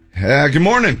Good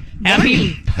morning.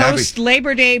 Happy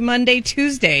post-Labor Day, Monday,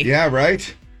 Tuesday. Yeah,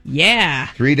 right? Yeah.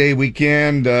 3-day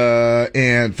weekend,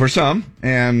 and for some,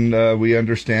 and we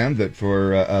understand that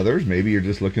for others, maybe you're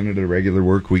just looking at a regular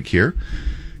work week here.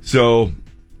 So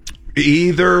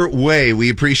either way, we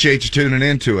appreciate you tuning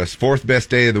in to us. Fourth best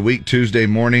day of the week, Tuesday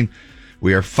morning.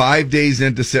 We are 5 days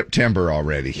into September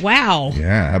already. Wow.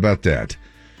 Yeah, how about that?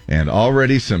 And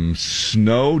already some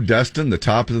snow dusting the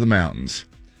top of the mountains.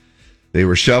 They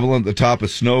were shoveling at the top of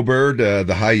Snowbird.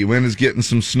 The high Uinta is getting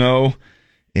some snow.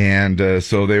 And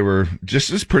so they were,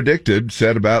 just as predicted,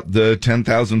 said about the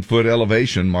 10,000-foot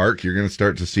elevation mark. You're going to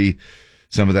start to see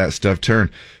some of that stuff turn.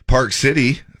 Park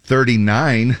City,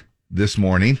 39 this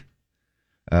morning.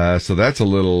 So that's a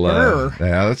little,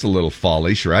 that's a little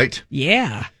fallish, right?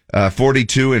 Yeah.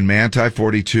 42 in Manti,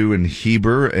 42 in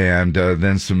Heber, and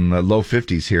then some low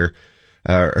 50s here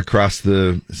across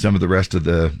some of the rest of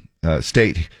the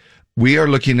state. We are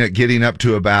looking at getting up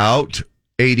to about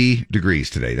 80 degrees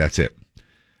today. That's it.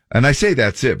 And I say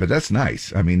that's it, but that's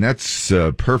nice. I mean, that's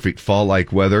perfect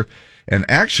fall-like weather. And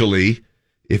actually,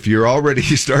 if you're already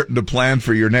starting to plan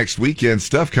for your next weekend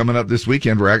stuff coming up this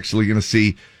weekend, we're actually going to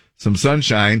see some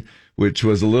sunshine, which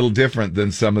was a little different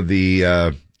than some of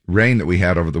the rain that we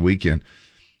had over the weekend,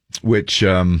 which,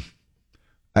 I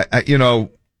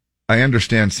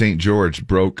understand St. George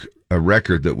broke a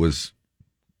record that was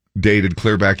dated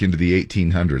clear back into the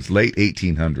 1800s, late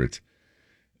 1800s.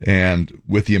 And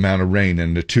with the amount of rain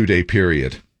in the 2-day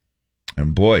period.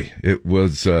 And boy, it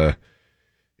was, to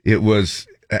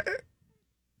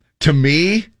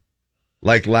me,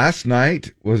 like last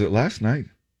night. Was it last night?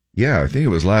 Yeah, I think it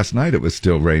was last night it was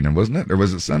still raining, wasn't it? Or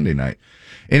was it Sunday night?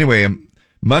 Anyway,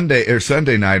 Monday or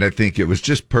Sunday night, I think it was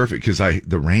just perfect because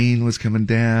the rain was coming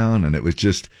down and it was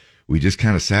we just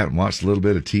kind of sat and watched a little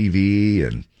bit of TV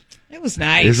and it was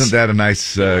nice. Isn't that a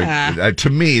nice, to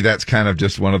me, that's kind of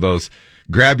just one of those,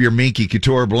 grab your Minky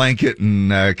Couture blanket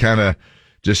and kind of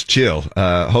just chill.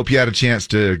 Hope you had a chance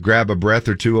to grab a breath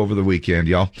or two over the weekend,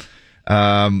 y'all.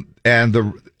 And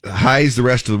the highs the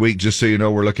rest of the week, just so you know,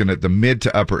 we're looking at the mid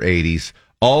to upper 80s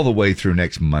all the way through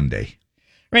next Monday.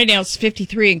 Right now it's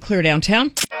 53 and clear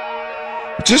downtown.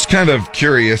 Just kind of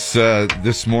curious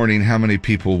this morning how many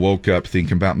people woke up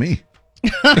thinking about me.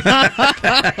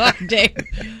 Dave,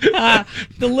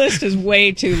 the list is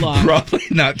way too long. Probably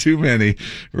not too many,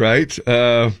 right?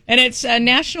 And it's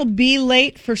National Be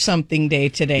Late for Something Day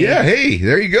today. Yeah, hey,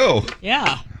 there you go.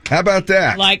 Yeah. How about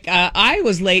that? Like, I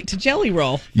was late to Jelly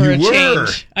Roll for a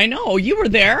change. I know, you were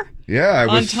there. Yeah, I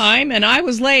was. On time, and I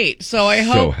was late. So I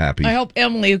hope happy. I hope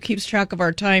Emily, who keeps track of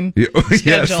our time schedule,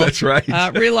 yes, that's right.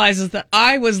 Realizes that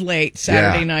I was late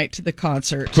Saturday night to the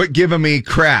concert. Quit giving me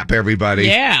crap, everybody.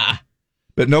 Yeah.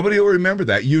 But nobody will remember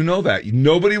that. You know that.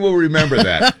 Nobody will remember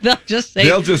that. They'll just say,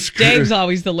 Dave's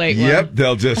always the late one. Yep,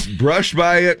 they'll just brush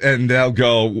by it and they'll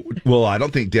go, well, I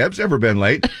don't think Deb's ever been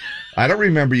late. I don't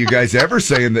remember you guys ever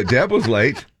saying that Deb was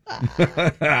late.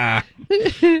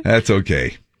 That's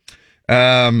okay.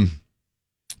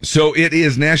 So it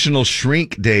is National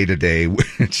Shrink Day today,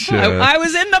 which... I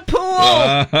was in the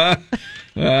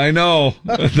pool! I know.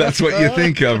 That's what you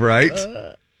think of, right?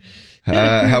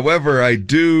 However, I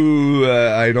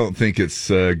don't think it's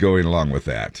going along with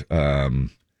that.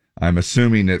 I'm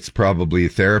assuming it's probably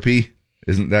therapy.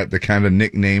 Isn't that the kind of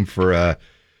nickname for a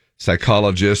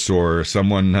psychologist or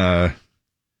someone? I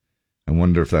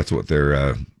wonder if that's what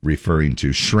they're referring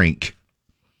to. Shrink.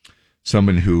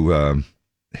 Someone who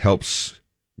helps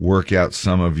work out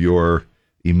some of your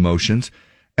emotions.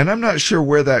 And I'm not sure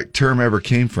where that term ever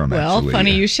came from, actually. Well,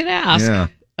 funny you should ask.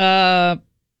 Yeah.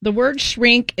 The word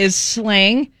shrink is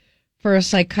slang for a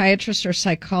psychiatrist or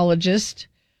psychologist.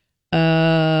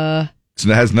 So it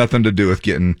has nothing to do with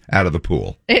getting out of the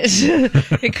pool.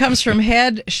 It comes from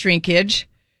head shrinkage,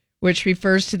 which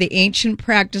refers to the ancient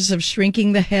practice of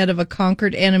shrinking the head of a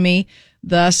conquered enemy.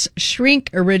 Thus, shrink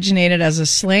originated as a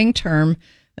slang term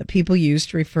that people use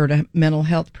to refer to mental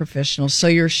health professionals. So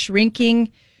you're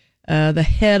shrinking the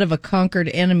head of a conquered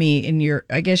enemy in your,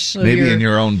 I guess, so maybe in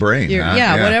your own brain.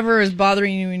 Yeah, whatever is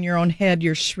bothering you in your own head,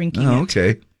 you're shrinking. Oh,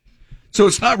 okay. So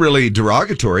it's not really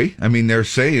derogatory. I mean, they're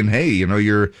saying, hey,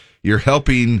 you're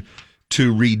helping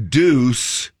to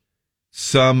reduce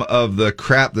some of the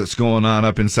crap that's going on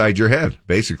up inside your head,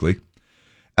 basically.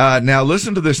 Now,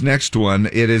 listen to this next one.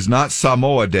 It is not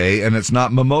Samoa Day, and it's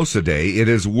not Mimosa Day. It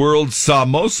is World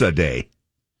Samosa Day.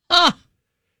 Huh.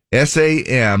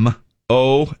 Samosa.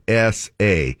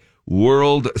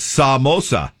 World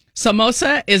Samosa.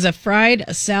 Samosa is a fried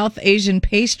South Asian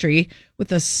pastry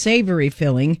with a savory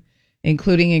filling,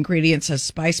 including ingredients of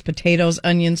spiced potatoes,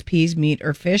 onions, peas, meat,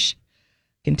 or fish.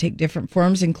 Can take different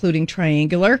forms, including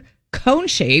triangular,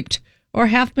 cone-shaped, or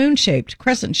half-moon shaped,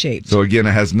 crescent-shaped. So again,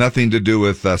 it has nothing to do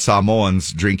with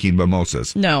Samoans drinking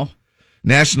mimosas. No.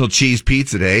 National Cheese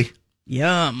Pizza Day.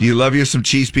 Yum. Do you love you some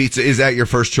cheese pizza? Is that your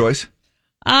first choice?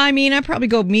 I mean, I probably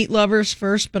go meat lovers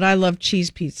first, but I love cheese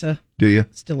pizza. Do you?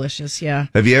 It's delicious, yeah.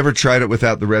 Have you ever tried it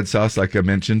without the red sauce, like I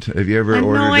mentioned? Have you ever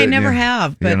ordered it? No, I never Yeah.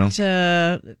 have, but You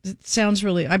know? it sounds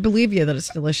really, I believe you that it's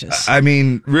delicious. I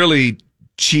mean, really,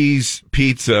 cheese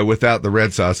pizza without the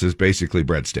red sauce is basically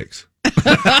breadsticks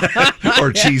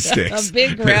or cheese sticks. A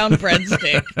big round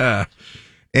breadstick.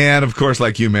 And of course,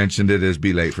 like you mentioned, it is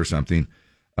be late for something.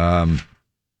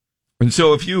 And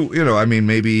so if I mean,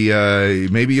 maybe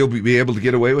you'll be able to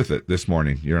get away with it this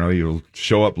morning. You'll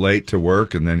show up late to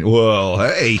work and then, well,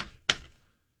 hey.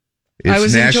 I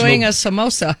was National- enjoying a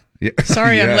samosa. Yeah,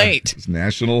 Sorry, I'm yeah, late. It's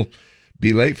National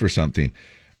Be Late for Something.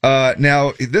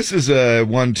 Now, this is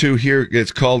one, too, here.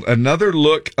 It's called Another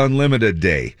Look Unlimited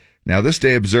Day. Now, this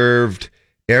day observed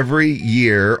every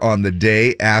year on the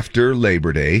day after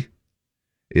Labor Day.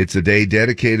 It's a day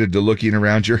dedicated to looking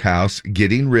around your house,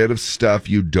 getting rid of stuff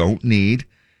you don't need,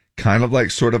 kind of like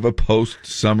sort of a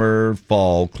post-summer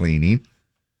fall cleaning.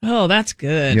 Oh, that's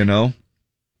good.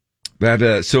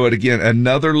 So again,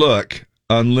 Another Look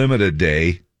Unlimited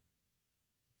Day.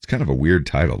 It's kind of a weird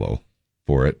title, though,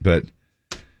 for it, but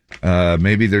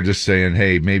maybe they're just saying,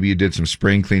 hey, maybe you did some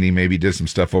spring cleaning, maybe you did some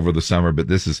stuff over the summer, but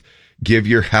this is give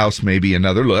your house maybe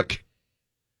another look.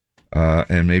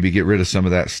 And maybe get rid of some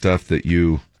of that stuff that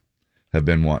you have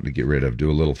been wanting to get rid of.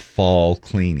 Do a little fall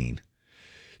cleaning.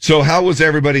 So how was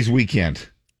everybody's weekend?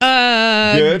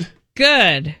 Good?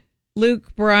 Good.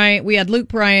 We had Luke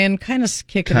Bryan kind of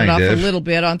kicking it off a little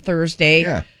bit on Thursday.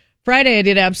 Yeah. Friday, I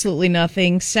did absolutely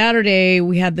nothing. Saturday,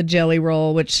 we had the Jelly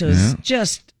Roll, which was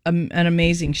just an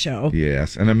amazing show.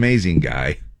 Yes, an amazing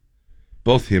guy.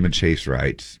 Both him and Chase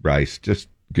Rice, just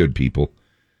good people.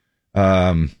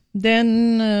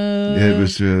 Then It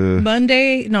was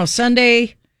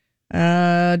Sunday,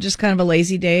 just kind of a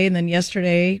lazy day, and then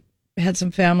yesterday had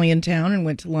some family in town and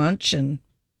went to lunch, and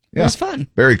it was fun.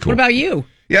 Very cool. What about you?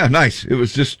 Yeah, nice. It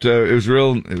was just it was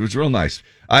real nice.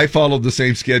 I followed the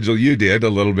same schedule you did a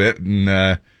little bit,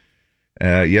 and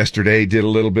yesterday did a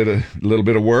little bit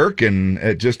of work, and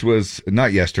it just was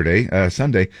not yesterday,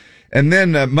 Sunday, and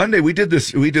then Monday we did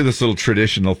this little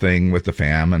traditional thing with the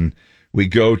fam, and we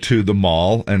go to the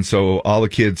mall, and so all the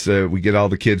kids, we get all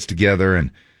the kids together,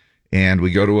 and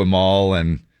we go to a mall,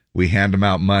 and we hand them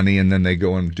out money, and then they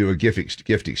go and do a gift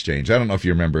exchange. I don't know if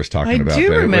you remember us talking about that. I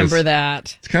do remember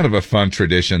that. It's kind of a fun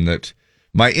tradition that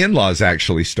my in-laws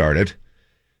actually started,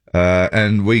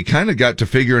 and we kind of got to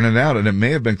figuring it out, and it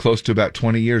may have been close to about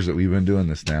 20 years that we've been doing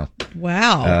this now.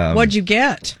 Wow. What'd you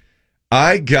get?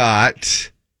 I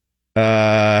got...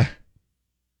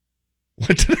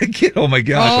 what did I get? Oh my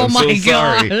gosh! I'm so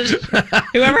sorry. Gosh.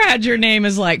 Whoever had your name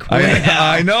is like, wow.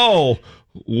 I know.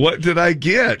 What did I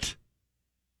get?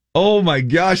 Oh my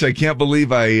gosh! I can't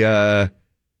believe I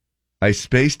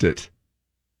spaced it.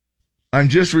 I'm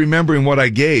just remembering what I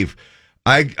gave.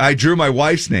 I drew my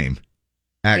wife's name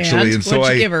actually, and so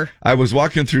what'd you give her? I was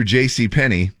walking through J.C.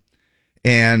 Penney,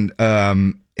 and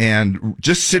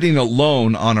just sitting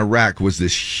alone on a rack was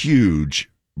this huge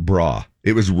bra.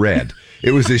 It was red.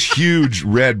 It was this huge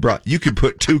red bra. You could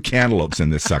put 2 cantaloupes in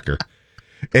this sucker.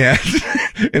 And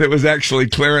it was actually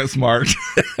clearance marked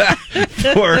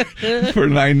for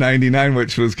 $9.99,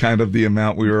 which was kind of the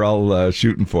amount we were all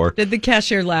shooting for. Did the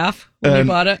cashier laugh when you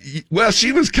bought it? Well,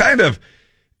 she was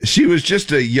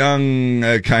just a young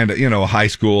high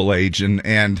school age,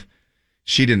 and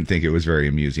she didn't think it was very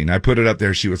amusing. I put it up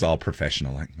there. She was all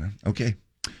professional, like, well, okay.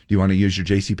 Do you want to use your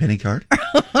J.C. Penney card?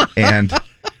 And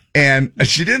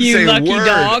she didn't say a word.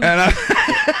 Dog.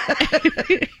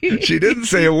 And she didn't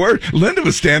say a word. Linda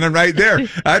was standing right there.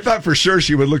 I thought for sure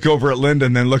she would look over at Linda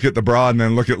and then look at the bra and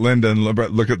then look at Linda and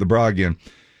look at the bra again.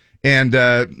 And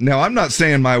now I'm not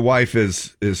saying my wife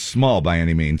is small by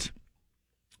any means.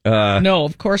 No,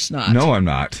 of course not. No, I'm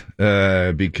not.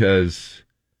 Because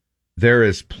there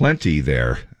is plenty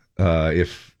there.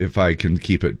 If I can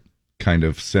keep it kind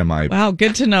of semi. Wow,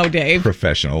 good to know, Dave.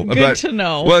 Professional. Good to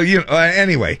know. Well,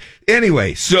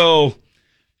 anyway, so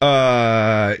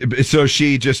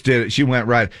she just did it. She went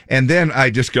right. And then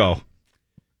I just go,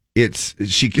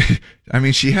 she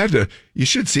had to, you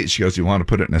should see it. She goes, you want to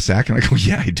put it in a sack? And I go,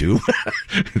 yeah, I do.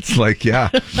 It's like, yeah.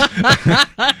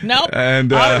 Nope.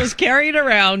 And I was carried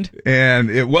around.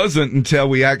 And it wasn't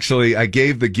until I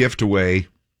gave the gift away.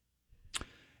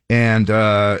 And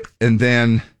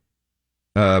then,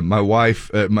 my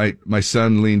wife, my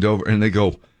son leaned over and they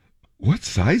go, what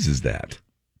size is that?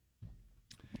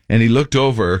 And he looked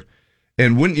over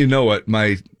And wouldn't you know it,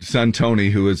 my son Tony,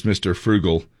 who is Mr.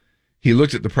 Frugal, he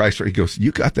looked at the price. He goes,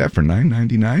 "You got that for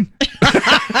 $9.99?"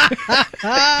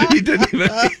 He didn't even.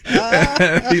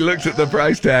 He looked at the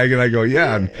price tag, and I go,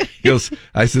 "Yeah." And he goes,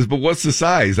 I says, "But what's the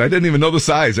size?" I didn't even know the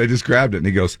size. I just grabbed it, and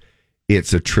he goes,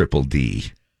 "It's a triple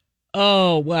D."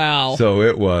 Oh, wow. So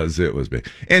it was big.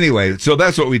 Anyway, so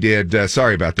that's what we did.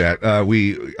 Sorry about that.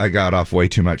 I got off way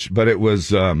too much, but it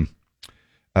was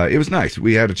nice.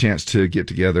 We had a chance to get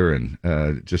together and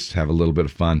just have a little bit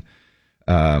of fun.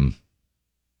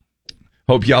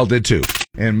 Hope y'all did too.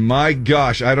 And my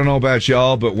gosh, I don't know about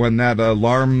y'all, but when that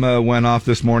alarm went off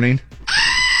this morning,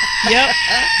 Yep.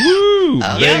 woo,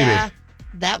 Oh, baby. yeah.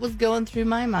 That was going through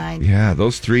my mind. Yeah,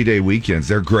 those 3-day weekends,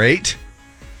 they're great.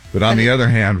 But on the other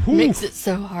hand, whoo, Makes it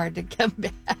so hard to come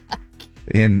back.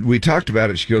 and we talked about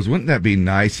it. She goes, "Wouldn't that be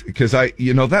nice?" Because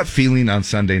that feeling on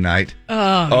Sunday night.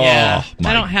 Oh, yeah. my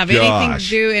I don't have anything to gosh.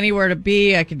 do, anywhere to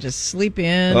be. I can just sleep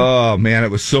in. Oh man,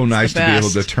 it was so nice the to be able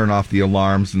to best. turn off the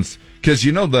alarms, and because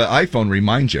the iPhone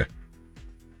reminds you.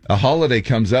 A holiday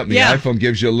comes up, and Yeah. the iPhone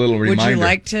gives you a little reminder. Would you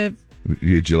like to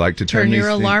Would you like to turn these your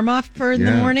things- alarm off for in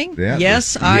the Yeah, morning? yeah.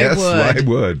 Yes, I Yes, would. I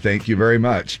would. Thank you very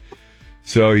much.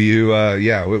 So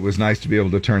it was nice to be able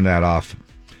to turn that off.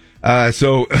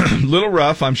 So a little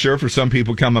rough, I'm sure, for some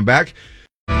people coming back.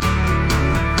 When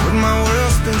my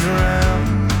world spins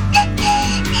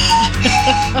around.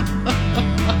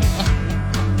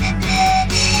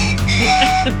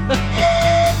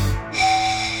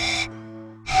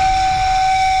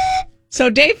 So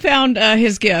Dave found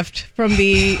his gift from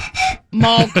the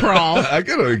mall crawl. I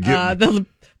gotta get.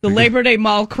 The Labor Day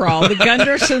Mall Crawl, the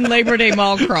Gunderson Labor Day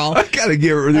Mall Crawl. I gotta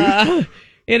get rid of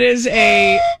It is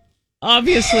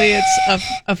obviously it's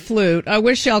a flute. I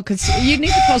wish y'all could see. You need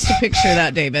to post a picture of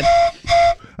that, David.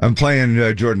 I'm playing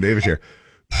Jordan Davis here.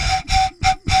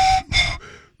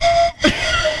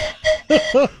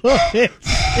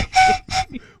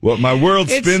 Well, my world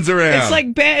spins around. It's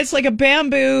like a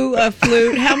bamboo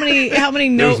flute. How many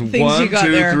note There's things 1, you got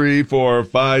 2, there? 3, 4,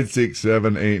 5, 6,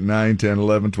 7, 8, 9, 10,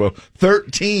 11, 12,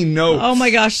 13 notes. Oh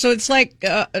my gosh! So it's like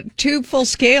 2 full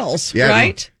scales, Yeah,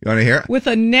 right? You want to hear it? With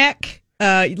a neck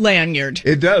lanyard.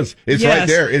 It does. It's Yes. right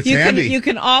there. It's you handy. You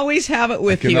can always have it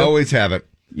with you you. can always have it.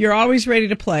 You're always ready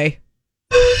to play.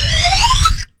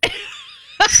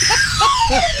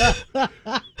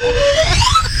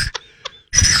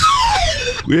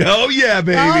 Oh yeah,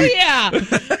 baby. Oh yeah,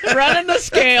 running the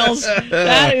scales.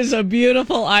 That is a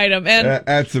beautiful item, and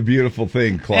That's a beautiful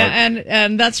thing, Clark.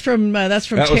 and that's from that Tara. was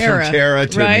from Tara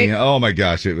to right? me. Oh my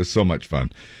gosh, it was so much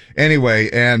fun. Anyway,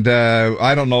 and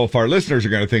I don't know if our listeners are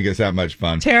going to think it's that much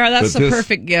fun. Tara, that's but the this-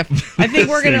 perfect gift. I think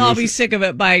we're going to thing all was- be sick of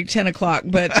it by 10 o'clock,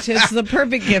 but it's the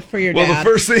perfect gift for your Well, dad. the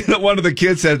first thing that one of the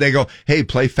kids said, they go, "Hey,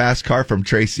 play Fast Car from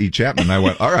Tracy Chapman." I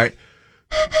went, "All right."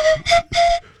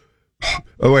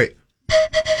 Oh wait.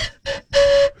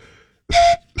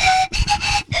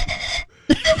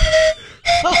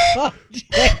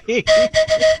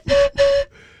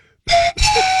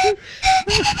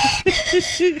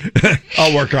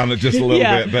 I'll work on it just a little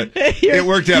Yeah. bit, but it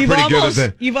worked out pretty good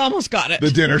at You've almost got it.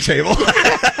 the dinner table.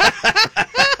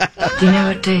 Do you know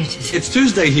what day it is? It's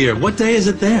Tuesday here. What day is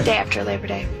it there? Day after Labor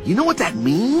Day. You know what that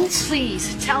means?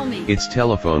 Please, tell me. It's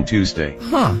Telephone Tuesday.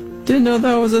 Huh. Didn't know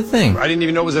that was a thing. I didn't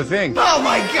even know it was a thing. Oh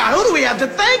my God, who do we have to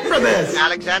thank for this?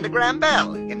 Alexander Graham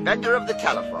Bell, inventor of the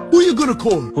telephone. Who you gonna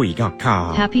call? Who you gonna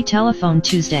call? Happy Telephone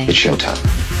Tuesday. It's showtime.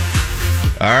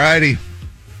 All righty.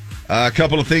 A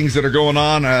couple of things that are going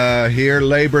on here.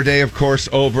 Labor Day, of course,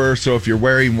 over. So if you're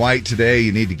wearing white today,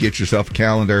 you need to get yourself a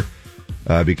calendar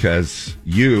because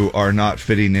you are not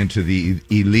fitting into the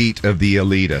elite of the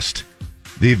elitist.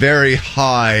 The very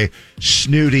high,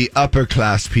 snooty, upper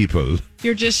class people.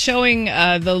 You're just showing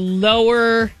the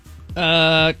lower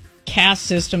caste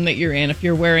system that you're in if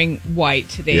you're wearing white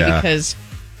today, Yeah. because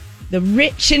the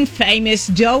rich and famous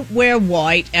don't wear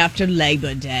white after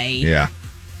Labor Day. Yeah.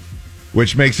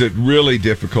 Which makes it really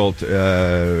difficult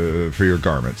for your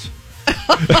garments.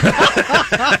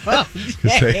 'Cause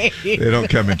they don't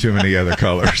come in too many other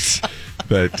colors.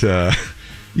 But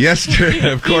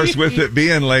yesterday, of course, with it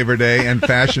being Labor Day and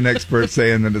fashion experts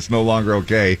saying that it's no longer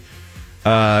okay,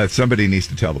 somebody needs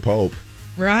to tell the Pope.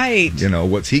 Right. You know,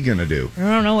 what's he going to do? I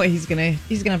don't know what he's gonna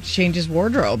have to change his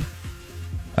wardrobe.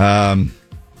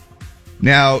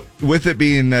 Now, with it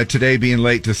being today being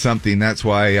late to something, that's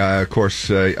why, of course,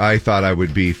 I thought I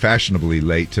would be fashionably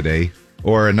late today.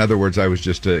 Or, in other words, it was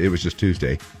just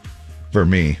Tuesday for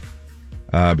me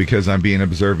because I'm being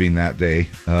observing that day.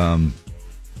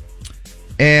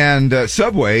 And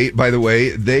Subway, by the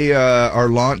way, they are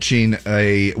launching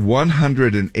a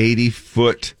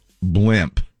 180-foot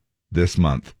blimp this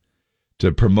month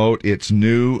to promote its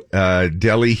new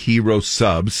Deli Hero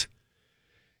subs.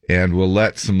 And we'll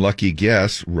let some lucky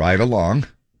guests ride along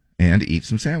and eat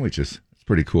some sandwiches. It's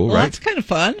pretty cool, Well, right? that's kind of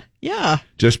fun. Yeah.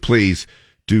 Just please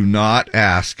do not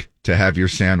ask to have your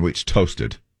sandwich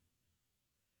toasted.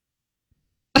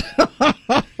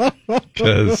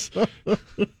 Because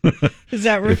Is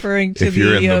that referring to if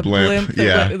you're in the blimp blimp,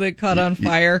 yeah. that caught on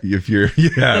fire? if you're Is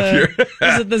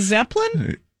it the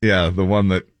Zeppelin? yeah, the one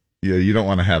that you don't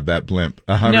want to have that blimp,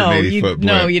 180-foot blimp.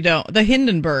 No, you don't. The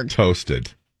Hindenburg.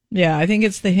 Toasted. Yeah, I think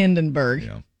it's the Hindenburg.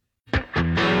 Yeah.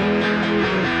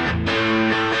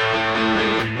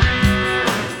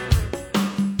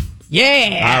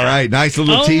 Yeah. All right, nice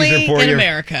little Only teaser for in you.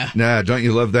 America. Nah, don't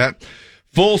you love that?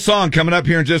 Full song coming up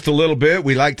here in just a little bit.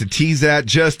 We like to tease that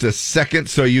just a second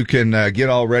so you can get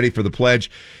all ready for the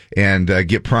pledge and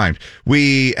get primed.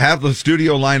 We have the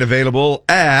studio line available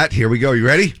at, here we go, you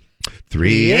ready?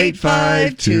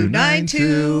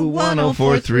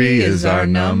 385-292-1043 is our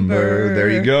number. There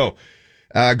you go.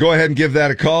 Go ahead and give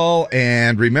that a call.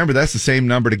 And remember, that's the same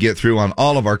number to get through on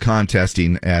all of our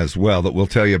contesting as well that we'll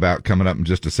tell you about coming up in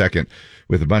just a second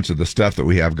with a bunch of the stuff that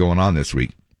we have going on this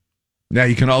week. Now,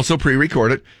 you can also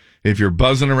pre-record it. If you're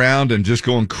buzzing around and just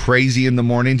going crazy in the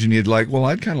mornings and you'd like, well,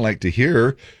 I'd kind of like to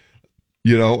hear,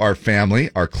 our family,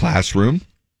 our classroom,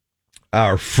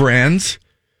 our friends,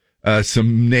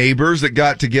 some neighbors that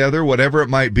got together, whatever it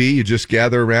might be, you just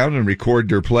gather around and record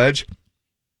your pledge.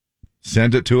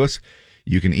 Send it to us.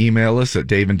 You can email us at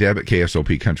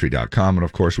daveanddeb@ksopcountry.com. And,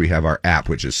 of course, we have our app,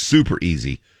 which is super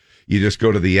easy. You just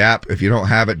go to the app. If you don't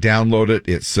have it, download it.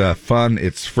 It's fun.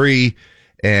 It's free.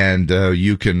 And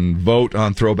you can vote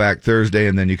on Throwback Thursday.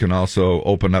 And then you can also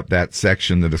open up that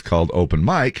section that is called Open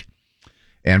Mic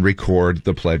and record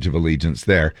the Pledge of Allegiance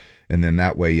there. And then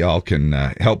that way y'all can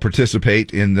help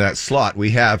participate in that slot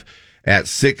we have at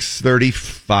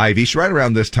 6:35-ish, right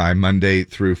around this time, Monday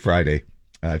through Friday,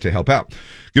 to help out.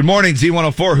 Good morning,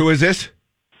 Z104. Who is this?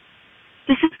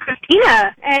 This is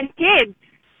Christina and kids.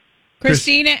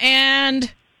 Christina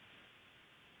and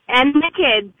the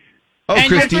kids. Oh, And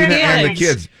Christina your and the kids.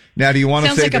 kids. Now, do you want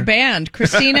to sounds say like a band.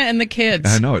 Christina and the kids.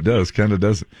 I know it does. Kind of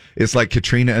does. It's like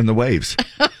Katrina and the Waves.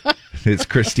 It's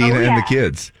Christina and the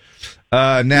kids.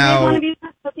 Now,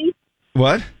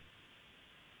 what?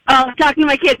 Talking to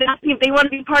my kids, asking if they want to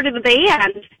be part of the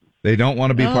band. They don't want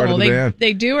to be part of the band?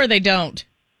 They do or they don't?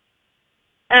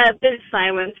 They're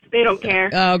silent. They don't care.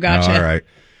 Oh, gotcha. All right.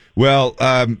 Well,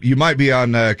 you might be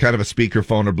on kind of a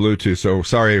speakerphone or Bluetooth, so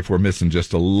sorry if we're missing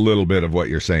just a little bit of what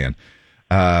you're saying.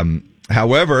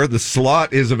 However, the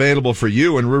slot is available for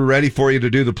you, and we're ready for you to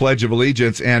do the Pledge of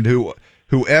Allegiance, and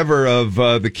whoever of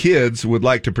the kids would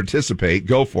like to participate,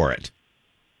 go for it.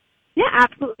 Yeah,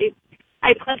 absolutely.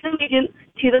 I pledge allegiance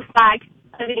to the flag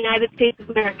of the United States of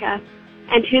America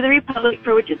and to the republic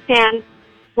for which it stands,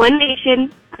 one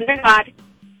nation, under God,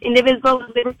 indivisible,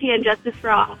 with liberty and justice for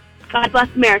all. God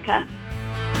bless America.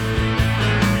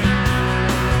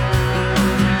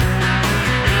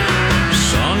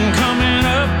 Sun coming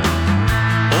up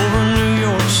over New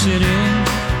York City.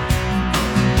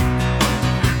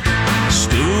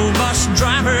 School bus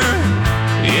driver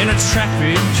in a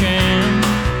traffic jam.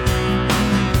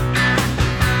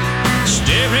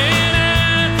 Staring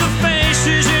at the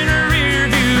faces in a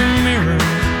rearview mirror.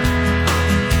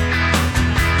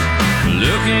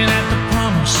 Looking at the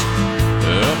promise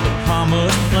of the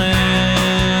promised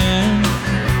land.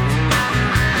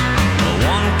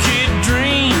 One kid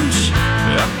dreams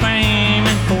of fame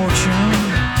and fortune.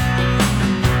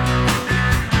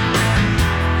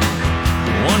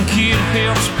 One kid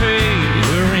helps pay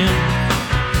the rent.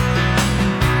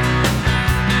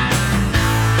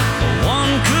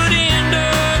 One could end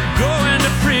up going to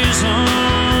prison.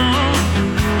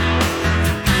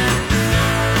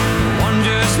 One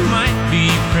just might be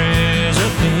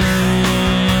president.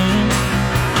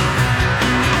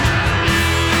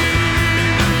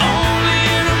 Only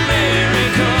in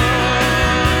America,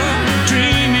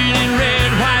 dreaming in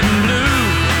red, white, and blue.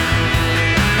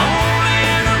 Only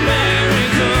in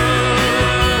America,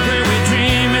 where we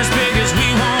dream as big as we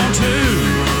want to.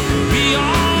 We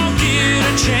all get a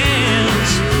chance.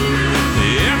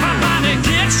 Everybody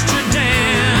gets to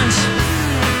dance.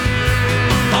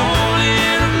 Only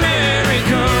in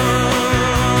America.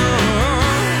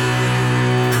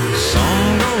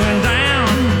 Sun going down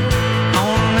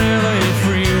on an LA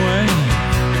freeway.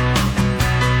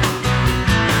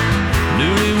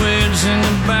 Newlyweds in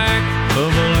the back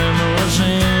of a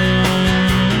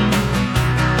limousine.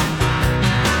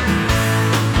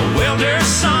 A welder's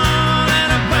son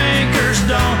and a banker's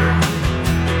daughter.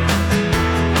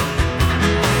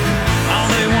 All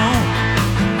they want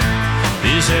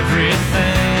is everything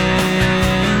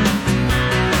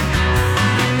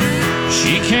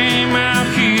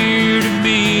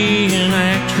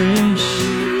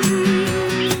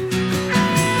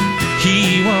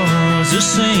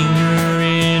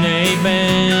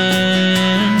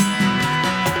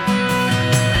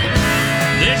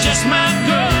just might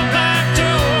go back to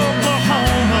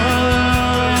Oklahoma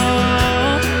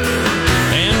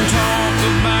and talk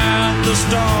about the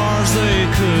stars they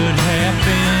could have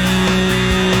been.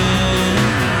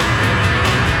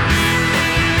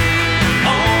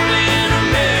 Only in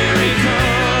America,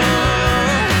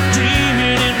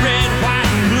 dreaming in red, white,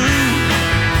 and blue.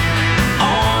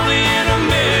 Only in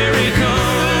America.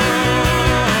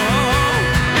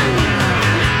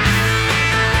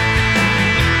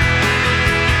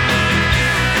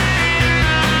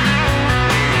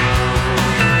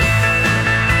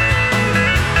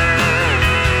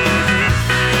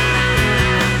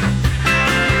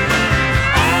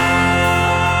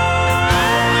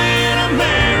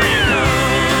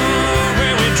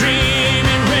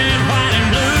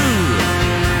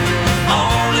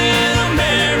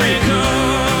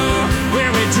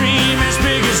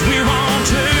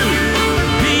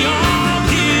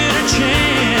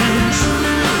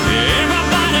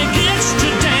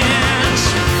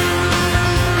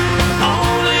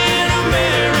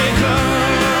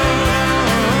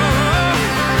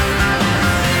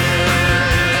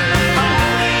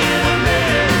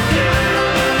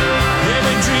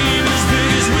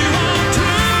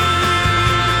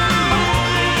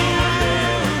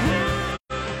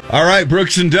 All right,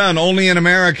 Brooks and Dunn, Only in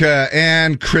America,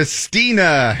 and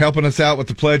Christina helping us out with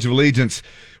the Pledge of Allegiance.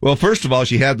 Well, first of all,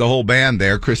 she had the whole band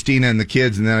there, Christina and the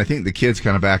kids, and then I think the kids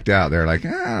kind of backed out. They're like,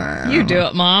 You do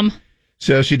it, Mom.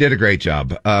 So she did a great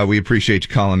job. We appreciate you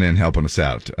calling in, helping us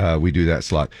out. We do that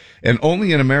slot. And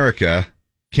only in America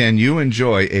can you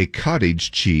enjoy a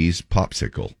cottage cheese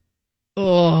popsicle.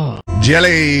 Oh,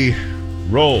 Jelly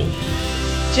roll.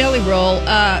 Jelly Roll.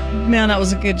 Man, that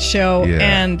was a good show. Yeah.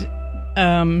 And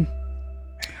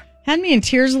had me in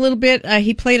tears a little bit.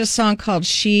 He played a song called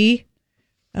She.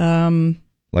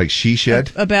 Like She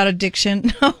Shed? About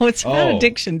addiction. No, it's about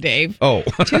addiction, Dave. Oh.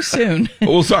 Too soon.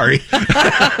 Oh, sorry.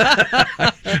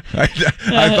 I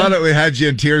thought it had you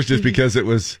in tears just because it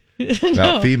was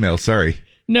about female. Sorry.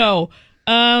 No.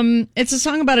 It's a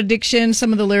song about addiction.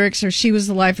 Some of the lyrics are, she was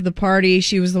the life of the party.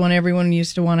 She was the one everyone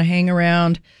used to want to hang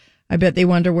around. I bet they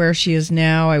wonder where she is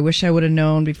now. I wish I would have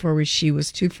known before she was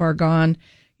too far gone.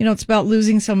 You know, it's about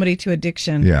losing somebody to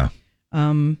addiction. Yeah.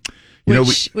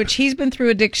 Which he's been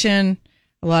through addiction.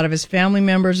 A lot of his family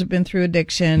members have been through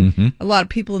addiction. Mm-hmm. A lot of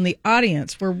people in the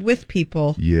audience were with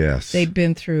people. Yes. They'd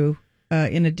been through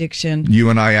in addiction. You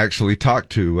and I actually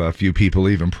talked to a few people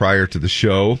even prior to the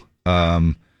show.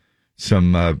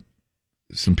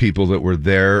 Some people that were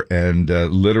there and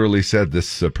literally said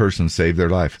this person saved their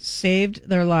life. Saved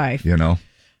their life. You know?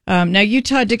 Now,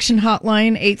 Utah Addiction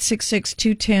Hotline,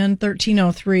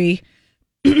 866-210-1303.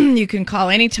 You can call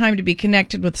anytime to be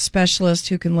connected with a specialist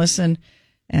who can listen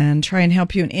and try and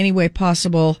help you in any way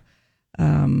possible.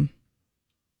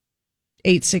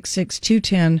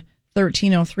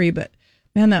 866-210-1303. But,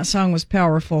 man, that song was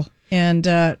powerful.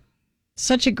 And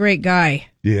such a great guy.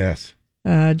 Yes.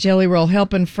 Jelly Roll,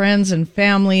 helping friends and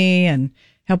family and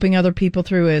helping other people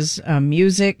through his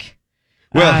music.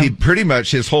 Well, he pretty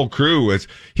much, his whole crew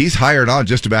he's hired on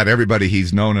just about everybody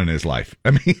he's known in his life.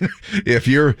 I mean, if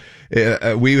you're,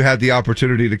 we had the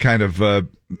opportunity to kind of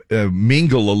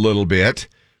mingle a little bit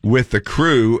with the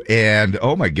crew and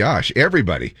oh my gosh,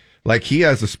 everybody. Like he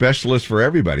has a specialist for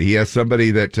everybody. He has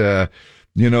somebody that,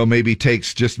 maybe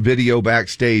takes just video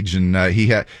backstage and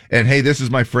and hey, this is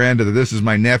my friend or this is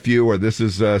my nephew or this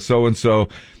is so-and-so.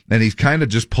 And he's kind of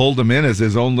just pulled them in as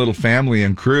his own little family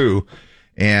and crew.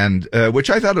 And, which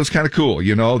I thought was kind of cool.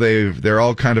 You know, they're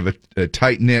all kind of a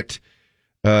tight knit,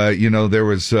 there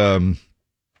was,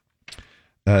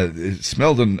 it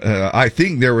smelled, I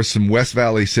think there was some West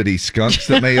Valley City skunks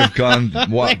that may have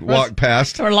walked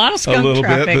past. Or a lot of skunk little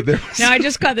traffic. Bit, Now, I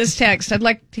just got this text. I'd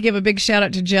like to give a big shout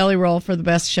out to Jelly Roll for the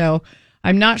best show.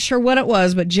 I'm not sure what it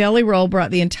was, but Jelly Roll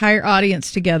brought the entire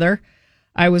audience together.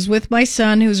 I was with my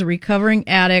son, who's a recovering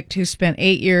addict who spent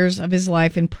 8 years of his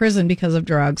life in prison because of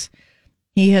drugs.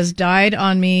 He has died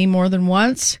on me more than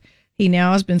once. He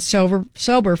now has been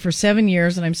sober for 7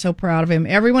 years, and I'm so proud of him.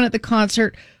 Everyone at the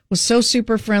concert was so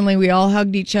super friendly. We all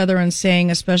hugged each other and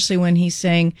sang, especially when he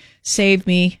sang Save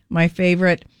Me, my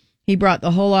favorite. He brought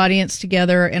the whole audience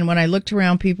together, and when I looked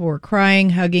around, people were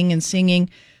crying, hugging, and singing.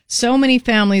 So many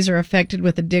families are affected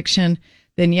with addiction.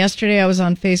 Then yesterday I was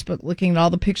on Facebook looking at all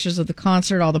the pictures of the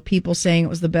concert, all the people saying it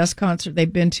was the best concert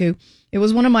they've been to. It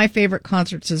was one of my favorite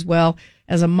concerts as well.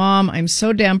 As a mom, I'm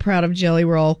so damn proud of Jelly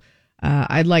Roll.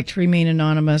 I'd like to remain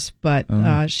anonymous, but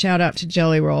shout out to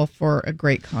Jelly Roll for a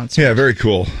great concert. Yeah, very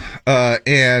cool.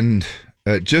 And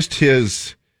just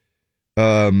his,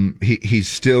 he's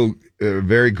still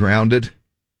very grounded.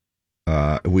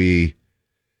 We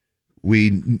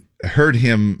we heard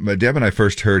him, Deb and I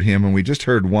first heard him, and we just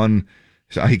heard one.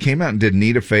 So he came out and did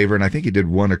Need a Favor, and I think he did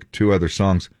one or two other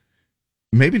songs.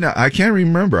 Maybe not. I can't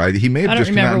remember. He may have I don't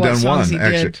just come out remember and what done songs one. he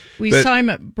Actually, did. We But saw him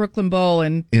at Brooklyn Bowl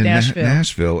in in Nashville.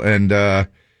 Nashville,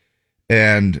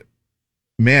 and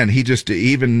man, he just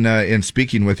even in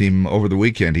speaking with him over the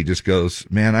weekend, he just goes,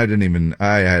 "Man,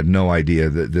 I had no idea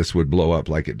that this would blow up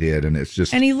like it did," and it's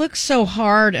just And he looks so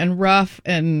hard and rough,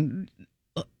 and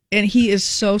he is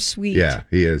so sweet. yeah,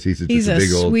 he is. He's just a a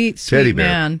big old sweet teddy bear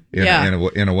man. in, Yeah.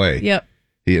 in a way. Yep.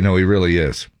 He really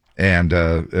is. And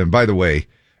by the way,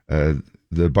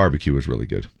 the barbecue was really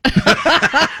good.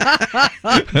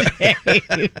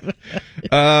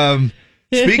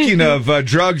 Speaking of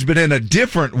drugs, but in a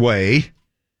different way.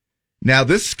 Now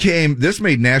this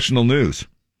made national news,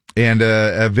 and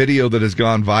a video that has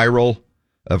gone viral.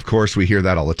 Of course, we hear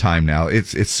that all the time now.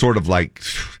 It's sort of like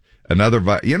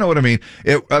another, you know what I mean?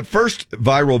 At first,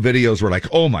 viral videos were like,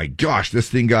 oh my gosh, this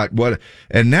thing got what?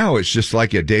 And now it's just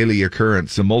like a daily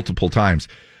occurrence multiple times.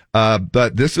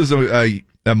 But this is a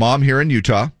mom here in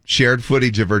Utah shared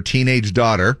footage of her teenage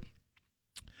daughter.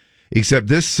 Except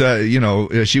this,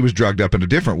 she was drugged up in a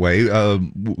different way,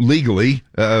 legally,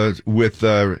 with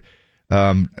her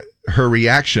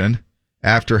reaction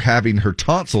after having her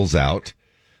tonsils out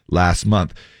last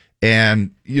month.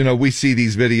 And, we see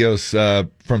these videos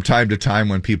from time to time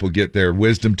when people get their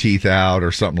wisdom teeth out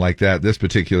or something like that. This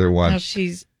particular one. Now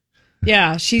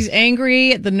she's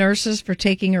angry at the nurses for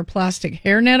taking her plastic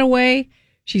hairnet away.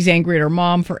 She's angry at her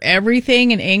mom for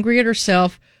everything and angry at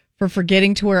herself for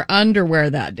forgetting to wear underwear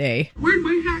that day. Where'd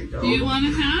my hat go? Do you want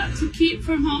a hat to keep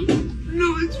from home?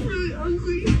 No, it's really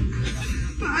ugly.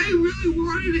 But I really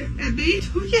wanted it, and they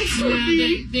took it from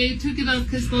me. They took it off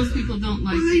because most people don't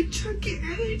like it. They took it,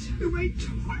 and they took my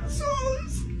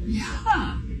tonsils.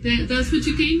 Yeah. That's what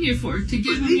you came here for, to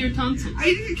give them your tonsils. I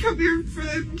didn't come here for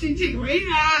them to take my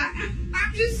hat.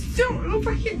 I just don't know if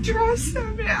I can dress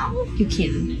them now. You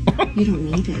can. You don't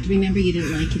need it. Remember, you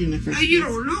didn't like it in the first place. You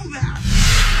don't know that.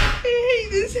 I hate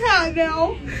this hat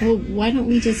now. Well, why don't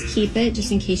we just keep it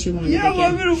just in case you want it Yeah, again? well,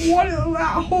 I'm going to want it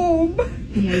at home.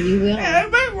 Yeah, you will. And I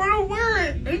might want to wear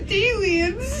it daily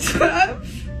and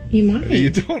stuff. You might.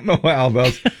 You don't know how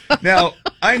those. Now,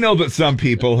 I know that some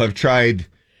people have tried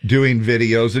doing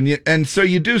videos, and so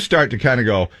you do start to kind of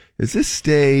go, is this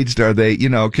staged? Are they,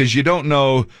 because you don't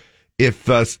know if,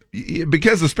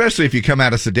 because especially if you come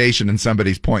out of sedation and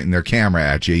somebody's pointing their camera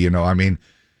at you, I mean.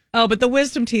 Oh, but the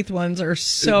wisdom teeth ones are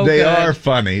so they good. Are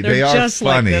funny. They're they are just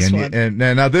funny. Like this one. And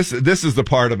now this is the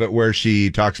part of it where she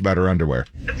talks about her underwear.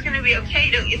 It's going to be okay,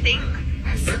 don't you think?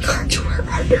 I forgot to wear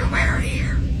underwear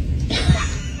here.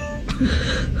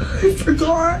 I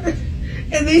forgot.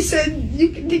 And they said, you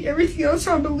can take everything else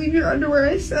on, but leave your underwear.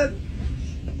 I said,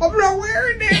 I'm not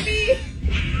wearing any.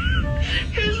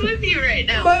 Who's with you right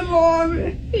now? My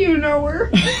mom. You know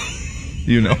her.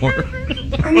 You know her.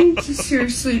 I need to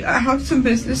seriously, I have some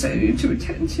business I need to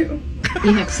attend to.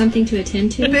 You have something to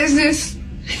attend to? Business.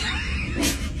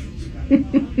 You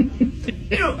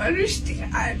don't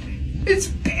understand. It's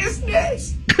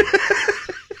business.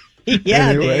 Yeah,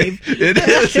 anyway, Dave. It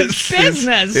is. It's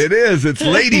business. It is. It's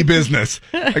lady business.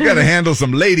 I got to handle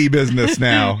some lady business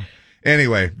now.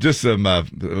 Anyway, just some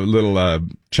little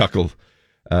chuckle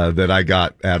that I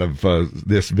got out of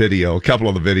this video, a couple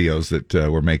of the videos that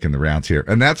were making the rounds here.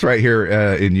 And that's right here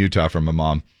in Utah from my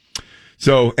mom.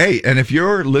 So, hey, and if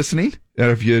you're listening, and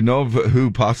if you know of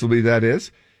who possibly that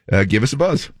is, give us a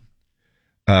buzz.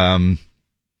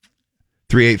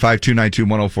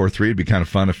 385-292-1043. It'd be kind of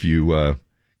fun if you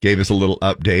gave us a little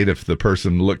update if the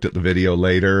person looked at the video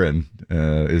later and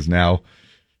is now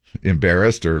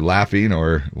embarrassed or laughing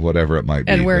or whatever it might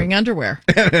be. And wearing underwear.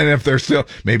 And if they're still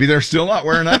not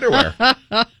wearing underwear.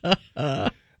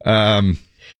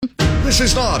 This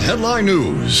is not headline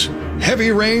news.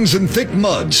 Heavy rains and thick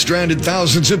mud stranded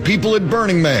thousands of people at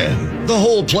Burning Man. The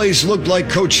whole place looked like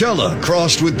Coachella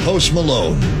crossed with Post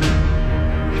Malone.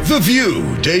 The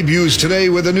View debuts today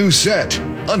with a new set.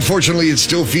 Unfortunately, it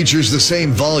still features the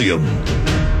same volume.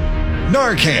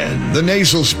 Narcan, the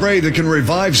nasal spray that can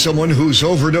revive someone who's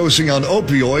overdosing on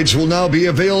opioids, will now be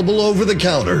available over the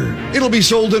counter. It'll be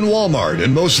sold in Walmart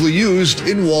and mostly used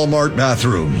in Walmart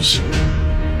bathrooms.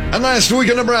 And last week,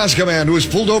 a Nebraska man was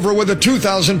pulled over with a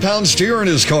 2,000-pound steer in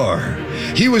his car.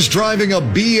 He was driving a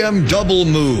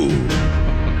BMW.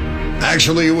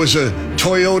 Actually, it was a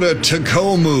Toyota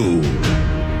Tacoma.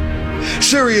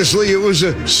 Seriously, it was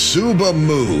a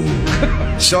Subaru.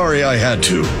 Sorry I had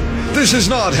to. This is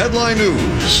not headline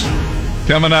news.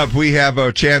 Coming up, we have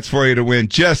a chance for you to win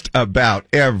just about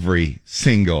every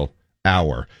single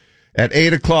hour. At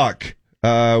 8 o'clock,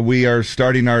 We are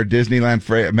starting our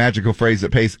Disneyland magical phrase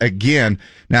that pays again.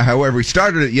 Now, however, we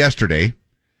started it yesterday.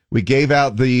 We gave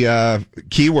out the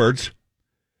keywords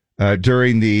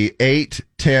during the 8,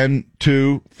 10,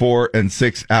 2, 4, and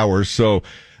 6 hours. So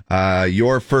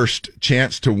your first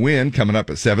chance to win coming up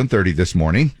at 7:30 this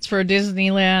morning. It's for a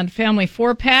Disneyland family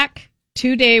 4-pack,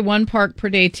 2-day, 1 park per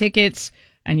day tickets.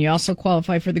 And you also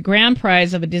qualify for the grand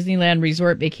prize of a Disneyland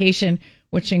resort vacation,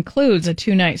 which includes a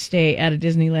 2-night stay at a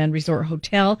Disneyland resort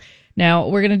hotel. Now,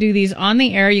 we're going to do these on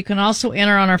the air. You can also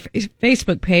enter on our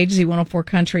Facebook page, Z104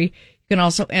 Country. You can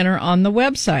also enter on the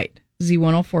website,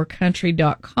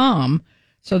 z104country.com.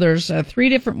 So there's 3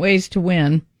 different ways to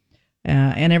win,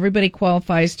 and everybody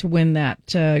qualifies to win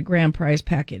that grand prize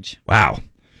package. Wow.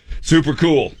 Super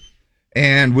cool.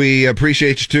 And we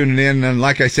appreciate you tuning in. And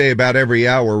like I say, about every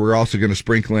hour, we're also going to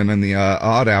sprinkle in the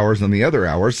odd hours and the other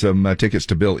hours some tickets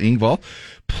to Bill Engvall.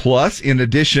 Plus, in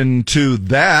addition to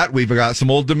that, we've got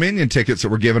some Old Dominion tickets that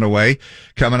we're giving away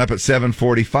coming up at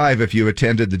 7:45. If you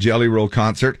attended the Jelly Roll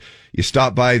concert, you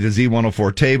stopped by the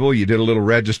Z104 table, you did a little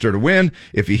register to win.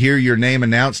 If you hear your name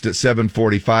announced at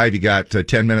 7:45, you got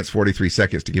 10 minutes, 43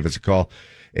 seconds to give us a call.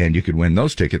 And you could win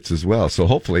those tickets as well. So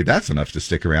hopefully that's enough to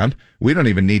stick around. We don't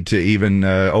even need to even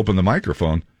open the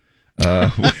microphone.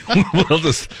 We'll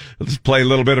just play a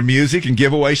little bit of music and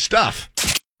give away stuff.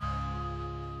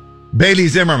 Bailey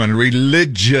Zimmerman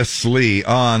religiously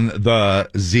on the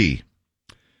Z.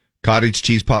 Cottage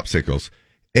cheese popsicles.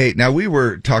 Hey, now we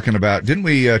were talking about, didn't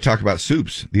we talk about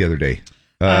soups the other day?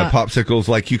 Popsicles,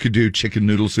 like you could do chicken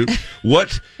noodle soup.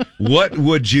 What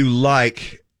would you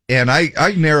like? And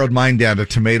I narrowed mine down to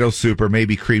tomato soup or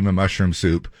maybe cream and mushroom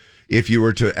soup. If you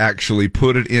were to actually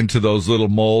put it into those little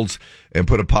molds and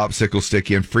put a popsicle stick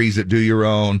in, freeze it, do your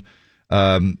own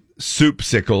soup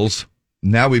sickles.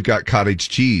 Now we've got cottage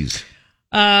cheese.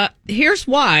 Here's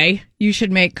why you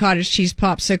should make cottage cheese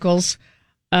popsicles.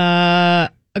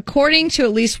 According to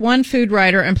at least one food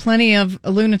writer and plenty of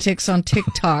lunatics on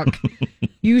TikTok,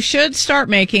 you should start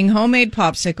making homemade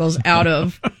popsicles out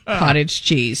of cottage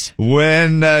cheese.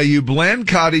 When you blend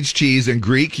cottage cheese and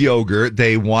Greek yogurt,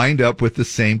 they wind up with the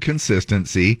same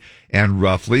consistency and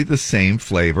roughly the same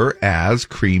flavor as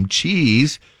cream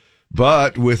cheese,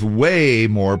 but with way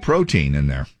more protein in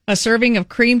there. A serving of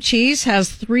cream cheese has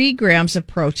 3 grams of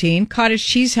protein. Cottage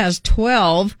cheese has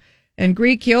 12, and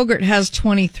Greek yogurt has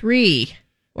 23.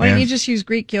 Why don't you just use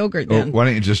Greek yogurt then? Why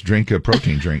don't you just drink a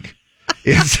protein drink?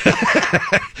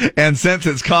 And since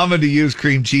it's common to use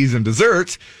cream cheese in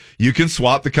desserts, you can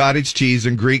swap the cottage cheese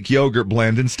and Greek yogurt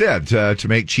blend instead. To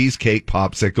make cheesecake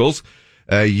popsicles,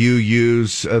 you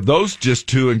use those just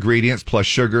 2 ingredients plus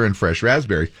sugar and fresh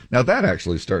raspberry. Now that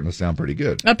actually is starting to sound pretty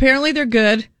good. Apparently they're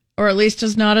good, or at least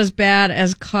is not as bad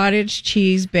as cottage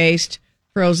cheese-based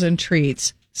frozen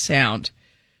treats sound.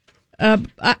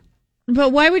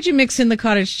 But why would you mix in the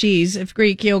cottage cheese if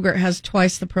Greek yogurt has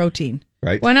twice the protein?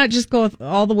 Right. Why not just go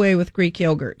all the way with Greek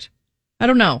yogurt? I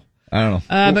don't know.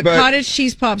 But cottage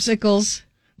cheese popsicles.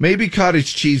 Maybe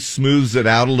cottage cheese smooths it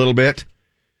out a little bit.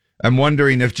 I'm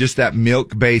wondering if just that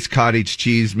milk-based cottage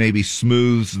cheese maybe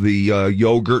smooths the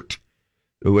yogurt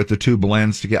with the 2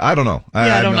 blends together. I don't know. I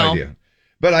have no idea.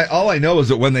 But all I know is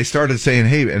that when they started saying,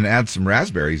 hey, and add some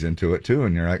raspberries into it too,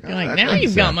 and you're like, now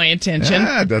you've got my attention.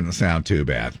 That doesn't sound too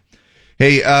bad.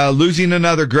 Hey, losing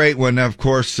another great one, of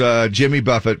course, Jimmy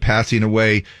Buffett passing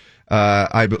away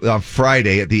on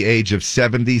Friday at the age of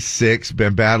 76,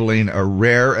 been battling a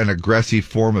rare and aggressive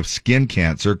form of skin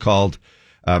cancer called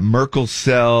Merkel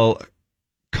cell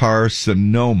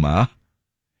carcinoma.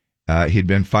 He'd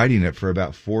been fighting it for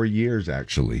about 4 years,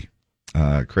 actually.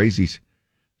 Crazy.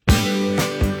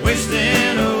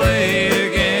 Wasting away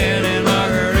again in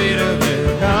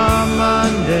Margaritaville. Come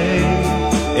Monday,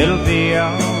 it'll be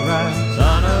alright.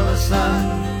 Son of a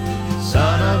son,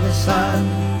 son of a son,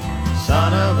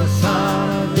 son of a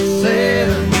son of a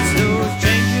sailor. It's those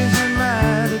changes in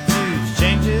attitudes,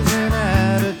 changes in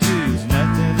attitudes.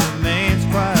 Nothing remains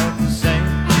quite the same.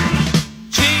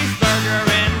 Cheeseburger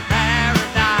in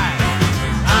paradise.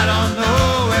 I don't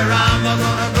know where I'm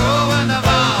gonna go when the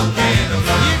volcano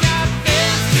goes. You got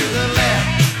this to the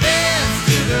left, this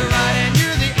to the right, and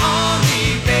you're the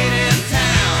only bait in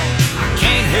town. I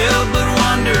can't help but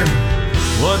wonder,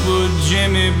 what would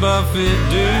Jimmy Buffett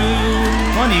do?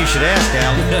 Funny you should ask,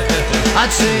 Alan.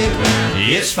 I'd say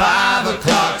it's 5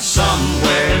 o'clock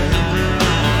somewhere.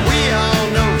 We all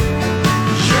know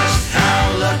just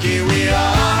how lucky we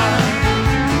are.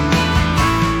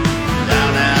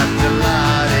 Down at the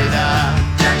la-di-da,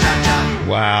 cha-cha-cha.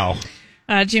 Wow.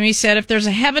 Jimmy said, if there's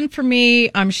a heaven for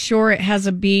me, I'm sure it has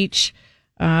a beach.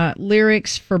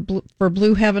 Lyrics for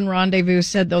Blue Heaven Rendezvous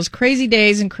said, those crazy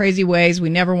days and crazy ways we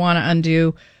never want to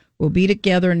undo. We'll be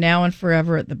together now and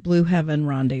forever at the Blue Heaven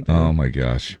Rendezvous. Oh, my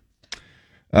gosh.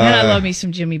 And I love me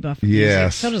some Jimmy Buffett music.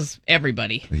 Yes. So does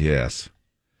everybody. Yes.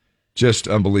 Just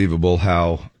unbelievable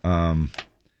how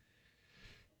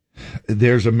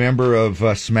there's a member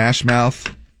of Smash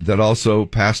Mouth that also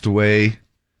passed away.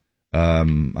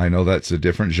 I know that's a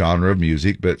different genre of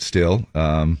music, but still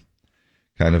kind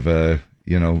of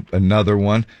another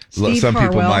one. Steve Some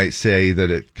people Harwell. might say that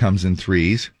it comes in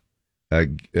threes.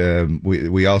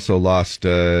 We also lost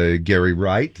Gary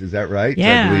Wright. Is that right?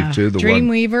 Yeah. I believe too.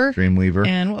 Dreamweaver.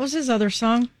 And what was his other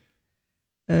song?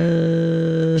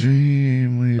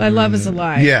 Dreamweaver. My Love Is a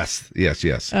Lie. Yes.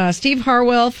 Steve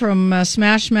Harwell from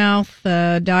Smash Mouth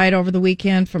died over the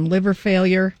weekend from liver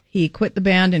failure. He quit the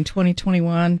band in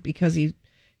 2021 because he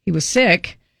was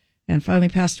sick and finally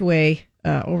passed away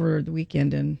over the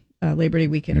weekend in Labor Day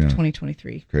weekend of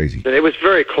 2023. Crazy. It was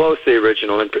very close, the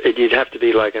original, and you'd have to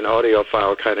be like an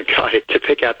audiophile kind of guy to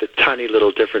pick out the tiny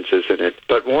little differences in it.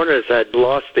 But Warner's had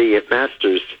lost the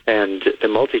masters and the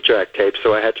multi-track tape,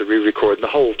 so I had to re-record the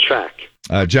whole track.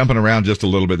 Jumping around just a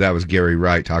little bit, that was Gary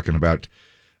Wright talking about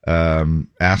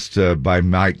asked by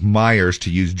Mike Myers to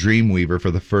use Dreamweaver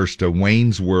for the first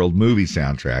Wayne's World movie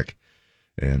soundtrack.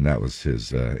 And that was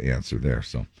his answer there.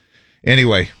 So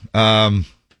anyway,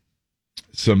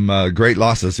 some great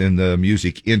losses in the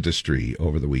music industry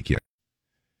over the weekend.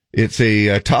 It's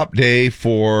a top day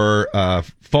for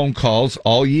phone calls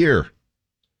all year.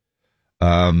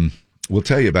 We'll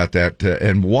tell you about that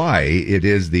and why it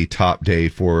is the top day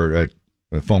for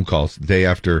phone calls, the day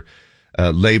after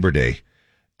Labor Day.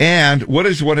 And what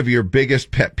is one of your biggest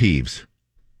pet peeves?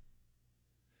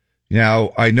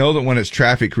 Now, I know that when it's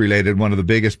traffic related, one of the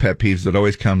biggest pet peeves that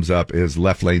always comes up is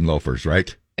left lane loafers,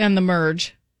 right? And the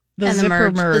merge. And Zipper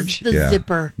merge. The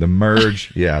zipper. The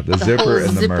merge. Yeah, the zipper whole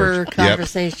and the zipper merge.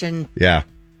 conversation. Yep. Yeah.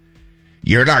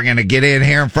 You're not going to get in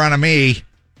here in front of me.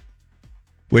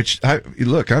 Which,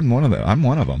 look, I'm one of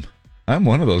them. I'm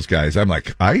one of those guys. I'm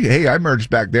like, I merged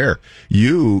back there.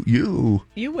 You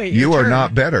wait. You your are turn.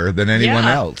 not better than anyone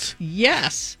else.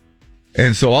 Yes.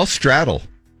 And so I'll straddle.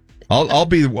 I'll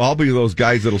be those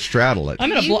guys that'll straddle it. I'm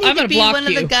gonna block You need to be one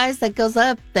you. of the guys that goes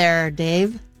up there,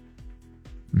 Dave.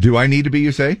 Do I need to be,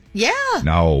 you say? Yeah.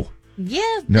 No.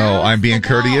 Yeah. No, I'm being that's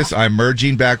the law. courteous. I'm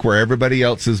merging back where everybody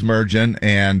else is merging,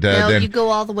 and No, then you go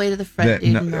all the way to the front.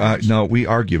 dude, and merge. no, we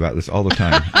argue about this all the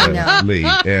time, know. Lee.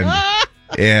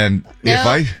 And if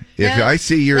I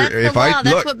see your That's the if law. I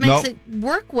That's look what makes it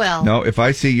work well. no, if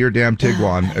I see your damn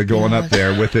Tiguan going up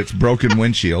there with its broken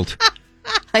windshield,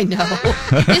 I know.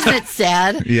 Isn't it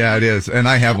sad? yeah, it is. And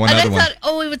I have one And other I one.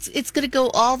 thought, it's going to go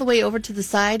all the way over to the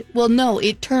side. Well, no,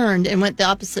 it turned and went the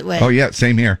opposite way. Oh yeah,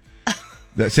 same here.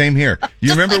 That same here.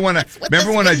 You remember when I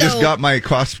just got my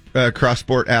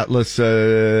Crossport Atlas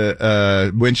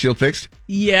windshield fixed?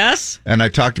 Yes. And I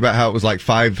talked about how it was like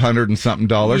 $500 and something.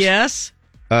 Yes.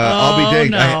 I'll be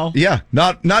dang.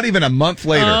 No. Not even a month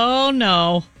later. Oh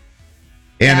no.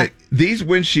 And these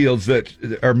windshields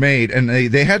that are made, and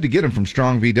they had to get them from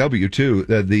Strong VW too,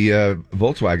 the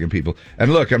Volkswagen people.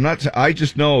 And look, I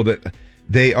just know that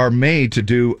they are made to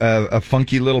do a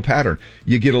funky little pattern.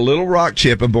 You get a little rock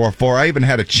chip, and before I even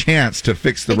had a chance to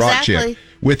fix the rock chip,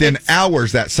 within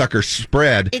hours that sucker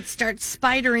spread. It starts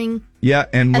spidering. Yeah,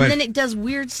 and then it does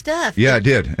weird stuff. Yeah, it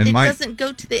did. And it mine doesn't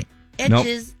go to the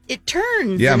edges. It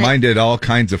turns. Yeah, and mine did all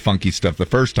kinds of funky stuff the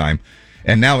first time,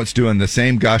 and now it's doing the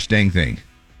same gosh dang thing.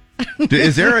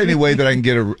 Is there any way that I can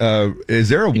get is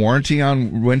there a warranty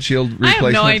on windshield replacement? I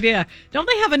have no idea. Don't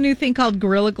they have a new thing called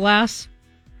Gorilla Glass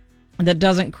that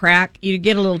doesn't crack? You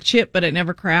get a little chip, but it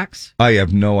never cracks. I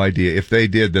have no idea. If they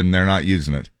did, then they're not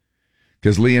using it.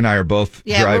 Because Lee and I are both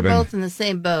driving. We're both in the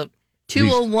same boat.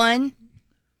 201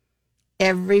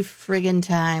 every friggin'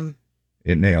 time.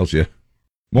 It nails you.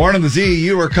 Morning, the Z.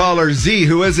 You are caller Z.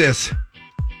 Who is this?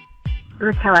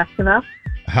 Raquel Esquivel.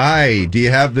 Hi. Do you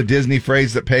have the Disney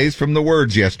phrase that pays from the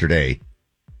words yesterday?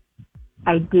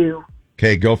 I do.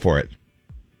 Okay, go for it.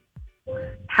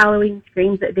 Halloween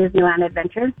screams at Disneyland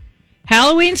Adventure.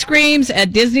 Halloween screams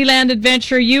at Disneyland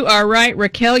Adventure. You are right,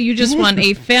 Raquel. You just won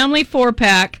a family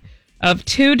 4-pack of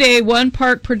 2-day, 1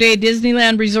 park per day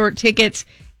Disneyland Resort tickets,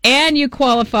 and you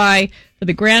qualify for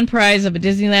the grand prize of a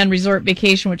Disneyland Resort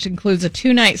vacation, which includes a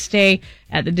 2-night stay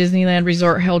at the Disneyland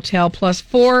Resort Hotel, plus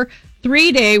 4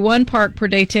 3-day, 1 park per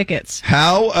day tickets.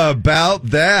 How about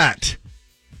that?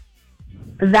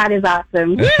 That is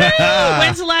awesome.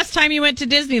 When's the last time you went to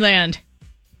Disneyland?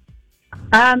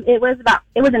 It was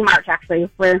in March, actually.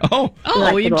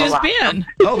 You've just been.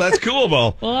 Oh, that's cool,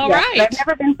 Bo. Well, all Yes, right. but I've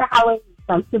never been for Halloween,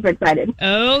 So I'm super excited.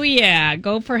 Oh, yeah.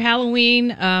 Go for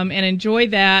Halloween and enjoy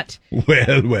that.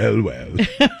 Well. Well.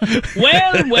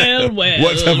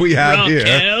 What have we had here?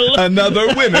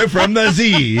 Another winner from the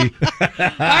Z.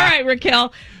 All right,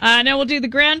 Raquel. Now we'll do the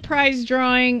grand prize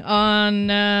drawing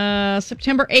on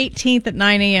September 18th at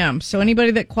 9 a.m. So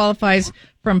anybody that qualifies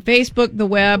from Facebook, the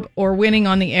web, or winning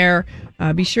on the air,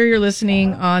 be sure you're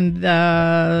listening on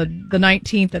the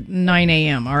 19th at 9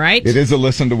 a.m., all right? It is a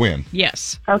listen to win.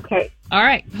 Yes. Okay. All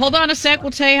right. Hold on a sec.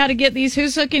 We'll tell you how to get these.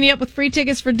 Who's hooking you up with free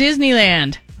tickets for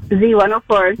Disneyland?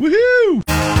 Z104. Woohoo!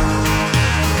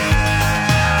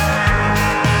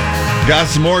 Got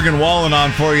some Morgan Wallen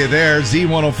on for you there.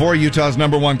 Z104, Utah's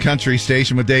 #1 country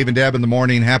station with Dave and Deb in the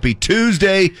morning. Happy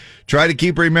Tuesday. Try to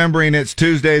keep remembering it's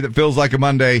Tuesday that feels like a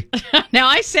Monday. Now,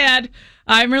 I said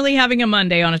I'm really having a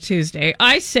Monday on a Tuesday.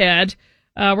 I said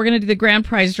we're going to do the grand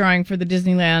prize drawing for the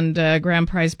Disneyland grand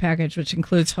prize package, which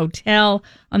includes hotel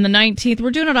on the 19th.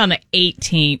 We're doing it on the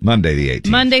 18th. Monday the 18th.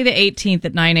 Monday the 18th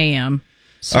at 9 a.m.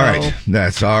 So, all right.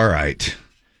 That's all right.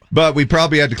 But we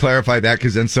probably had to clarify that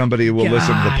because then somebody will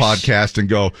listen to the podcast and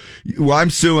go, well, I'm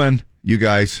suing you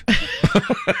guys.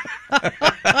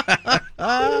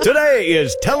 Today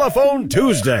is Telephone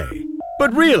Tuesday.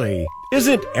 But really,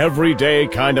 isn't every day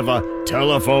kind of a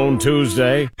Telephone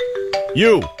Tuesday?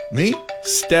 You. Me?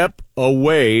 Step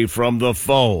away from the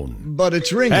phone. But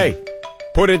it's ringing. Hey,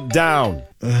 put it down.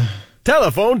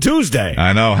 Telephone Tuesday.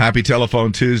 I know. Happy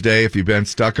Telephone Tuesday. If you've been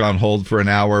stuck on hold for an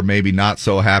hour, maybe not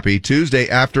so happy. Tuesday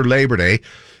after Labor Day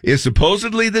is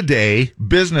supposedly the day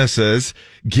businesses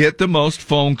get the most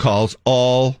phone calls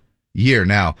all year.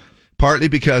 Now, partly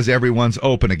because everyone's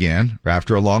open again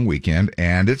after a long weekend,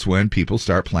 and it's when people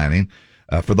start planning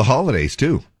for the holidays,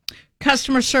 too.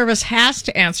 Customer service has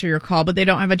to answer your call, but they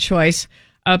don't have a choice.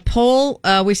 A poll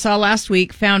we saw last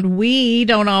week found we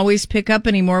don't always pick up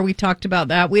anymore. We talked about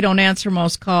that. We don't answer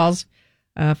most calls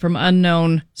from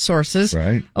unknown sources.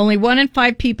 Right. Only 1 in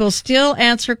 5 people still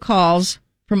answer calls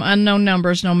from unknown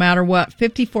numbers, no matter what.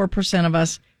 54% of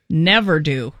us never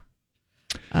do.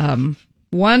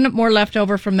 One more left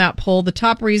over from that poll. The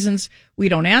top reasons we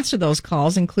don't answer those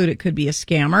calls include it could be a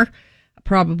scammer,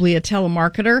 probably a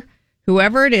telemarketer,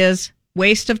 whoever it is,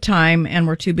 waste of time, and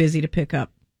we're too busy to pick up.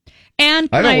 And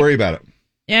I don't worry about it.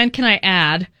 And can I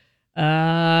add,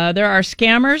 there are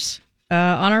scammers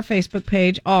on our Facebook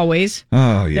page, always.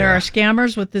 Oh, yeah. There are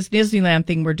scammers with this Disneyland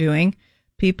thing we're doing.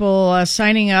 People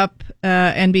signing up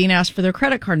and being asked for their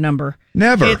credit card number.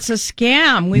 Never. It's a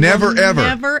scam. We Never, will ever.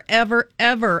 Never, ever,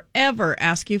 ever, ever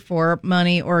ask you for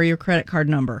money or your credit card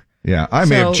number. Yeah, I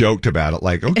may have joked about it,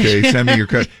 like, okay, send me your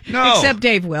credit. No. Except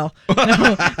Dave will.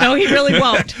 No, he really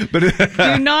won't. But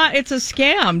do not, it's a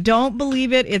scam. Don't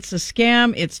believe it. It's a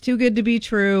scam. It's too good to be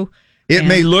true. It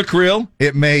may look real.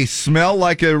 It may smell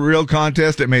like a real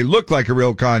contest. It may look like a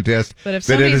real contest. But if it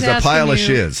somebody's is a pile of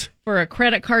asking you shiz. for a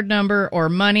credit card number or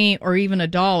money or even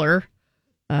 $1,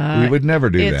 We would never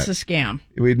do that. It's a scam.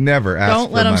 We'd never ask Don't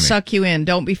for let them money. suck you in.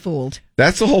 Don't be fooled.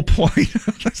 That's the whole point.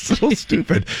 That's so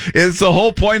stupid. It's the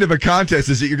whole point of a contest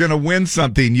is that you're going to win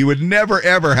something. You would never,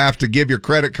 ever have to give your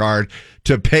credit card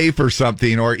to pay for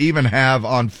something or even have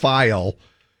on file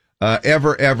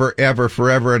ever, ever, ever,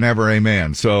 forever and ever.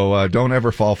 Amen. So don't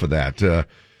ever fall for that.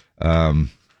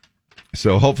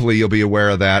 So hopefully you'll be aware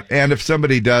of that. And if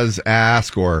somebody does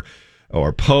ask or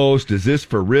post, is this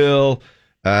for real?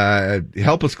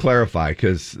 Help us clarify,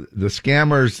 because the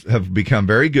scammers have become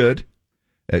very good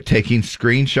at taking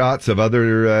screenshots of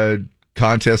other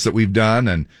contests that we've done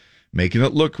and making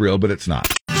it look real, but it's not.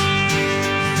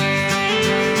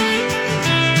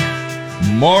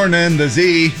 Morning, the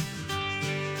Z.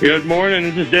 Good morning.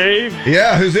 This is Dave.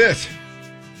 Yeah, who's this?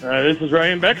 This is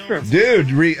Ryan Beckstrom.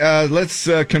 Dude, let's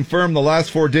confirm the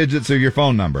last 4 digits of your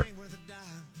phone number.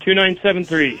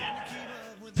 2973.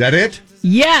 Is that it?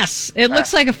 Yes. It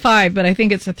looks like a 5, but I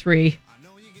think it's a 3.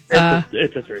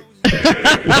 It's a 3.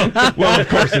 well, of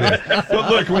course it is.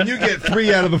 But look, when you get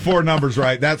 3 out of the 4 numbers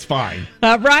right, that's fine.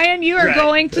 Ryan, you are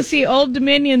going to see Old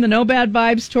Dominion, the No Bad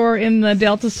Vibes tour in the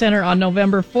Delta Center on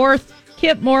November 4th.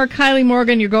 Kip Moore, Kylie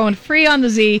Morgan, you're going free on the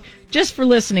Z just for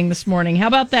listening this morning. How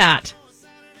about that?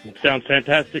 Sounds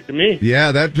fantastic to me.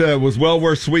 Yeah, that was well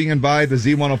worth swinging by the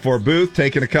Z104 booth,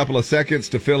 taking a couple of seconds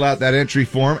to fill out that entry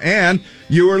form, and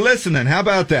you were listening. How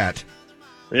about that?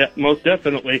 Yeah, most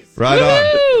definitely. Right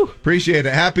on. Appreciate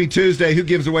it. Happy Tuesday. Who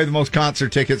gives away the most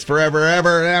concert tickets forever,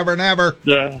 ever, ever, and ever?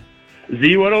 The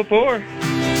Z104.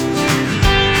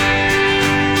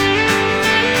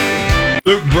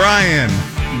 Luke Bryan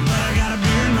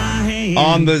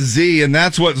on the Z, and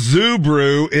that's what Zoo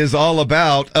Brew is all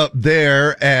about up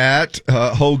there at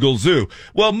Hogle Zoo.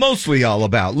 Well, mostly all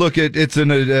about. Look,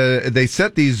 they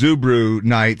set these Zoo Brew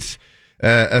nights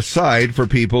aside for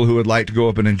people who would like to go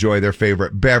up and enjoy their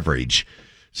favorite beverage.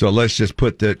 So let's just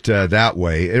put it that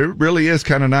way. It really is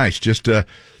kind of nice. Just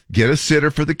get a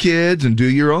sitter for the kids and do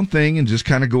your own thing and just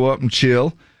kind of go up and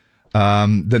chill.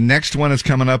 The next one is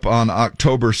coming up on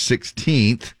October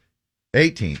 16th.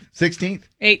 18th?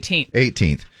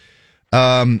 18th.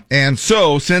 And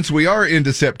so, since we are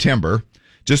into September,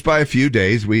 just by a few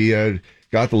days, we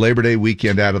got the Labor Day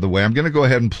weekend out of the way. I'm going to go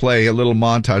ahead and play a little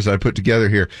montage that I put together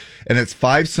here. And it's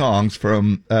 5 songs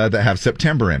from that have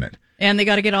September in it. And they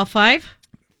got to get all 5?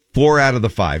 4 out of the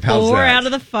 5. How's that? 4 out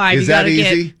of the 5. Is you got that to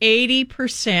easy? get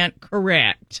 80%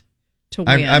 correct to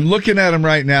win. I'm looking at them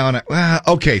right now, and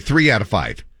okay, 3 out of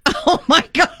 5. Oh, my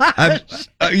gosh.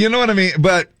 You know what I mean?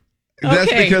 But that's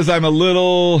Okay. because I'm a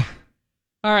little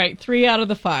All right, 3 out of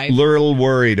the 5.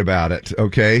 worried about it,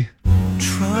 okay?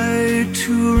 Try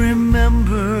to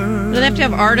remember. Do they have to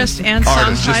have artist and song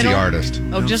Artist, just title? the artist.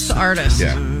 Oh, just the artist.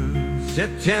 Yeah.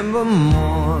 September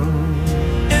morn.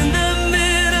 In the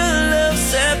middle of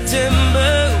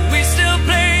September, we still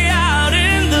play out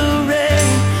in the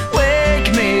rain.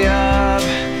 Wake me up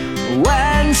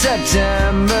when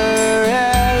September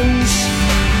ends.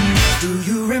 Do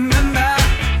you remember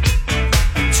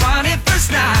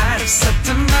 21st night of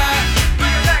September?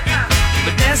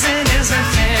 We're dancing in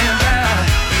September.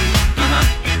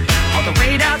 All the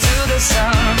way down to the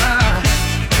summer.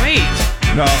 Wait.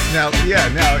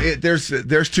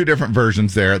 There's 2 different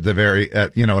versions there at the very,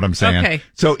 you know what I'm saying? Okay.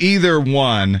 So either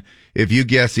one, if you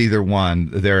guess either one,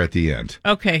 they're at the end.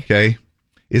 Okay. Okay.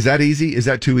 Is that easy? Is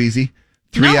that too easy?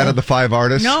 3 No. out of the 5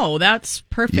 artists? No, that's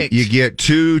perfect. You get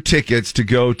 2 tickets to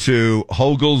go to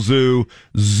Hogle Zoo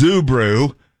Zoo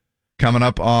Brew coming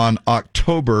up on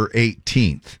October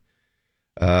 18th.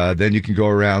 Then you can go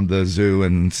around the zoo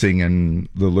and singing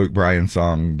the Luke Bryan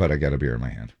song, But I Got a Beer in My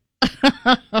Hand.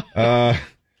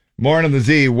 Morning, the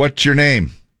Z. What's your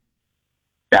name?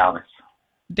 Dallas?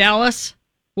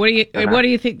 What do you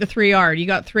think the 3 are? You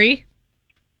got 3?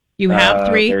 You have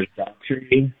 3? There's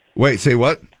Daughtry. Wait, say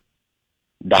what?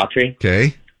 Daughtry.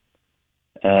 Okay.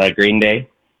 Green Day.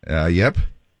 Yep.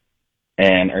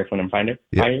 And Earth, Wind, and Fire.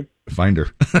 Yep. Finder.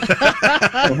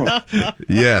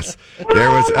 Yes.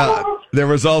 There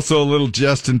was also a little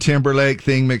Justin Timberlake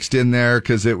thing mixed in there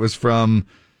because it was from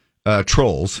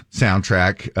Trolls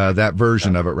soundtrack, that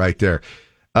version of it right there.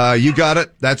 You got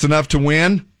it. That's enough to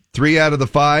win. 3 out of the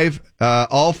 5.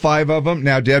 All 5 of them.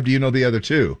 Now, Deb, do you know the other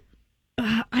 2?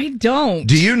 I don't.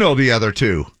 Do you know the other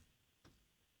 2?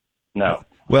 No.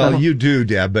 Well, you do,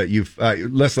 Deb, but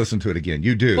let's listen to it again.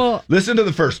 You do. Well- Listen to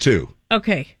the first 2.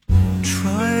 Okay.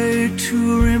 Try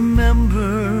to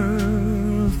remember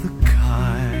the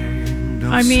kind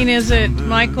of is it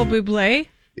Michael Bublé?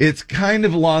 It's kind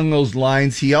of along those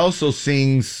lines. He also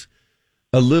sings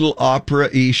a little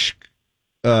opera-ish.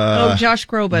 Josh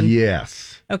Groban.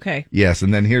 Yes. Okay. Yes,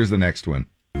 and then here's the next one.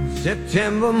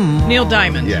 September morn. Neil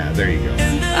Diamond. Yeah, there you go.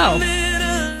 Oh,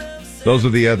 Those are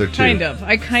the other 2. kind of.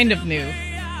 I kind of knew.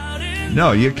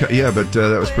 No, but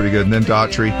that was pretty good. And then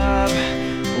Daughtry.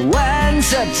 When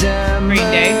September.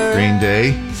 Green Day. Green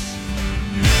Day.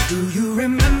 Do you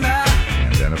remember?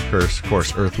 And then, of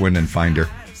course, Earth, Wind, and Finder.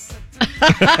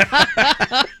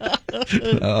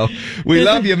 Oh, we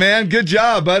love you, man. Good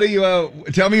job, buddy.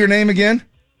 Tell me your name again.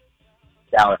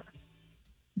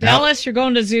 Dallas, you're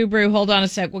going to Zoo Brew. Hold on a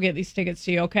sec. We'll get these tickets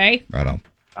to you, okay? Right on.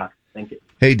 Thank you.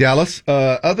 Hey, Dallas,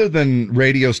 other than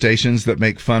radio stations that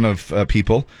make fun of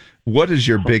people, what is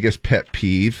your biggest pet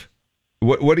peeve?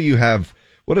 What do you have?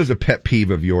 What is a pet peeve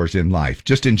of yours in life,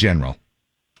 just in general?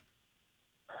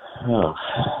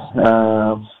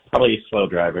 Probably slow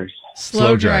drivers.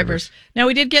 Slow drivers. Now,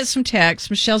 we did get some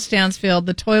texts. Michelle Stansfield,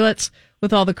 the toilets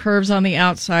with all the curves on the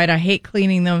outside, I hate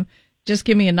cleaning them. Just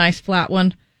give me a nice flat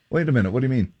one. Wait a minute. What do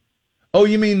you mean? Oh,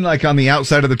 you mean like on the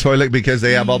outside of the toilet because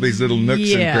they have all these little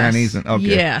nooks and crannies? Okay.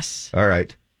 Yes. All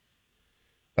right.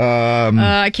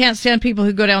 I can't stand people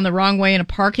who go down the wrong way in a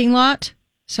parking lot.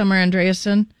 Summer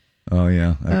Andreasen. Oh,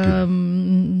 yeah.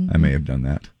 I may have done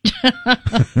that.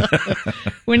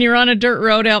 When you're on a dirt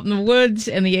road out in the woods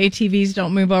and the ATVs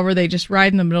don't move over, they just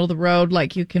ride in the middle of the road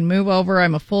like you can move over.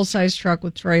 I'm a full-size truck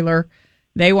with trailer.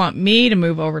 They want me to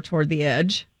move over toward the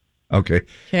edge. Okay.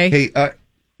 Okay. Hey,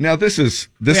 now this is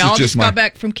We all just got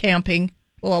back from camping.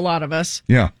 Well, a lot of us.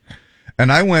 Yeah.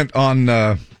 And I went on,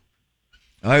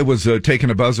 I was taking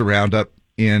a buzz around up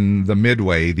in the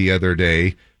Midway the other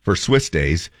day for Swiss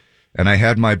Days, and I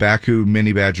had my Baku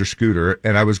Mini Badger scooter,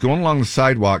 and I was going along the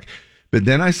sidewalk, but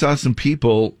then I saw some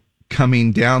people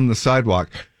coming down the sidewalk.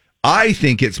 I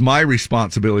think it's my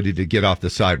responsibility to get off the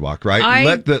sidewalk,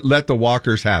 right? Let the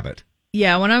walkers have it.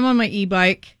 Yeah, when I'm on my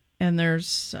e-bike and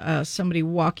there's somebody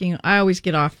walking, I always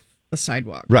get off the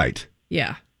sidewalk. Right.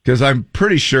 Yeah. Because I'm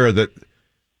pretty sure that,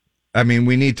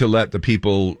 we need to let the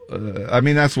people,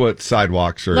 that's what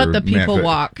sidewalks are. Let the people meant,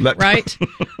 walk, right?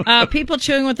 People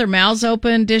chewing with their mouths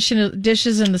open,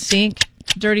 dishes in the sink,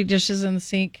 dirty dishes in the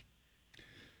sink.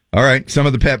 All right, some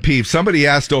of the pet peeves. Somebody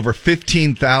asked over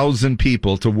 15,000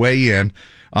 people to weigh in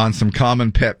on some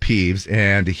common pet peeves,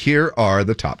 and here are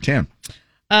the top 10.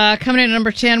 Coming in at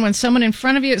number 10, when someone in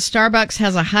front of you at Starbucks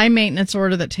has a high-maintenance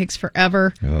order that takes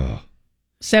forever,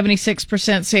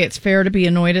 76% say it's fair to be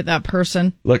annoyed at that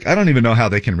person. Look, I don't even know how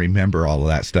they can remember all of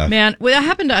that stuff. Man, well, that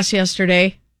happened to us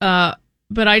yesterday, but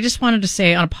I just wanted to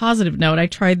say, on a positive note, I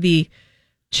tried the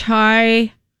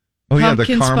chai,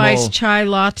 pumpkin spice chai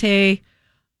latte.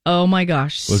 Oh my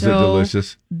gosh. Was it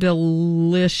delicious?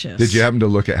 Delicious. Did you happen to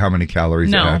look at how many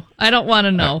calories it had? No, I don't want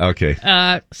to know.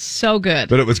 Okay. So good.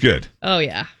 But it was good. Oh,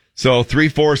 yeah. So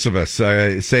 3/4 of us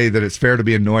say that it's fair to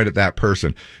be annoyed at that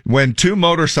person. When two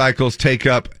motorcycles take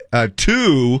up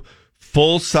 2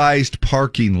 full-sized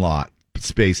parking lot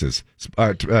spaces,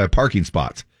 parking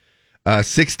spots,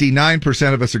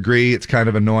 69% of us agree it's kind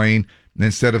of annoying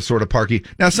instead of sort of parking.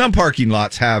 Now, some parking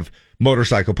lots have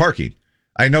motorcycle parking.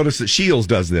 I noticed that Shields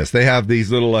does this. They have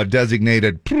these little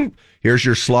designated, here's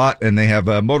your slot, and they have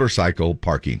motorcycle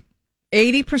parking.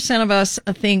 80% of us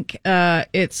think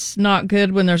it's not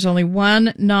good when there's only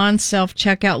one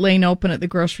non-self-checkout lane open at the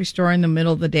grocery store in the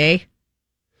middle of the day.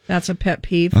 That's a pet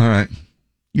peeve. All right.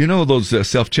 You know, those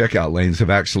self-checkout lanes have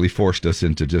actually forced us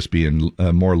into just being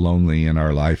more lonely in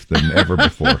our life than ever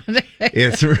before.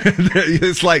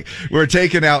 It's like we're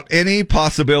taking out any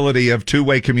possibility of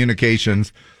two-way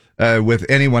communications with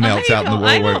anyone else out in the world.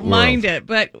 I don't mind it,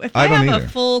 but if I have a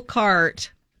full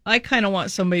cart, I kind of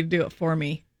want somebody to do it for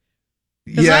me.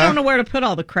 Because I don't know where to put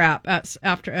all the crap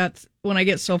when I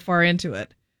get so far into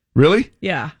it. Really?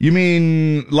 Yeah. You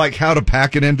mean like how to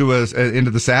pack it into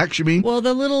the sacks, you mean? Well,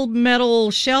 the little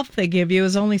metal shelf they give you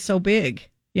is only so big,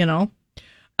 you know?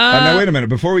 Now, wait a minute.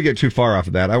 Before we get too far off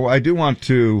of that, I do want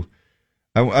to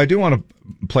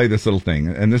play this little thing,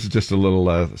 and this is just a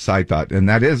little side thought, and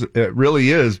that is, it really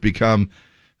is become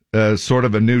sort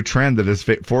of a new trend that is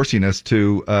forcing us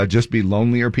to just be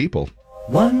lonelier people.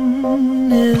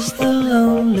 1 is the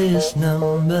loneliest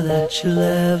number that you'll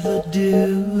ever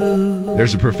do.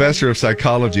 There's a professor of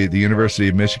psychology at the University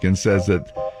of Michigan says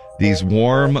that these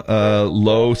warm,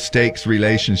 low-stakes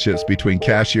relationships between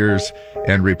cashiers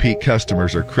and repeat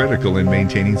customers are critical in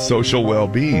maintaining social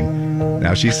well-being.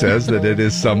 Now, she says that it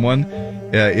is someone,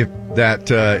 it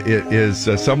is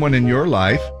someone in your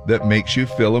life that makes you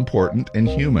feel important and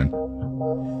human.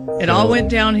 It all went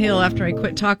downhill after I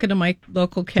quit talking to my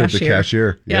local cashier. To the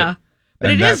cashier. Yeah. Yep. But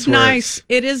it is nice.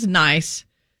 It is nice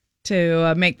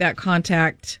to make that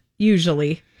contact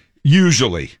usually.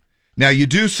 Usually. Now, you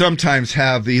do sometimes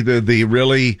have either the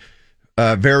really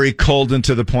very cold and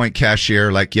to the point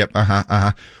cashier, like, yep,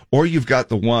 or you've got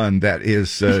the one that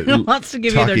is wants to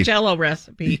give you their Jell-O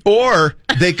recipe. Or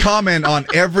they comment on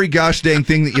every gosh dang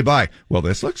thing that you buy. Well,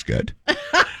 this looks good.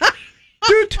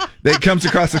 Doot. That comes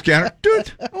across the scanner.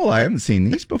 Doot. Oh, I haven't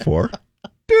seen these before.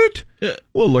 Doot.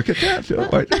 Well, look at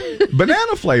that.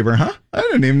 Banana flavor, huh? I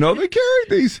didn't even know they carried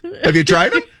these. Have you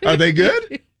tried them? Are they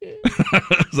good?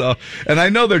 And I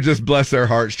know they're just, bless their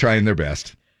hearts, trying their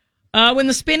best. When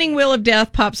the spinning wheel of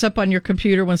death pops up on your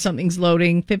computer when something's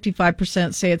loading,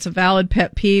 55% say it's a valid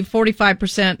pet peeve.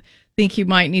 45% think you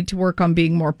might need to work on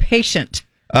being more patient.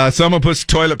 Someone puts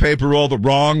toilet paper roll the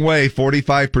wrong way.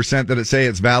 45% that say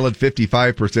it's valid.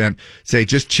 55% say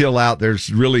just chill out.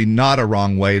 There's really not a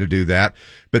wrong way to do that,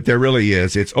 but there really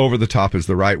is. It's over the top is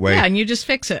the right way. Yeah, and you just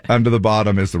fix it. Under the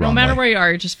bottom is the wrong way. No matter where you are,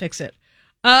 you just fix it.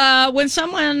 When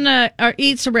someone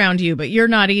eats around you, but you're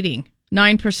not eating,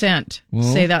 9%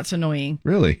 say that's annoying.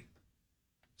 Really?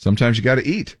 Sometimes you got to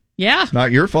eat. Yeah. It's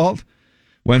not your fault.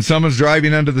 When someone's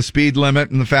driving under the speed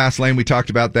limit in the fast lane, we talked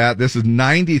about that. This is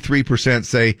 93%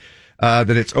 say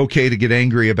that it's okay to get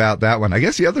angry about that one. I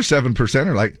guess the other 7%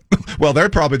 are like, well, they're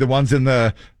probably the ones in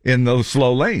the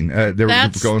slow lane.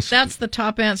 That's the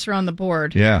top answer on the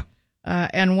board. Yeah.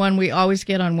 And one we always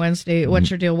get on Wednesday.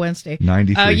 What's your deal Wednesday?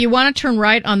 93. You want to turn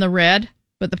right on the red,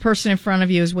 but the person in front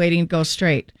of you is waiting to go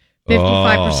straight.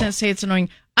 55% say it's annoying.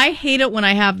 I hate it when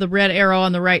I have the red arrow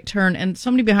on the right turn and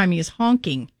somebody behind me is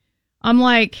honking. I'm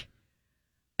like,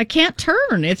 I can't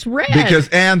turn. It's red.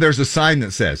 And there's a sign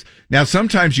that says. Now,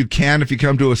 sometimes you can if you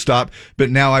come to a stop, but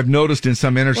now I've noticed in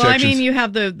some intersections. Well, I mean, you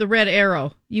have the red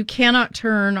arrow. You cannot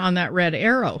turn on that red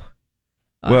arrow.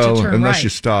 Well, to turn unless right. you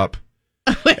stop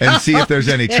and see if there's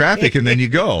any traffic, and then you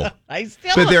go.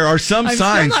 But there are some I'm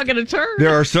signs. still not going to turn.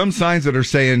 There are some signs that are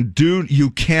saying, "Dude,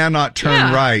 you cannot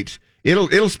turn right."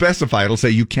 It'll specify. It'll say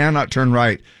you cannot turn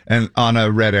right, and on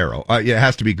a red arrow. It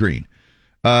has to be green.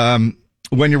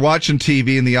 When you're watching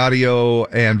TV and the audio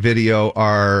and video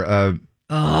are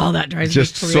that drives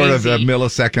just me crazy. sort of a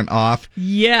millisecond off.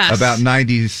 Yes. About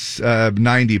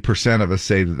 90% of us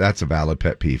say that that's a valid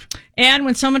pet peeve. And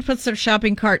when someone puts their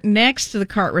shopping cart next to the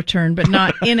cart return, but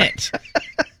not in it,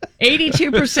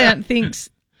 82%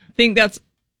 think that's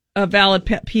a valid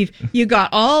pet peeve. You got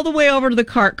all the way over to the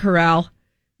cart corral.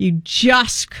 You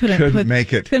just couldn't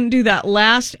make it. Couldn't do that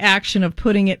last action of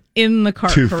putting it in the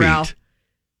cart 2 corral. feet.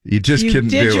 You just couldn't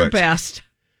do it. You did your best.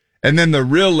 And then the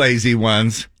real lazy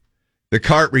ones, the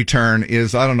cart return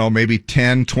is, I don't know, maybe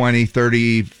 10, 20,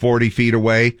 30, 40 feet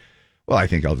away. Well, I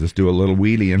think I'll just do a little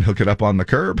wheelie and hook it up on the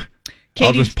curb.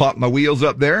 I'll just pop my wheels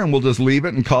up there and we'll just leave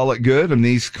it and call it good. And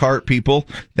these cart people,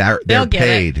 they're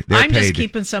paid. It. They're I'm paid. just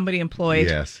keeping somebody employed.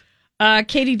 Yes.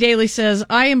 Katie Daly says,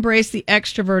 I embrace the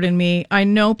extrovert in me. I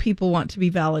know people want to be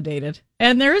validated.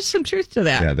 And there is some truth to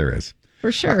that. Yeah, there is.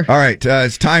 For sure. All right.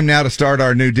 It's time now to start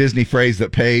our new Disney phrase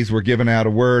that pays. We're giving out a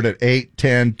word at 8,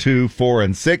 10, 2, 4,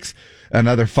 and 6.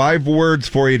 Another 5 words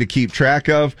for you to keep track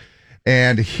of.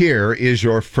 And here is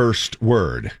your first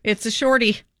word. It's a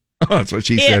shorty. Oh, that's what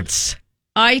she said. It's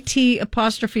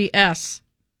IT''S.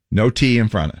 No T in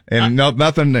front of it. And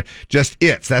nothing, just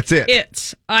it's. That's it.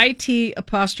 It's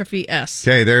IT''S.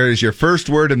 Okay, there is your first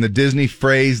word in the Disney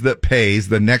phrase that pays.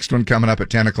 The next one coming up at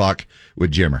 10 o'clock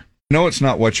with Jimmer. No, it's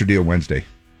not What's Your Deal Wednesday.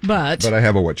 But I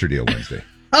have a What's Your Deal Wednesday.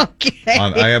 Okay.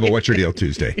 I have a What's Your Deal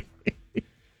Tuesday.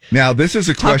 Now, this is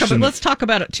a question. Let's talk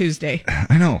about it Tuesday.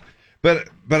 I know. But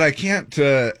I can't,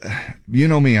 you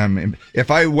know me, if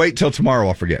I wait till tomorrow,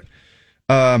 I'll forget.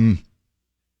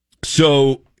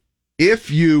 So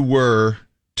if you were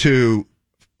to,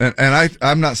 and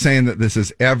I'm not saying that this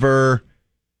is ever,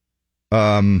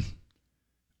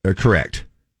 correct,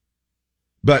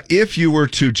 but if you were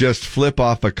to just flip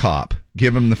off a cop,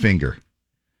 give him the finger,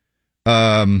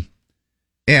 and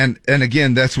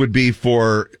again, this would be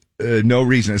for no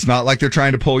reason. It's not like they're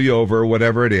trying to pull you over or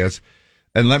whatever it is.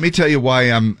 And let me tell you why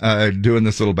I'm doing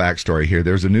this little backstory here.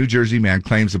 There's a New Jersey man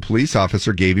claims a police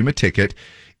officer gave him a ticket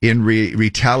in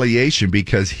retaliation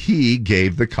because he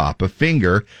gave the cop a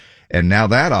finger. And now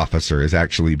that officer is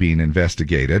actually being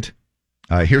investigated.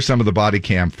 Here's some of the body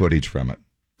cam footage from it.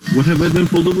 What have I been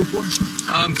pulled over for?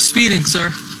 Speeding,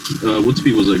 sir. What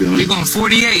speed was I going? You're going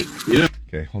 48. Yeah.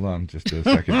 Okay, hold on just a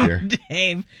second here.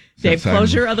 Dave, Since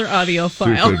close I'm your other audio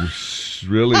file.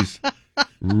 Really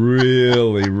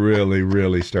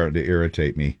starting to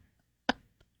irritate me.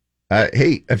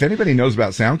 Hey, if anybody knows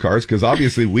about sound cards, because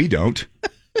obviously we don't.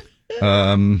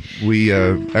 Here we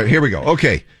go.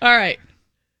 Okay. All right.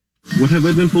 What have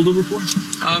I been pulled over for?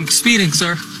 Speeding,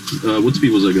 sir. What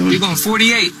speed was I going? You're going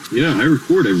 48. Yeah, I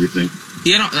record everything.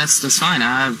 Yeah, no, that's fine.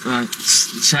 I've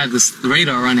just had the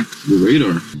radar running. The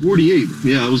radar? 48.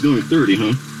 Yeah, I was going 30,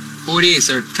 huh? 48,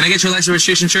 sir. Can I get your license,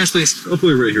 registration, insurance, please? I'll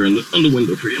put it right here on the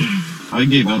window for you. I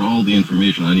gave out all the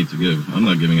information I need to give. I'm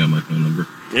not giving out my phone number.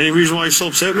 Any reason why you're so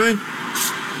upset, man?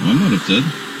 I'm not upset.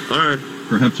 All right.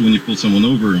 Perhaps when you pull someone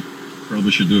over, you probably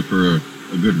should do it for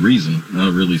a good reason,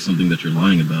 not really something that you're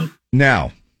lying about.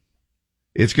 Now,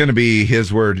 it's going to be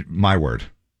his word, my word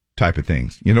type of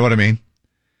things. You know what I mean?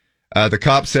 The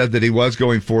cop said that he was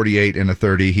going 48 in a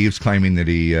 30. He was claiming that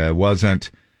he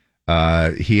wasn't.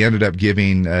 He ended up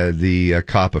giving the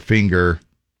cop a finger,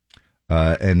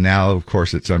 and now, of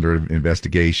course, it's under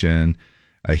investigation.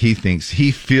 He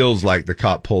feels like the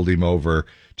cop pulled him over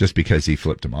just because he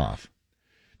flipped him off.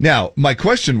 Now, my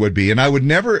question would be, and I would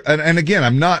never, and again,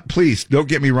 I'm not, please don't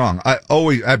get me wrong.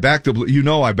 I back the blue. You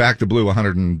know, I back the blue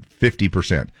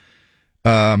 150%.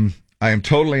 I am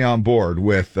totally on board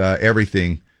with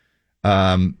everything.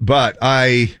 But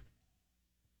I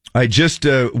just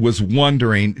was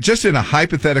wondering, just in a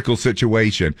hypothetical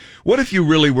situation, what if you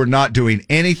really were not doing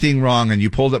anything wrong and you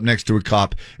pulled up next to a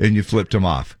cop and you flipped him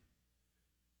off?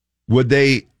 Would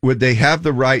they have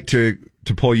the right to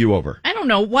pull you over? I don't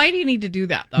know. Why do you need to do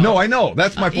that, though? No, I know.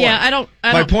 That's my point. Yeah, I don't.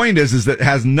 My point is that it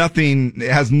has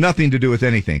nothing to do with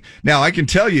anything. Now, I can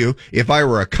tell you, if I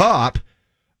were a cop,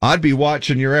 I'd be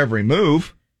watching your every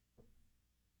move.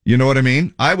 You know what I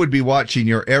mean? I would be watching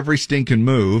your every stinking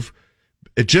move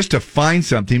just to find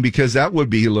something, because that would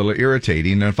be a little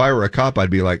irritating. And if I were a cop, I'd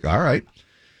be like, all right,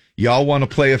 y'all want to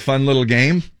play a fun little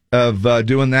game of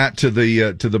doing that to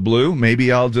the blue?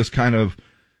 Maybe I'll just kind of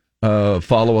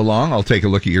follow along. I'll take a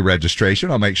look at your registration.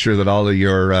 I'll make sure that all of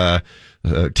your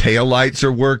tail lights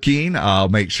are working. I'll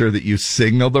make sure that you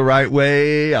signal the right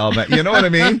way. You know what I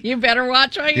mean? You better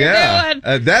watch what you're Yeah.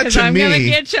 doing. That 'cause to I'm me- going to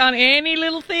get you on any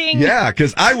little thing. Yeah,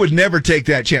 because I would never take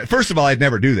that chance. First of all, I'd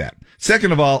never do that.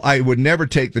 Second of all, I would never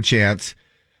take the chance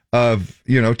of,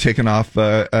 taking off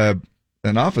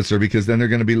an officer, because then they're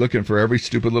going to be looking for every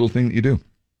stupid little thing that you do.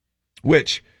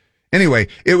 Which, anyway,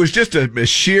 it was just a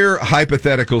sheer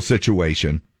hypothetical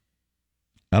situation.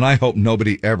 And I hope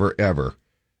nobody ever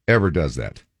does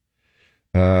that.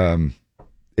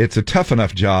 It's a tough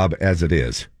enough job as it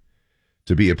is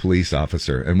to be a police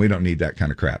officer, and we don't need that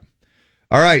kind of crap.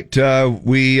 All right,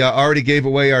 we already gave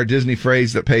away our Disney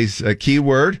phrase that pays a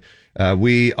keyword.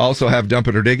 We also have Dump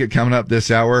It or Dig It coming up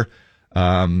this hour.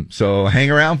 So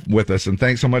hang around with us, and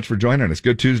thanks so much for joining us.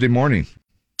 Good Tuesday morning.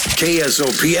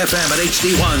 KSOP FM at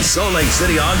HD1 Salt Lake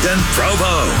City, Ogden,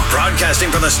 Provo.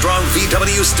 Broadcasting from the Strong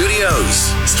VW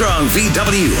studios. Strong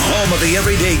VW, home of the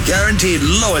everyday guaranteed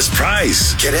lowest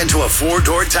price. Get into a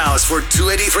 4-door Taos for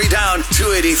 $283 down,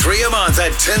 $283 a month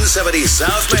at 1070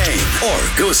 South Main. Or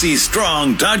go see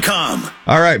strong.com.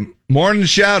 All right, morning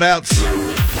shout-outs.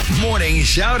 Morning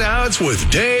shout-outs with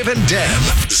Dave and Deb.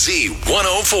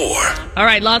 Z104. All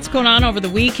right, lots going on over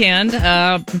the weekend.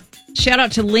 Shout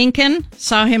out to Lincoln.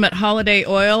 Saw him at Holiday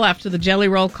Oil after the Jelly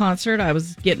Roll concert. I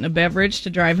was getting a beverage to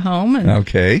drive home. And,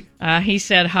 Okay. he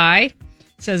said hi.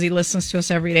 Says he listens to us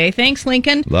every day. Thanks,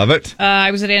 Lincoln. Love it. I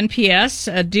was at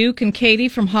NPS. Duke and Katie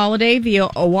from Holiday via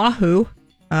Oahu.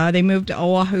 They moved to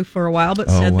Oahu for a while, but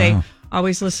said they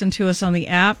always listen to us on the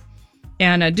app.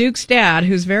 And Duke's dad,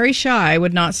 who's very shy,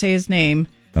 would not say his name.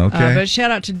 Okay. But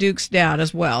shout out to Duke's dad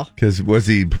as well. Because was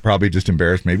he probably just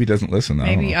embarrassed? Maybe he doesn't listen.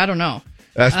 I don't know.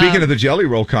 Speaking of the Jelly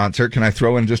Roll concert, can I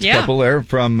throw in just a couple there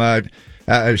from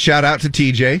shout out to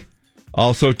TJ,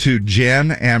 also to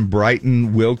Jen and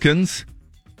Brighton Wilkins,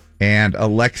 and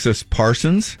Alexis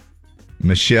Parsons,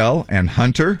 Michelle and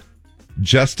Hunter,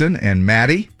 Justin and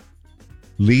Maddie,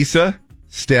 Lisa,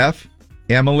 Steph,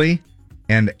 Emily,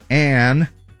 and Ann,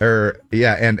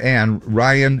 and Ann,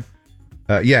 Ryan,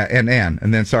 and Ann,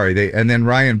 and then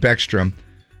Ryan Beckstrom.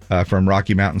 From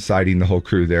Rocky Mountain Siding, the whole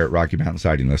crew there at Rocky Mountain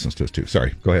Siding listens to us too.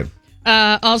 Sorry, go ahead.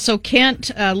 Also,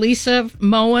 Kent, Lisa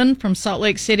Moen from Salt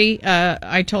Lake City.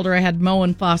 I told her I had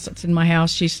Moen faucets in my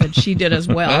house. She said she did as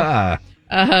well.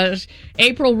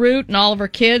 April Root and all of her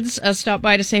kids stopped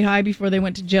by to say hi before they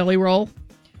went to Jelly Roll.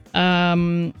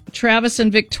 Travis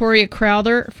and Victoria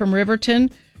Crowther from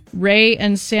Riverton. Ray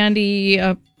and Sandy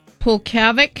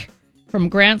Pulkavic from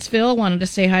Grantsville, wanted to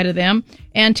say hi to them.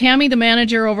 And Tammy, the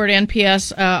manager over at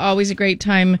NPS, always a great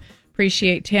time.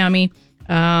 Appreciate Tammy.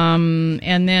 And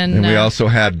we also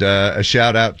had a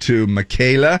shout out to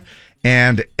Michaela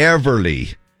and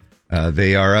Everly.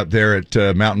 They are up there at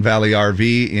Mountain Valley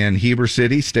RV in Heber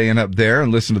City, staying up there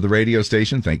and listen to the radio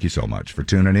station. Thank you so much for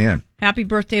tuning in. Happy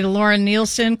birthday to Lauren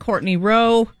Nielsen, Courtney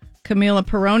Rowe, Camila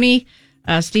Peroni,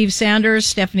 Steve Sanders,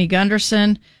 Stephanie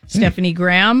Gunderson, Stephanie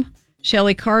Graham,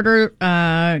 Shelley Carter,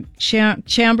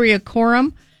 Chambria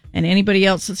Coram, and anybody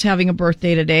else that's having a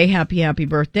birthday today. Happy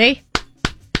birthday.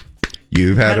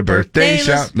 You've had a birthday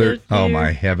shout. Oh,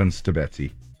 my heavens to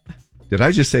Betsy. Did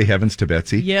I just say heavens to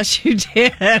Betsy? Yes, you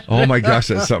did. Oh, my gosh,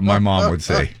 that's something my mom would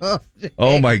say.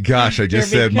 Oh, my gosh, I just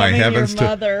said my heavens to...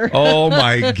 mother. Oh,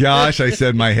 my gosh, I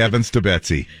said my heavens to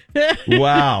Betsy.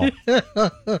 Wow.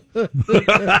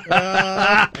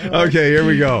 Okay, here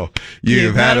we go.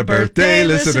 You've had a birthday,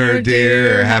 listener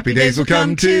dear. Happy days will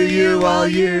come to you all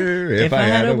year. If I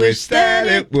had a wish that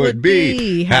it would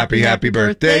be happy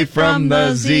birthday from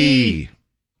the Z.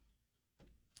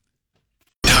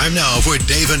 Time now for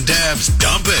Dave and Dab's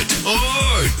Dump It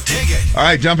or Dig It. All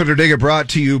right, Dump It or Dig It brought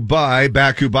to you by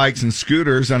Baku Bikes and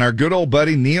Scooters, and our good old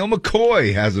buddy Neil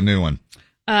McCoy has a new one.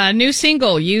 New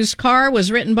single, Used Car,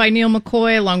 was written by Neil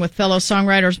McCoy along with fellow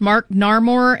songwriters Mark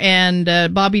Narmore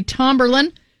and Bobby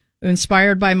Tomberlin.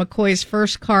 Inspired by McCoy's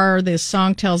first car, this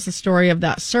song tells the story of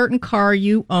that certain car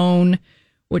you own,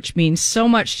 which means so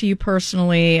much to you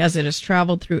personally as it has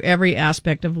traveled through every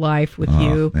aspect of life with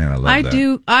you. Man, I love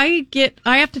that.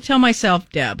 I have to tell myself,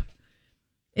 Deb,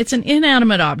 it's an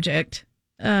inanimate object.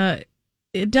 It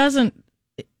doesn't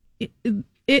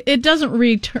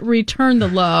return the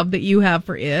love that you have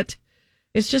for it.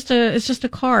 It's just a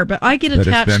car, but I get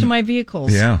attached to my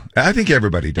vehicles. Yeah, I think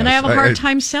everybody does. And I have a hard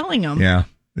time selling them. Yeah,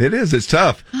 it is. It's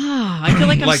tough. I feel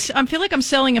like I feel like I'm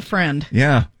selling a friend.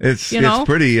 Yeah, it's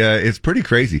pretty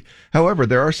crazy. However,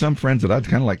 there are some friends that I'd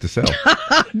kind of like to sell.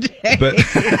 But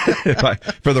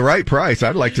for the right price,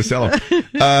 I'd like to sell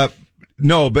them.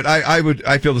 No, but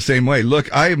I feel the same way. Look,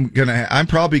 I'm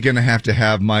probably gonna have to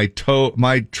have my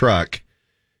truck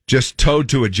just towed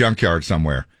to a junkyard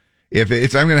somewhere. I'm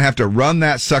going to have to run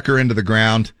that sucker into the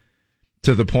ground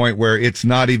to the point where it's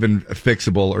not even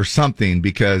fixable or something,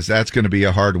 because that's going to be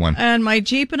a hard one. And my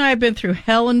Jeep and I have been through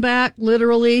hell and back,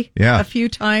 literally, a few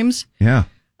times. Yeah.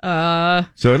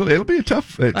 So it'll be a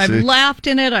tough. I've laughed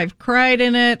in it. I've cried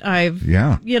in it. I've,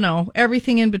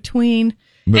 everything in between.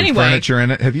 Moved furniture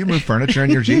in it. Have you moved furniture in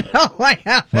your Jeep? No, I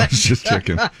haven't. I was just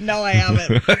checking. No, I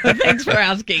haven't. Thanks for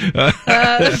asking.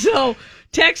 So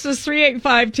text us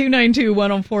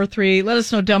 385-292-1043. Let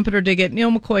us know, dump it or dig it. Neil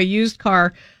McCoy used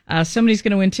car. Somebody's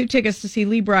going to win 2 tickets to see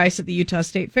Lee Bryce at the Utah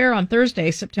State Fair on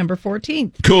Thursday, September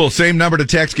 14th. Cool. Same number to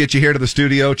text. Get you here to the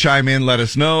studio. Chime in. Let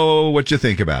us know what you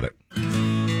think about it.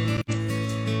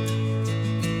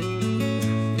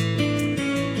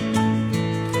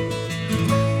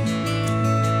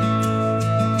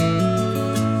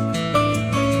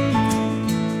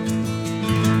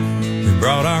 We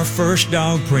brought our first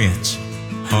dog, Prince,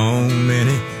 home in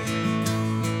it.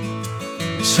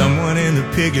 Someone in the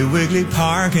Piggly Wiggly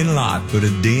parking lot put a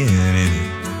dent in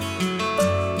it.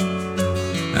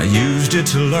 I used it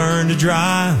to learn to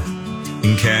drive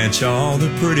and catch all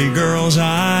the pretty girls'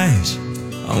 eyes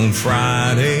on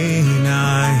Friday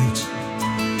nights.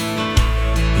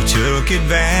 We took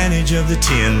advantage of the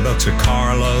 $10 a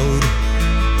carload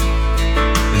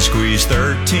and squeezed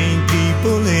 13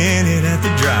 people in it at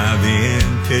the drive-in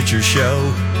picture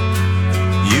show.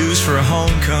 Used for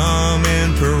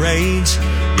homecoming parades,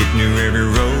 it knew every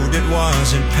road that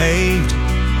wasn't paved,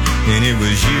 and it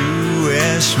was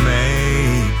U.S.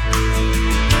 made.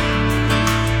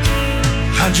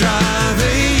 I drive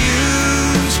a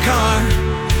used car,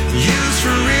 used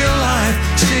for real life,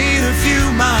 seen a few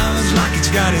miles like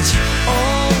it's got its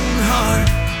own heart.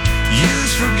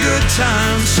 Used for good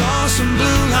times, saw some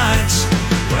blue lights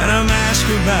when I'm asked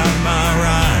about my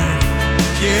ride.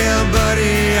 Yeah,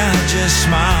 buddy, I just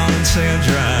smile and say I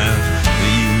drive a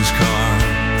used car.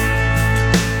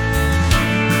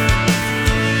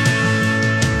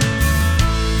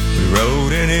 We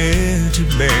rode in it to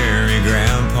bury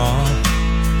Grandpa.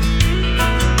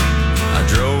 I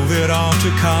drove it off to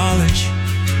college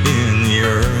in the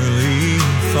early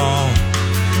fall.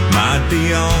 Might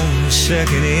be on the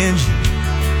second engine,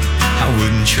 I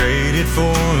wouldn't trade it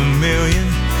for $1 million.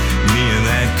 Me and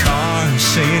that car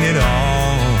singing it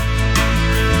all.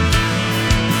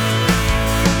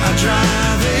 I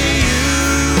drive a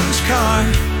used car,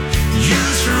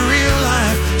 used for real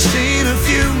life, seen a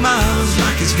few miles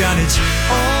like it's got its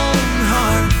own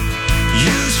heart.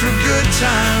 Used for good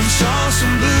times, saw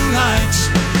some blue lights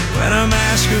when I'm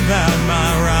asked about my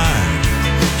ride.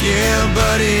 Yeah,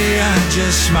 buddy, I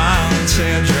just smile and say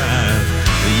I drive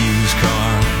a used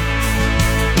car.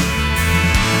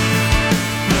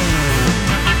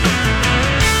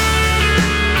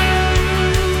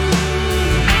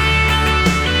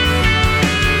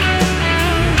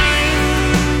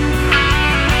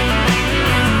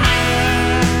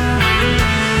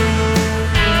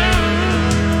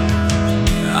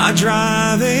 I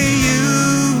drive a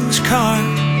used car,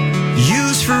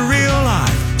 used for real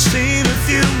life, seen a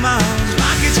few miles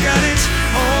like it's got its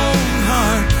own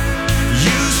heart.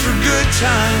 Used for good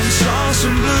times, saw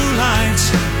some blue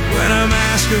lights when I'm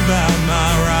asked about my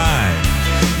ride.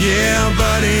 Yeah,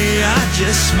 buddy, I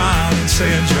just smile and say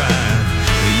I drive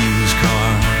a used car.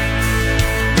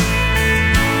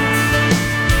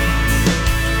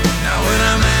 Now when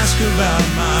I'm asked about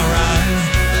my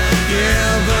ride,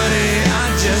 yeah, buddy,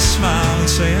 I just smile and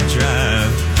say I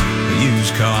drive a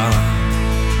used car.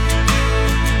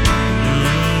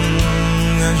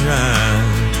 I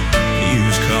drive a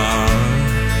used car.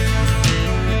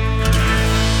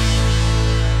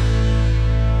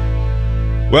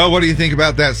 Well, what do you think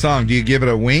about that song? Do you give it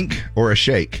a wink or a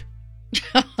shake?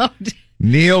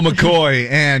 Neil McCoy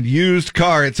and Used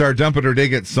Car. It's our Dump It or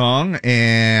Dig It song,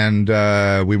 and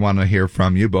we want to hear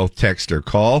from you. Both text or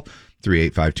call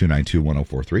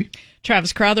 385-292-1043.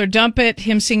 Travis Crowther, Dump It.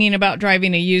 Him singing about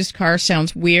driving a used car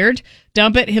sounds weird.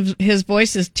 Dump It. His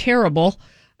voice is terrible.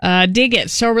 Dig It.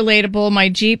 So relatable. My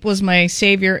Jeep was my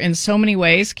savior in so many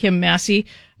ways. Kim Massey.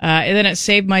 And then it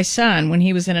saved my son when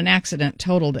he was in an accident.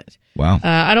 Totaled it. Wow.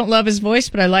 I don't love his voice,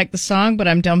 but I like the song, but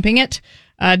I'm dumping it.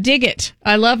 Dig It.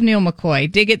 I love Neil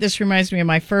McCoy. Dig It. This reminds me of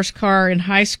my first car in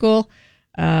high school.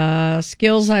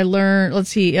 Skills I learned. Let's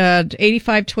see.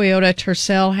 85 Toyota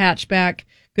Tercel hatchback.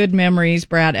 Good memories.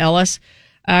 Brad Ellis.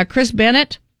 Chris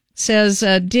Bennett says,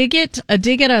 dig it.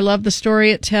 Dig it. I love the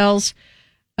story it tells.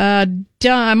 I'm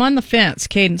on the fence.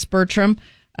 Cadence Bertram.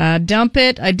 Dump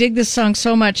It. I dig this song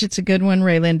so much. It's a good one.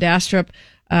 Raylan Dastrup.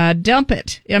 Dump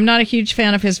It. I'm not a huge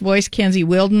fan of his voice. Kenzie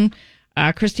Wilden.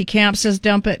 Christy Camp says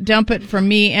dump it. Dump it from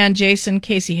me and Jason.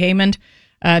 Casey Haymond.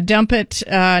 Dump it.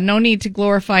 No need to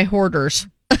glorify hoarders.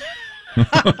 Paul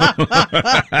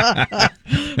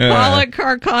at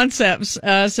Car Concepts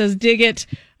says, dig it.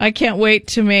 I can't wait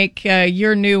to make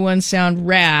your new one sound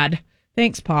rad.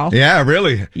 Thanks, Paul. Yeah,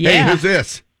 really. Yeah. Hey, who's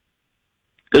this?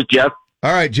 It's Jeff.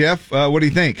 All right, Jeff. What do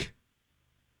you think?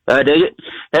 Dig it.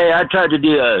 Hey, I tried to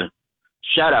do a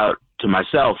shout out to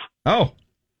myself. Oh,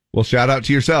 well, shout out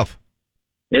to yourself.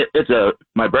 It's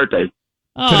my birthday.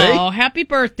 Oh, Today? happy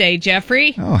birthday,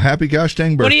 Jeffrey. Oh, happy gosh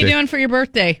dang birthday. What are you doing for your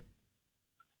birthday?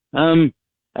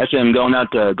 Actually, I'm going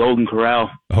out to Golden Corral.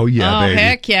 Oh, yeah, Oh, baby.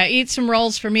 heck yeah. Eat some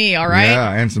rolls for me, all right?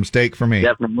 Yeah, and some steak for me.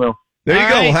 Definitely will. There you All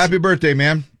go. right. Well, happy birthday,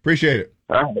 man. Appreciate it.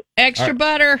 All right. Extra All right.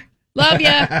 butter. Love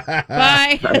ya.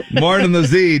 Bye. Morning the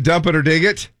Z. Dump it or dig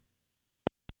it.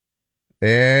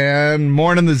 And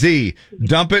morning the Z.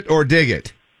 Dump it or dig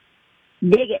it.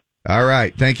 Dig it. All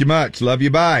right. Thank you much. Love you.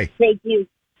 Bye. Thank you.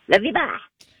 Love you. Bye.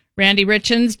 Randy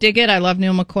Richens, dig it. I love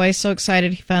Neil McCoy. So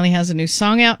excited he finally has a new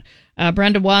song out.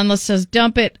 Brenda Wanless says,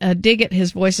 dump it, dig it.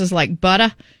 His voice is like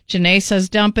butter. Janae says,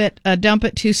 dump it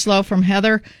too slow from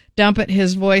Heather. Dump it,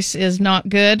 his voice is not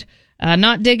good.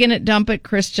 Not digging it, dump it.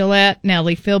 Chris Gillette.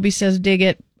 Natalie Philby says, dig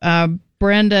it.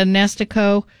 Brenda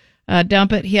Nestico,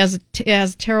 dump it. He has a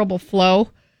terrible flow.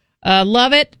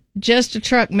 Love it. Just a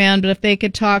truck man, but if they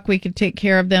could talk, we could take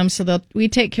care of them. We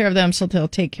take care of them, so they'll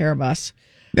take care of us.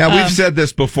 Now, we've said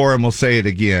this before and we'll say it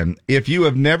again. If you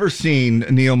have never seen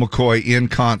Neil McCoy in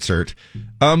concert,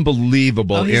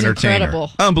 unbelievable he's entertainer.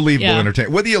 incredible. Unbelievable Yeah. entertainer.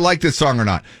 Whether you like this song or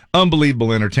not,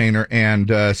 unbelievable entertainer and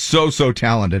so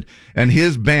talented. And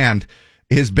his band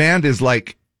is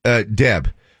like Deb.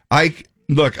 I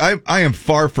am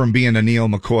far from being a Neil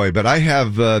McCoy, but I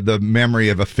have the memory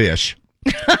of a fish.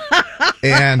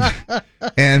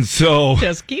 and so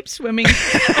just keep swimming.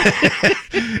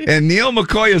 And Neil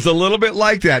McCoy is a little bit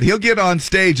like that. He'll get on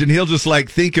stage and he'll just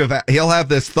he'll have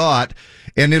this thought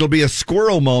and it'll be a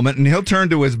squirrel moment and he'll turn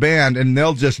to his band and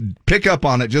they'll just pick up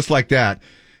on it just like that.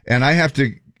 And I have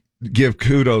to give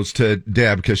kudos to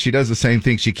Deb because she does the same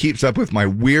thing. She keeps up with my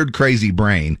weird, crazy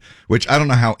brain, which I don't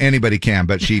know how anybody can,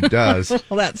 but she does.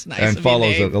 Well, that's nice. And of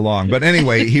follows you, it Dave. along. But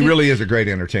anyway, he really is a great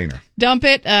entertainer. Dump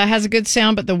it has a good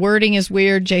sound, but the wording is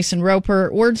weird. Jason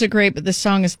Roper, words are great, but this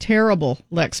song is terrible.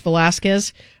 Lex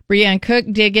Velasquez, Brianne Cook,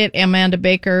 dig it. Amanda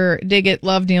Baker, dig it.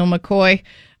 Love Neil McCoy.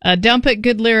 Dump it,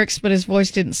 good lyrics, but his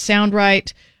voice didn't sound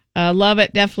right. Love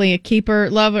it, definitely a keeper.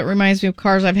 Love it, reminds me of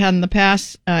cars I've had in the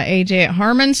past. AJ at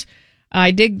Harmon's.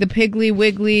 I dig the Piggly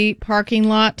Wiggly parking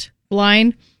lot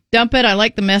line. Dump it, I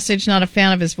like the message, not a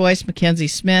fan of his voice. Mackenzie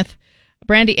Smith.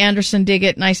 Brandy Anderson, dig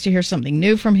it. Nice to hear something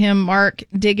new from him. Mark,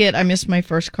 dig it. I missed my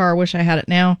first car. Wish I had it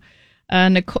now.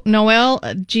 Noel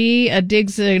G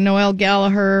digs Noel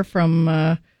Gallagher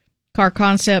from Car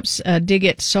Concepts. Dig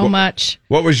it so much.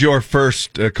 What was your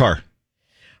first car?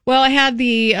 Well, I had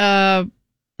the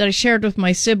that I shared with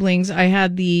my siblings. I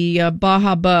had the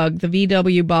Baja Bug, the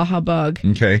VW Baja Bug.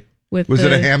 Okay. Was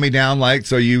it a hand-me-down like?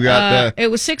 So you got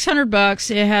it was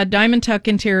 $600. It had diamond tuck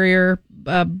interior,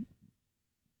 brown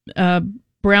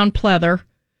pleather.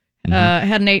 It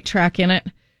had an 8-track in it.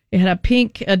 It had a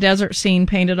pink desert scene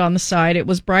painted on the side. It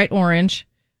was bright orange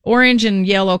and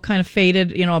yellow, kind of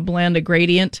faded. A blend, a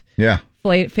gradient. Yeah.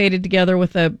 Faded together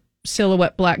with a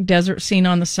silhouette black desert scene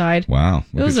on the side. Wow.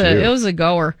 It was a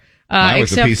goer. Mine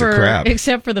was a piece of crap.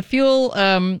 Except for the fuel.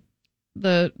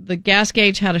 The gas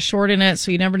gauge had a short in it,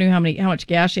 so you never knew how much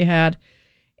gas you had,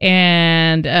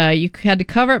 and you had to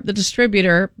cover up the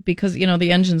distributor because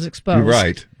the engine's exposed.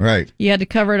 Right. You had to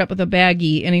cover it up with a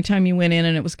baggie anytime you went in,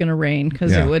 and it was going to rain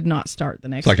because it would not start the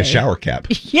next. It's like day. a shower cap.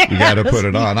 Yes. You got to put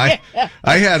it on. Yeah.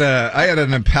 I had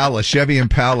an Impala, Chevy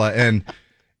Impala, and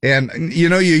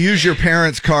you use your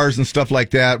parents' cars and stuff like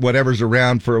that, whatever's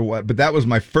around for what. But that was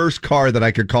my first car that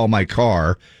I could call my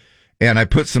car. And I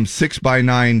put some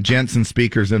 6x9 Jensen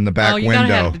speakers in the back you window.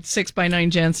 gotta have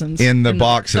 6x9 Jensens in the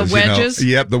boxes. The wedges?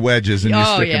 Yep, the wedges, and you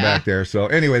stick them back there. So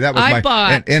anyway, that was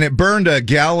and it burned a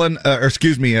gallon,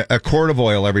 a quart of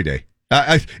oil every day.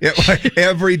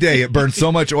 Every day it burned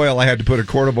so much oil, I had to put a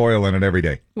quart of oil in it every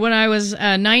day. When I was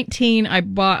 19, I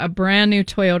bought a brand new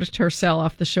Toyota Tercel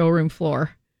off the showroom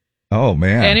floor. Oh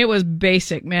man! And it was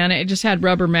basic, man. It just had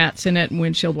rubber mats in it and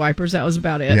windshield wipers. That was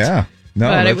about it. Yeah. No,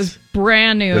 but it was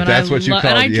brand new, and that's what you called,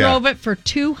 and I drove it for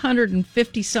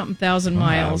 250-something thousand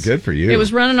miles. Good for you. It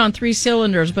was running on 3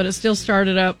 cylinders, but it still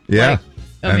started up. Yeah,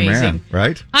 amazing. Man,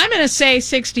 right? I'm going to say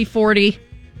 60-40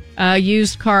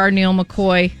 used car. Neil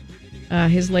McCoy,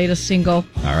 his latest single.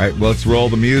 All right, well, let's roll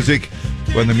the music.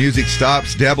 When the music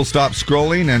stops, Deb will stop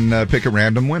scrolling and pick a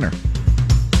random winner.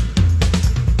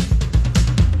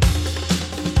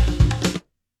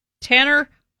 Tanner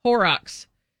Horrocks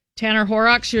Tanner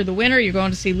Horrocks, you're the winner. You're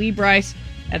going to see Lee Bryce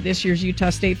at this year's Utah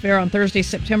State Fair on Thursday,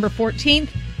 September 14th.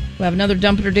 We'll have another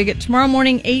Dump It or Dig It tomorrow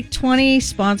morning, 8:20,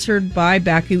 sponsored by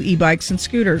Baku e-bikes and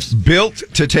scooters. Built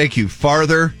to take you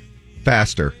farther,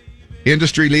 faster.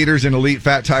 Industry leaders in elite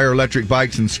fat tire electric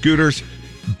bikes and scooters.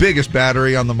 Biggest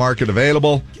battery on the market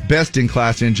available. Best in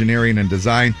class engineering and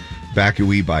design.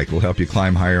 Baku e-bike will help you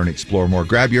climb higher and explore more.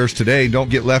 Grab yours today. Don't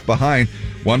get left behind.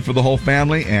 One for the whole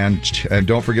family. And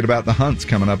don't forget about the hunts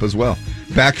coming up as well.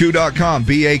 Baku.com.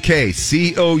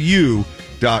 BAKCOU.com.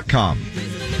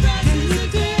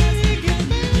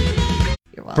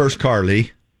 First car,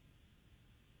 Lee.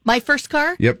 My first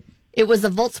car? Yep. It was a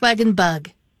Volkswagen Bug.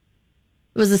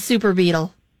 It was a Super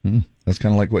Beetle. That's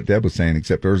kind of like what Deb was saying,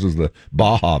 except hers was the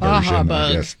Baja version,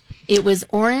 Bug. I guess. It was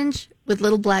orange with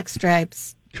little black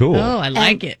stripes. Cool. Oh, I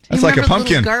like it. That's like a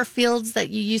pumpkin. Little Garfields that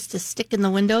you used to stick in the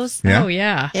windows? Yeah. Oh,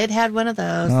 yeah. It had one of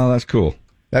those. Oh, that's cool.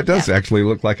 That does actually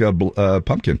look like a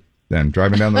pumpkin then,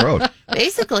 driving down the road.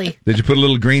 Basically. Did you put a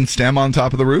little green stem on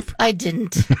top of the roof? I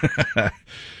didn't.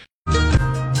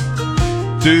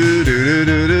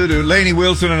 Lainey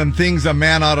Wilson and things a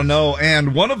man ought to know.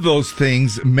 And one of those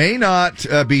things may not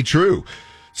be true.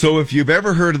 So if you've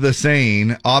ever heard of the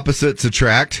saying, opposites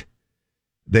attract,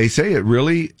 they say it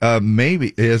really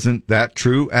maybe isn't that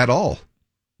true at all.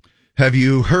 Have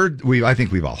you heard? I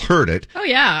think we've all heard it. Oh,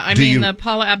 yeah. I mean, the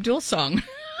Paula Abdul song.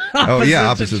 Oh, yeah,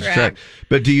 opposites attract.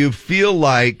 But do you feel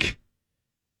like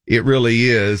it really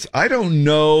is? I don't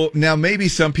know. Now, maybe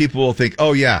some people will think,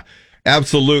 oh, yeah,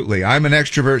 absolutely. I'm an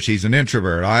extrovert. She's an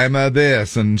introvert. I'm a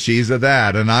this and she's a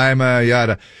that and I'm a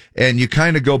yada. And you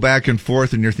kind of go back and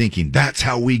forth and you're thinking, that's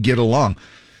how we get along.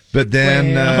 But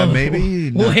then maybe...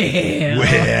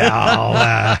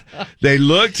 they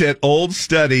looked at old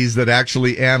studies that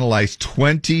actually analyzed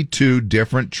 22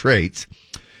 different traits.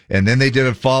 And then they did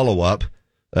a follow-up,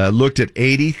 looked at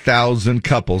 80,000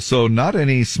 couples. So not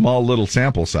any small little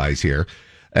sample size here.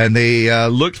 And they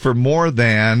looked for more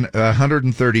than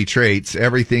 130 traits,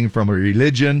 everything from a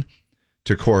religion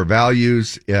to core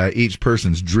values, each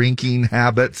person's drinking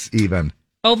habits even.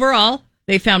 Overall,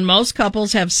 they found most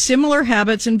couples have similar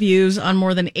habits and views on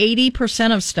more than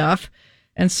 80% of stuff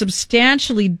and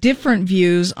substantially different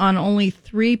views on only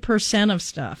 3% of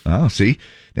stuff. Oh, see?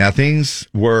 Now, things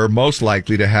we're most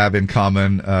likely to have in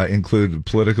common include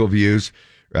political views,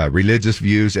 religious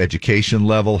views, education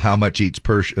level, how much each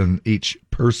person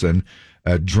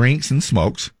drinks and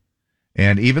smokes,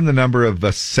 and even the number of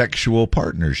sexual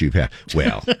partners you've had.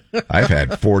 Well, I've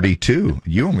had 42.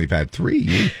 You only have had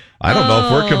 3. I don't know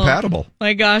if we're compatible.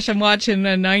 My gosh, I'm watching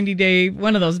one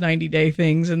of those 90-day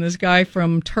things, and this guy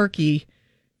from Turkey,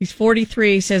 he's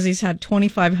 43, says he's had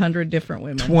 2,500 different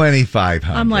women.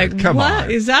 2,500. I'm like, come what?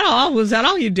 on. Is that all? Was that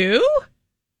all you do?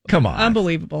 Come on.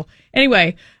 Unbelievable.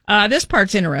 Anyway, this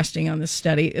part's interesting on this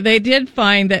study. They did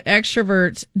find that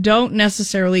extroverts don't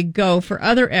necessarily go for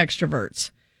other extroverts,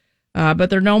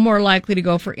 but they're no more likely to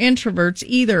go for introverts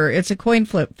either. It's a coin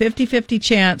flip, 50-50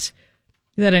 chance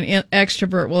that an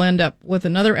extrovert will end up with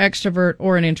another extrovert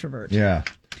or an introvert. Yeah.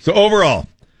 So overall,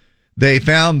 they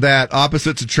found that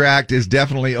opposites attract is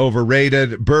definitely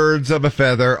overrated. Birds of a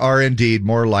feather are indeed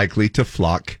more likely to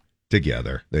flock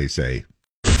together, they say.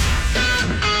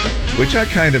 Which I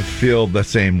kind of feel the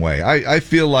same way. I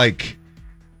feel like,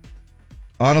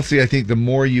 honestly, I think the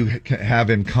more you have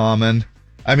in common,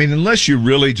 I mean, unless you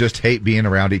really just hate being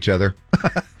around each other.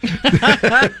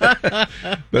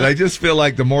 But I just feel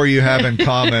like the more you have in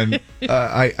common,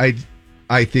 I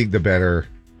think the better,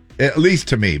 at least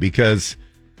to me, because,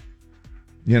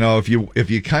 you know, if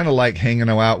you kind of like hanging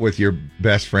out with your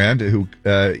best friend who,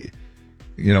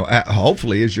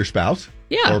 hopefully is your spouse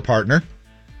or partner,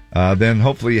 then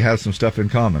hopefully you have some stuff in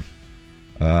common.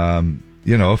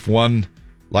 If one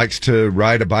likes to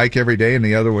ride a bike every day and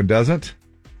the other one doesn't,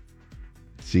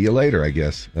 see you later, I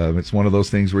guess. It's one of those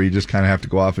things where you just kind of have to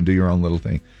go off and do your own little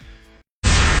thing.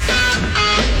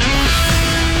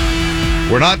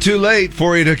 We're not too late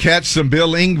for you to catch some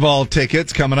Bill Engvall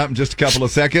tickets coming up in just a couple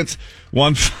of seconds.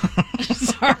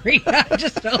 Sorry, I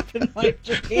just opened my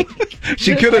drink.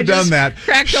 She could have done that.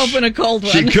 Cracked open a cold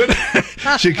one. She could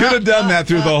have done that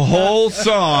through the whole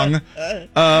song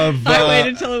of... I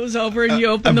waited until it was over and you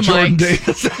opened the Jordan mic.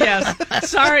 Davis. Yes.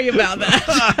 Sorry about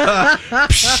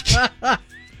that.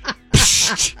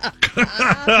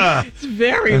 It's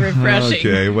very refreshing.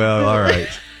 Okay, well, all right.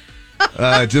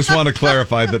 Just want to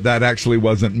clarify that actually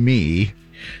wasn't me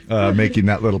making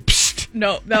that little psst.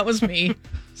 No, that was me.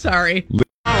 Sorry.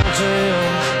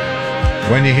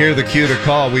 When you hear the cue to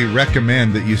call, we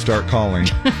recommend that you start calling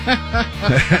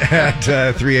at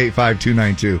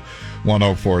 385-292.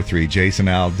 1043. Jason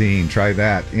Aldean. Try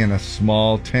that in a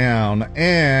small town.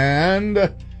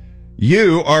 And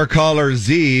you, our caller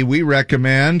Z, we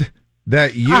recommend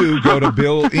that you go to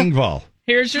Bill Engvall.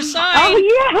 Here's your sign. Oh,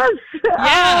 yes. Yeah.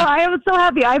 Oh, I am so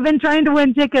happy. I've been trying to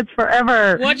win tickets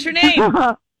forever. What's your name?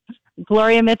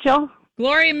 Gloria Mitchell.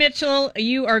 Gloria Mitchell,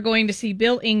 you are going to see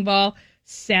Bill Engvall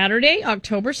Saturday,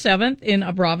 October 7th in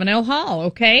Abravanel Hall,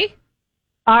 okay?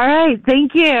 All right.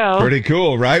 Thank you. Pretty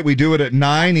cool, right? We do it at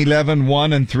 9, 11,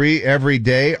 1, and 3 every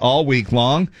day, all week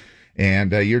long.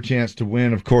 And your chance to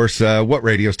win, of course, what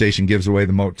radio station gives away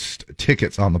the most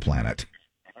tickets on the planet?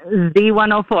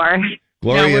 Z104.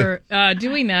 Gloria. Now we're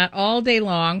doing that all day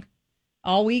long,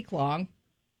 all week long,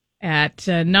 at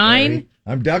 9,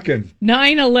 I'm ducking.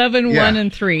 9, 11, 1,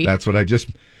 and 3. That's what I just...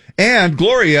 And,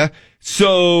 Gloria,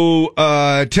 so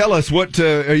tell us, what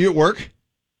are you at work?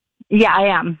 Yeah, I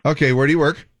am. Okay, where do you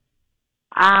work?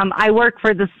 I work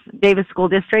for the Davis School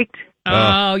District.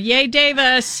 Oh, yay,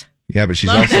 Davis. Yeah, but she's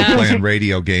Love also that. playing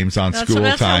radio games on school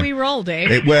That's time. how we roll, Dave.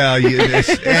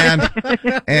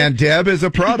 And Deb is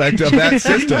a product of that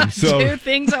system. So Two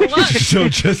things at once. So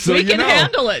just so we you can know.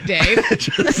 handle it, Dave.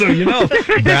 Just so you know.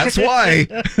 That's why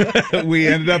we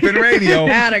ended up in radio.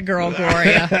 Atta girl,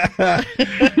 Gloria.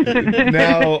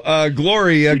 Now,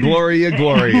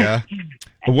 Gloria.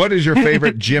 What is your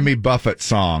favorite Jimmy Buffett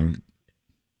song?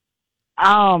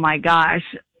 Oh, my gosh.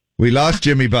 We lost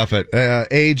Jimmy Buffett,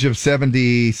 age of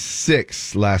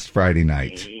 76 last Friday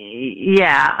night.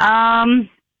 Yeah.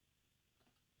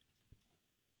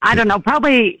 I don't know.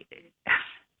 Probably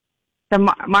the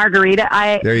Margarita.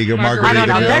 There you go, I don't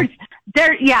know.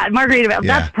 Margaritaville. Margaritaville.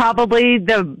 Yeah. That's probably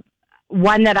the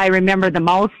one that I remember the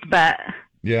most, but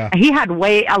yeah, he had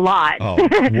a lot. Oh,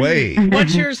 way.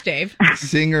 What's yours, Dave?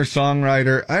 Singer,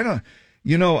 songwriter.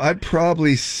 I'd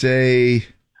probably say,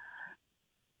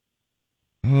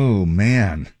 oh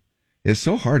man, it's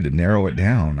so hard to narrow it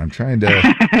down. I'm trying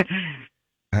to,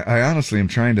 I honestly am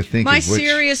trying to think My of which.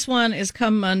 serious one is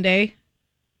Come Monday.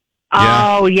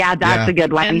 Oh, yeah, that's a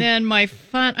good one. And then I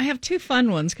have two fun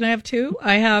ones. Can I have two?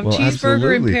 I have Well, Cheeseburger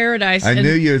absolutely. in Paradise. I and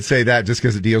knew you would say that just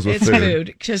because it deals with it's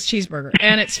food, just cheeseburger.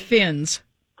 And it's Fins.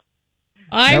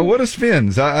 Now, what is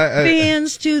Fins?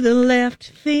 Fins to the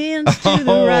left, Fins to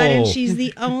the Oh. right, and she's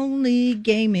the only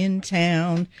game in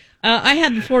town. I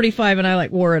had the 45 and I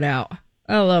wore it out.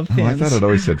 I love Fins. Oh, I thought it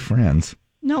always said Friends.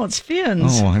 No, it's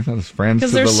Fins. Oh, I thought it was Friends to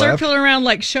Because the they're left. circling around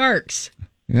like sharks.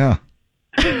 Yeah.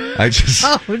 I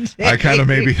thought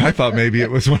maybe it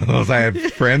was one of those. I have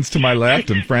friends to my left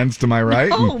and friends to my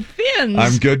right. Oh, and Fins.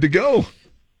 I'm good to go.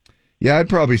 Yeah, I'd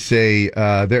probably say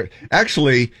there.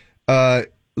 Actually, he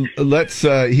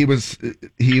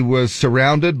was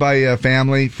surrounded by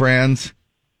family, friends,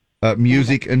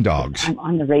 music, and dogs. I'm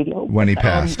on the radio when he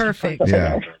passed. Perfect.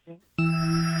 Yeah.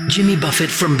 Jimmy Buffett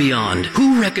from Beyond.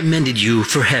 Who recommended you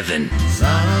for heaven?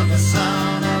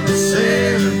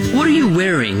 What are you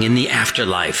wearing in the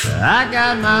afterlife? I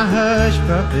got my hush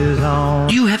puppies on.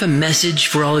 Do you have a message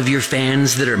for all of your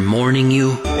fans that are mourning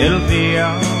you? It'll be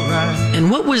alright.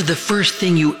 And what was the first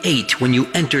thing you ate when you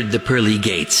entered the pearly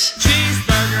gates?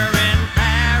 Cheeseburger in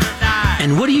paradise.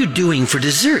 And what are you doing for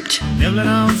dessert? Nibbling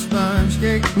on sponge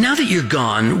cake. Now that you're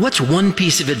gone, what's one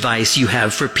piece of advice you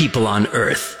have for people on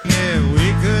Earth? Yeah,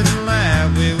 we couldn't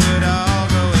laugh, we would all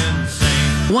go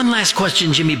insane. One last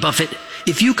question, Jimmy Buffett.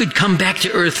 If you could come back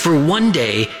to Earth for one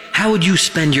day, how would you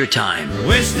spend your time?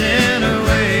 Wasting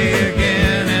away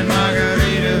again in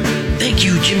Margaritaville. Thank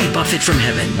you, Jimmy Buffett from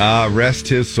heaven. Rest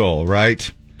his soul, right?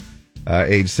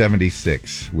 Age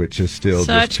 76, which is still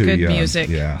Such just too good young. music.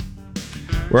 Yeah.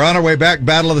 We're on our way back.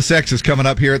 Battle of the Sexes coming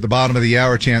up here at the bottom of the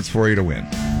hour. Chance for you to win.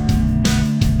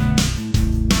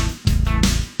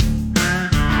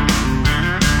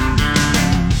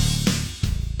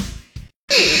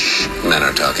 Men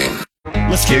are talking.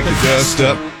 Let's kick the dust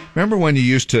up. Remember when you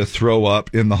used to throw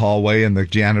up in the hallway and the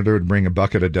janitor would bring a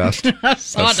bucket of dust?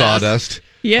 Sawdust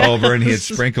Yes. over, and he'd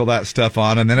sprinkle that stuff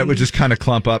on, and then it would just kind of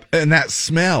clump up. And that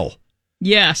smell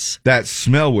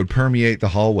would permeate the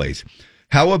hallways.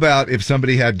 How about if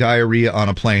somebody had diarrhea on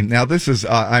a plane? Now, this is,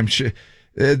 I'm sure,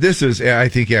 I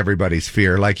think, everybody's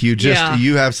fear. Like you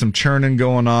have some churning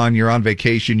going on. You're on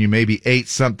vacation. You maybe ate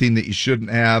something that you shouldn't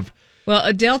have. Well,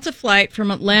 a Delta flight from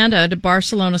Atlanta to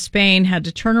Barcelona, Spain had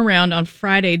to turn around on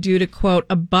Friday due to, quote,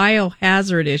 a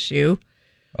biohazard issue.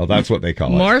 Oh, that's what they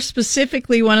call it. More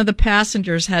specifically, one of the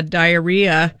passengers had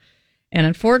diarrhea, and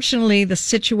unfortunately, the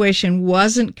situation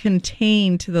wasn't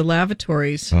contained to the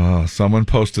lavatories. Oh, someone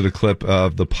posted a clip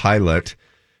of the pilot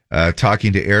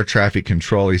talking to air traffic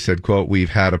control. He said, quote,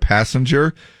 "We've had a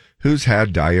passenger who's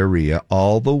had diarrhea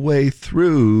all the way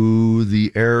through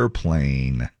the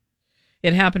airplane."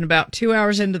 It happened about 2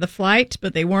 hours into the flight,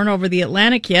 but they weren't over the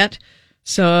Atlantic yet.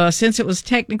 So since it was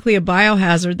technically a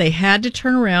biohazard, they had to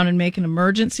turn around and make an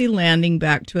emergency landing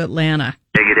back to Atlanta.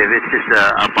 Negative. It's just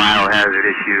a biohazard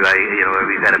issue.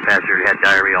 We've had a passenger who had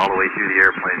diarrhea all the way through the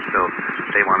airplane, so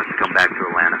they want us to come back to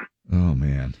Atlanta. Oh,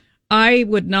 man. I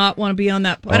would not want to be on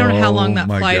that. I don't know how long that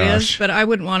my flight gosh. is, but I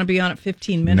wouldn't want to be on it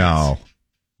 15 minutes.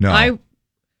 No.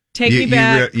 Take me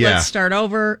back. Yeah. Let's start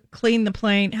over. Clean the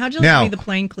plane. How'd you like Now, to be the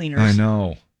plane cleaners? I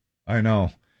know.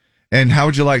 And how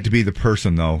would you like to be the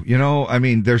person, though?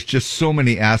 There's just so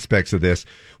many aspects of this.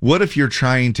 What if you're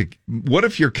cutting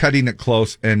it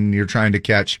close and you're trying to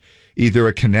catch either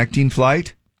a connecting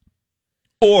flight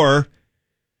or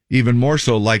even more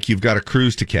so, like you've got a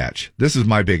cruise to catch? This is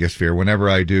my biggest fear. Whenever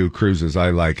I do cruises,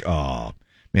 I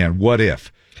what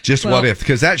if? What if?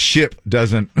 Because that ship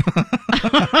doesn't.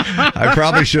 I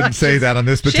probably shouldn't say that on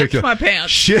this particular. Shit's my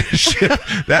pants.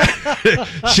 That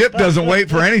ship doesn't wait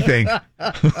for anything.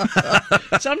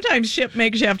 Sometimes ship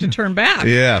makes you have to turn back.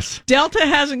 Yes. Delta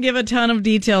hasn't given a ton of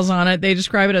details on it. They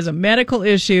describe it as a medical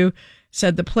issue.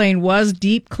 Said the plane was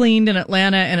deep cleaned in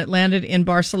Atlanta and it landed in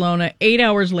Barcelona 8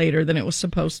 hours later than it was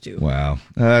supposed to. Wow.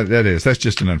 That's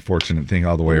just an unfortunate thing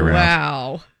all the way around.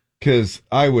 Wow. Because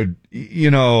I would,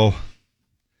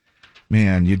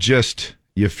 man, you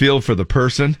feel for the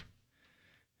person.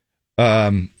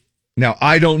 Now,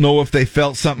 I don't know if they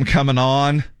felt something coming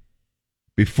on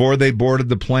before they boarded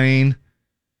the plane,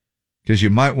 because you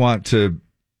might want to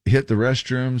hit the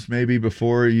restrooms maybe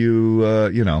before you,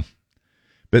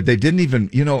 but they didn't even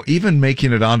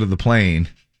making it onto the plane.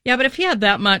 Yeah, but if he had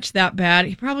that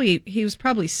bad, he was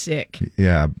probably sick.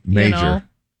 Yeah, major.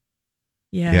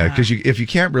 Yeah, because if you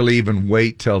can't really even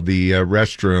wait till the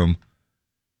restroom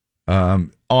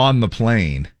on the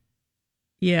plane.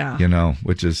 Yeah.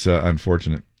 Which is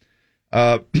unfortunate.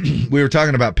 We were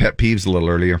talking about pet peeves a little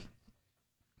earlier.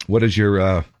 What are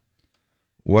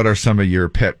some of your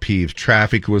pet peeves?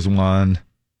 Traffic was one.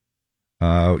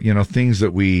 Things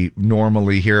that we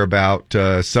normally hear about.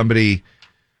 Somebody,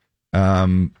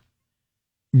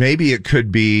 maybe it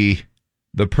could be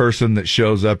the person that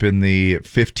shows up in the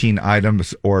 15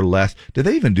 items or less. Do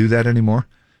they even do that anymore?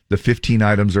 The 15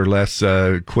 items or less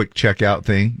quick checkout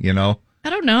thing, I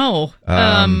don't know.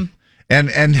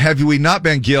 And have we not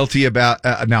been guilty about,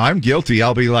 now I'm guilty.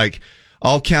 I'll be like,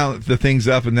 I'll count the things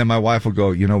up and then my wife will go,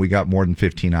 we got more than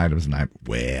 15 items. And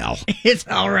It's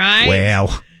all right.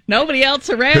 Well. Nobody else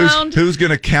around. Who's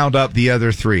going to count up the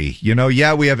other three?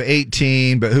 We have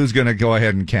 18, but who's going to go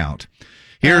ahead and count?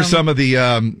 Here are some of the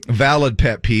valid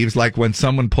pet peeves, like when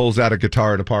someone pulls out a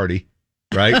guitar at a party,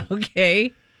 right?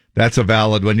 Okay. That's a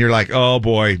valid one. You're like, oh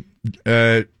boy,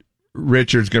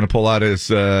 Richard's going to pull out his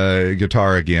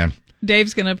guitar again.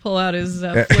 Dave's going to pull out his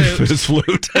flute. His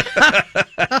flute.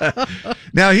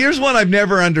 Now, here's one I've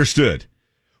never understood.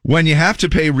 When you have to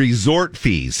pay resort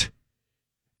fees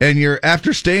and you're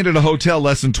after staying at a hotel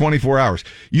less than 24 hours,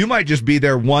 you might just be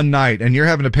there one night and you're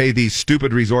having to pay these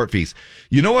stupid resort fees.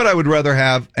 You know what I would rather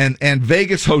have? And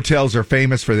Vegas hotels are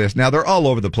famous for this. Now, they're all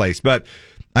over the place, but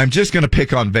I'm just going to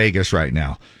pick on Vegas right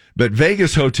now. But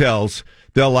Vegas hotels,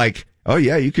 they'll like, oh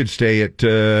yeah, you could stay at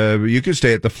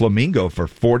the Flamingo for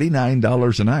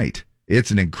 $49 a night.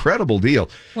 It's an incredible deal.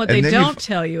 What they don't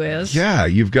tell you is,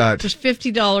 you've got there's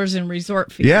 $50 in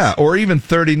resort fees. Yeah, or even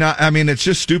 $39. I mean, it's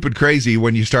just stupid crazy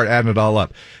when you start adding it all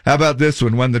up. How about this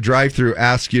one? When the drive-thru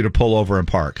asks you to pull over and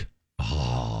park.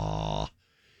 Oh,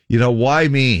 why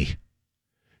me?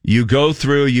 You go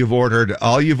through,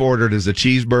 all you've ordered is a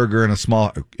cheeseburger and a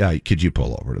small, could you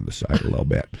pull over to the side a little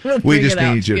bit? We just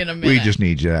need you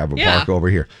to have a park over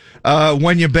here.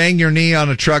 When you bang your knee on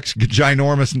a truck's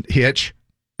ginormous hitch,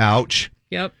 ouch.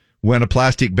 Yep. When a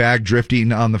plastic bag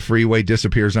drifting on the freeway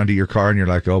disappears under your car and you're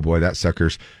like, oh boy, that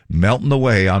sucker's melting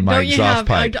away on my exhaust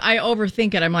pipe. I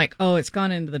overthink it. I'm like, oh, it's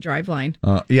gone into the drive line.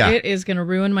 Yeah. It is going to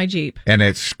ruin my Jeep. And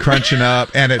it's crunching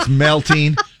up and it's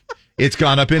melting. It's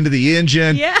gone up into the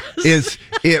engine. Yes.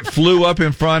 It flew up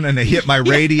in front and it hit my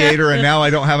radiator and now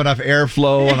I don't have enough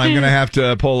airflow and I'm going to have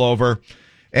to pull over.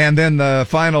 And then the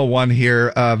final one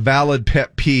here, valid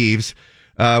pet peeves.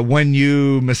 When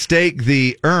you mistake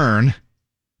the urn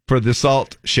for the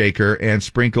salt shaker and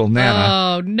sprinkle Nana.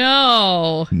 Oh,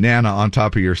 no. Nana on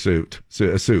top of your soup.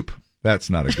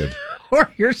 That's not a good.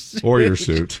 Or your suit. Or your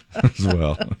suit as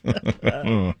well.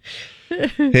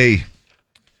 Hey.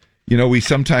 We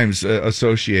sometimes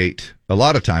associate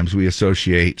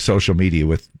social media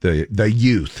with the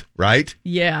youth, right?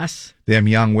 Yes. Them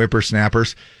young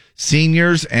whippersnappers,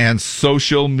 seniors, and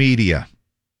social media.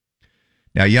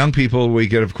 Now, young people, we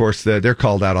get, of course, they're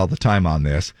called out all the time on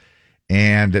this.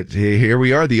 And here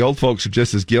we are. The old folks are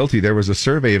just as guilty. There was a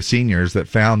survey of seniors that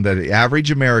found that the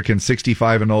average American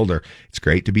 65 and older, it's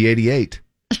great to be 88,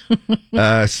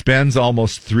 spends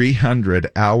almost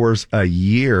 300 hours a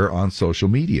year on social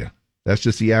media. That's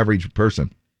just the average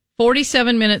person.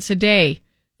 47 minutes a day.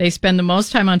 They spend the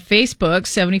most time on Facebook,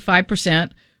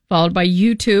 75%, followed by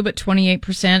YouTube at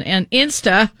 28%, and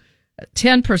Insta,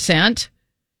 10%.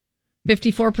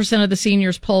 54% of the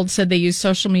seniors polled said they use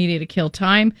social media to kill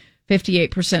time.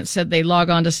 58% said they log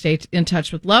on to stay in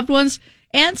touch with loved ones.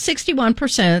 And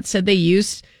 61% said they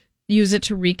use it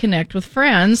to reconnect with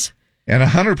friends. And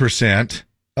 100%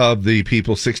 of the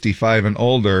people 65 and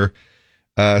older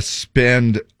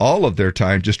spend all of their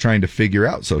time just trying to figure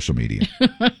out social media.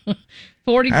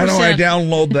 40%. How do I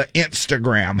download the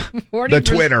Instagram, the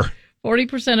Twitter?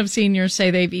 40% of seniors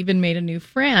say they've even made a new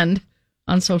friend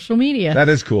on social media. That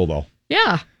is cool, though.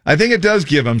 Yeah. I think it does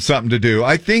give them something to do.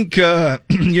 I think,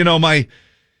 my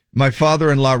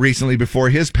father-in-law recently, before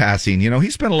his passing,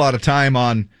 he spent a lot of time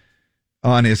on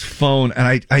his phone.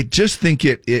 And I just think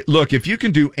look, if you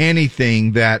can do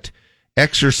anything that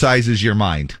exercises your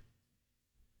mind,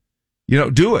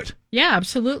 do it. Yeah,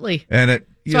 absolutely. And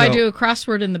I do a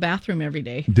crossword in the bathroom every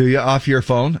day. Do you off your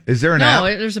phone? Is there an app?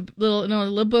 No, there's a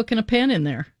little book and a pen in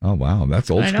there. Oh wow, that's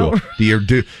old I school. know. Do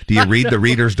you read the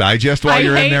Reader's Digest while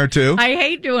you're in there too? I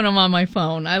hate doing them on my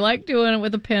phone. I like doing it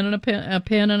with a pen and a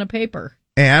pen and a paper.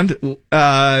 And do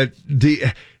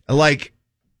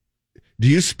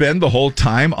you spend the whole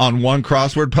time on one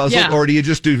crossword puzzle, Yeah. or do you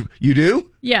just do? You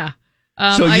do? Yeah.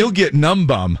 So you'll get numb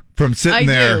bum from sitting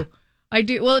there. I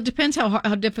do. Well, it depends how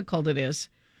difficult it is.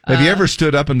 Have you ever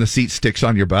stood up and the seat sticks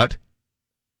on your butt?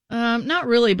 Not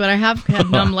really, but I have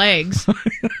had numb legs.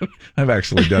 I've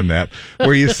actually done that,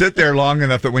 where you sit there long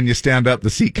enough that when you stand up, the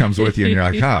seat comes with you, and you're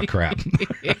like, "Oh crap,"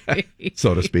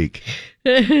 so to speak.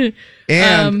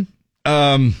 And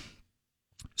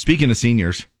speaking of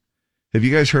seniors, have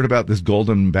you guys heard about this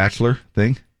Golden Bachelor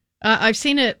thing? I've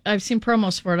seen it. I've seen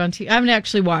promos for it on TV. I haven't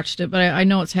actually watched it, but I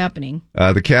know it's happening.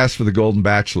 The cast for the Golden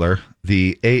Bachelor,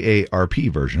 the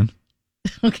AARP version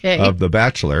of The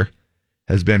Bachelor,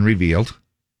 has been revealed.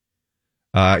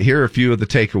 Here are a few of the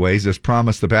takeaways. As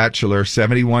promised, The Bachelor,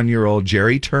 71-year-old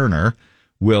Jerry Turner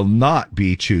will not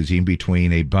be choosing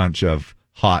between a bunch of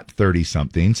hot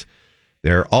 30-somethings.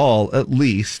 They're all at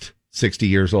least 60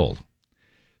 years old.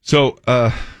 So,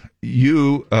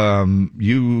 you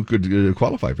could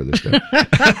qualify for this.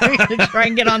 Try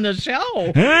and get on the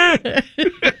show.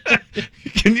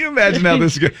 Can you imagine how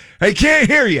this is going? I can't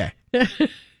hear you.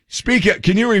 Speak up.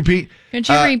 Can you repeat? Could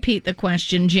you repeat the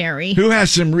question, Jerry? Who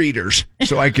has some readers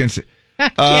so I can say?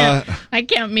 I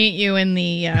can't meet you in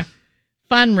the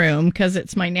fun room because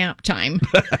it's my nap time.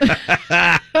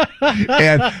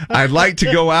 And I'd like to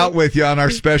go out with you on our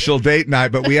special date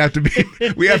night, but we have to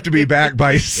be back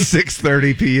by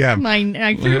 6:30 p.m.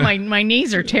 I fear my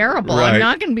knees are terrible. Right. I'm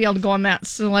not going to be able to go on that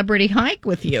celebrity hike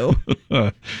with you.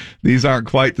 These aren't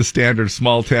quite the standard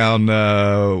small town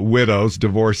widows,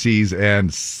 divorcees,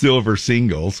 and silver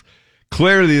singles.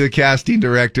 Clearly, the casting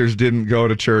directors didn't go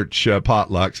to church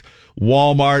potlucks,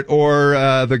 Walmart, or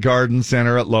the garden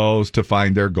center at Lowe's to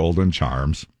find their golden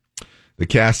charms. The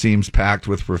cast seems packed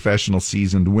with professional,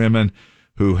 seasoned women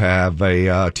who have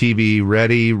a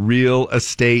TV-ready real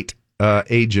estate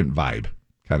agent vibe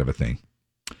kind of a thing.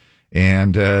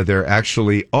 And there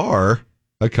actually are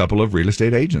a couple of real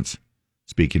estate agents.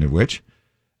 Speaking of which,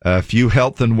 a few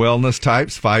health and wellness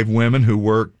types, 5 women who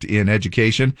worked in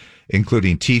education,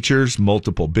 including teachers,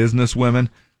 multiple business women,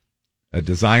 a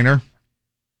designer,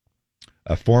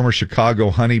 a former Chicago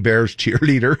Honey Bears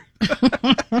cheerleader.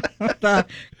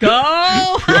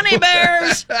 Go Honey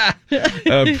Bears!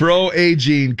 A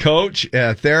pro-aging coach,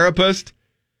 a therapist.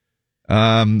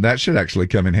 That should actually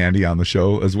come in handy on the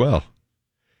show as well.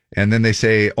 And then they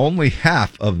say only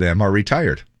half of them are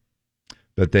retired,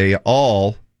 but they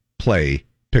all play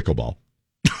pickleball.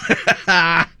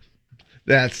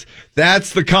 That's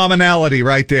the commonality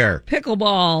right there.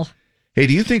 Pickleball. Hey,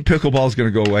 do you think pickleball is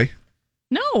going to go away?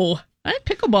 No, I think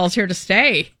pickleball's here to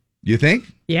stay. You think?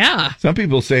 Yeah. Some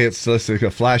people say it's just like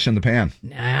a flash in the pan.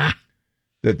 Nah.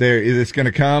 That it's going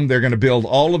to come. They're going to build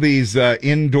all of these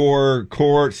indoor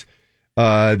courts.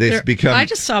 I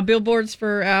just saw billboards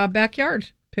for backyard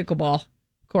pickleball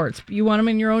courts. You want them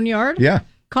in your own yard? Yeah.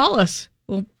 Call us.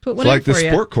 We'll put one It's like in the for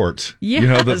sport courts. Yes. You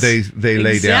know, that they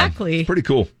lay down. Exactly. Pretty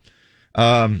cool.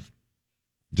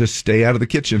 Just stay out of the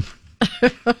kitchen.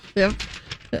 Yep.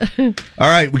 All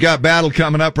right, we got battle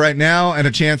coming up right now and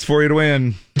a chance for you to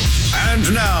win.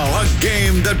 And now, a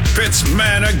game that pits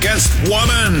man against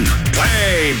woman.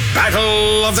 Play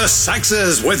Battle of the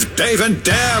Sexes with Dave and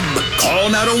Deb. Call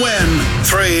now to win.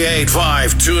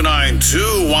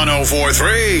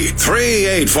 385-292-1043.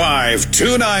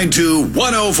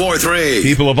 385-292-1043.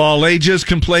 People of all ages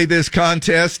can play this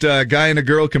contest. A guy and a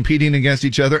girl competing against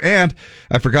each other. And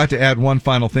I forgot to add one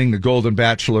final thing. The Golden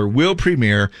Bachelor will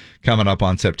premiere coming up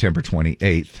on September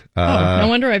 28th. No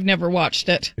wonder I've never watched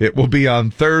it. It will be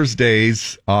on Thursdays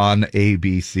on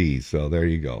ABC. So there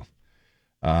you go.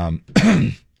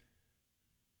 Morning,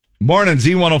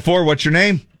 Z104. What's your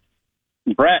name?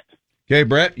 Brett. Okay,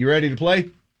 Brett, you ready to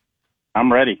play?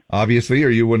 I'm ready. Obviously, or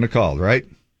you wouldn't have called, right?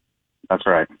 That's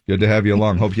right. Good to have you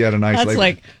along. Hope you had a nice That's labor.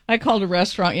 like, I called a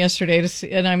restaurant yesterday to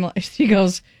see, and I'm like, she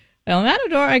goes, "El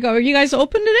Matador." I go, "Are you guys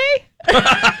open today?"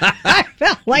 I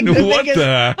felt like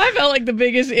the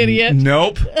biggest idiot.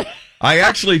 Nope. I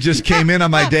actually just came in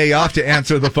on my day off to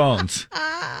answer the phones.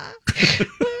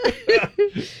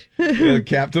 Yeah,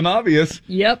 Captain Obvious.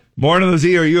 Yep. Morning,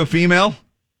 Z. Are you a female?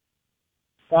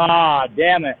 Ah,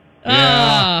 damn it.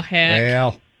 Oh, heck.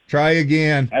 Well, try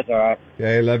again. That's all right.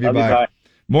 Okay, love you. Love you, Bye. bye.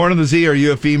 Morning, Z. Are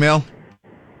you a female?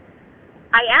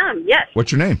 I am, yes.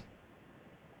 What's your name?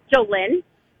 Jolynn.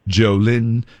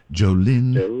 Jolynn.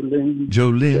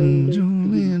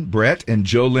 Brett and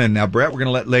Jolynn. Now, Brett, we're going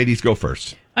to let ladies go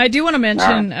first. I do want to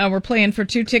mention we're playing for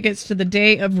 2 tickets to the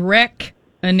Day of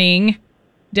Reckoning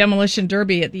Demolition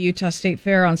Derby at the Utah State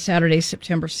Fair on Saturday,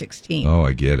 September 16th. Oh,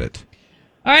 I get it.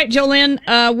 All right, Jolynn,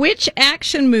 which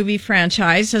action movie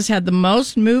franchise has had the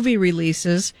most movie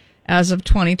releases as of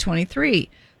 2023?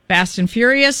 Fast and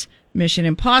Furious, Mission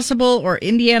Impossible, or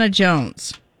Indiana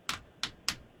Jones?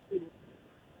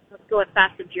 Let's go with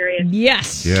Fast and Furious.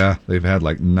 Yes. Yeah, they've had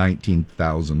like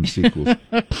 19,000 sequels.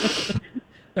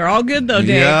 They're all good, though,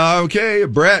 Dave. Yeah, okay.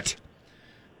 Brett,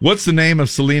 what's the name of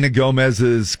Selena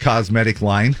Gomez's cosmetic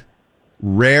line?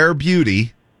 Rare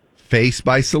Beauty, Face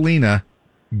by Selena,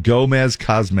 Gomez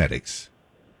Cosmetics.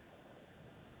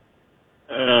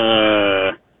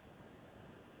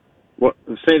 What?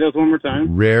 Say those one more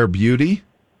time. Rare Beauty,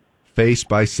 Face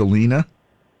by Selena,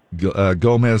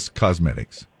 Gomez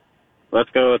Cosmetics. Let's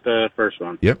go with the first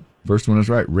one. Yep, first one is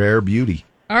right. Rare Beauty.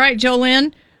 All right,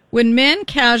 Jolynn, when men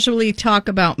casually talk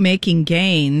about making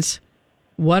gains,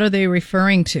 what are they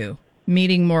referring to?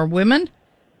 Meeting more women,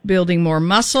 building more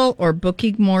muscle, or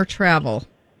booking more travel?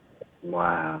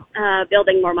 Wow.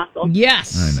 Building more muscle.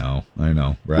 Yes. I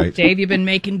know, right? Dave, you been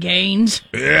making gains?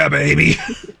 Yeah, baby.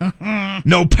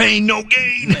 No pain, no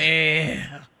gain.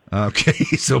 Yeah. Okay,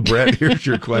 so Brett, here's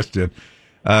your question.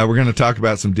 We're going to talk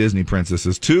about some Disney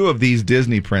princesses. 2 of these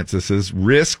Disney princesses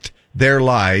risked their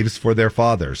lives for their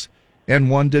fathers, and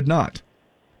one did not.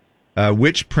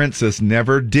 Which princess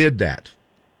never did that?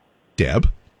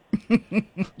 Deb?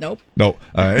 Nope. No.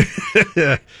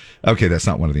 Okay, that's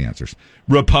not one of the answers.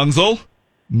 Rapunzel,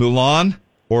 Mulan,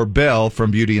 or Belle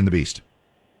from Beauty and the Beast?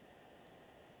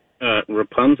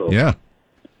 Rapunzel. Yeah.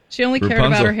 She only cared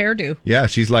about her hairdo. Yeah,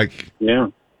 she's like, yeah.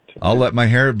 I'll let my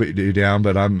hair be down,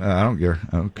 but I don't care.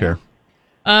 I don't care.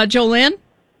 Jolynn,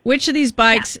 which of these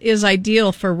bikes is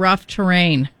ideal for rough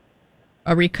terrain?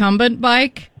 A recumbent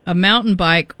bike, a mountain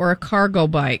bike, or a cargo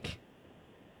bike?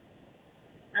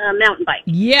 Mountain bike.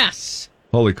 Yes.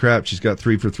 Holy crap, she's got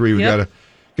 3 for 3. We Yep.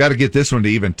 gotta get this one to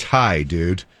even tie,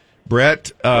 dude.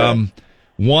 Brett, 1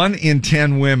 in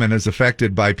 10 women is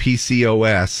affected by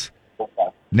PCOS.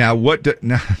 Now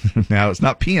now it's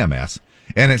not PMS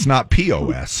and it's not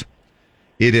POS.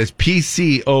 It is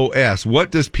PCOS.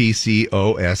 What does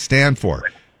PCOS stand for?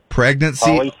 Pregnancy.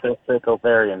 Polycystic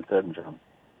ovarian syndrome.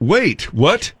 Wait,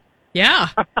 what? Yeah.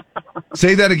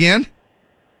 Say that again.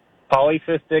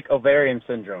 Polycystic ovarian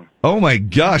syndrome. Oh my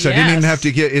gosh, I didn't even Yes. have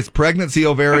to get it's pregnancy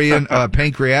ovarian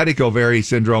pancreatic ovary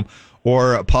syndrome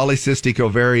or polycystic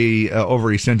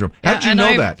ovary syndrome. How'd you And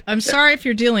know that? I'm sorry if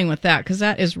you're dealing with that because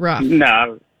that is rough.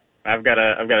 No, I've got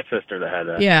a sister that had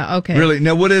that. Yeah, okay. Really?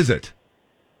 Now what is it?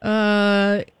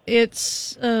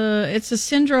 It's a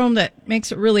syndrome that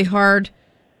makes it really hard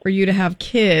for you to have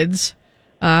kids.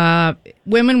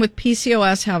 Women with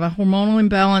PCOS have a hormonal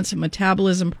imbalance and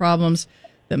metabolism problems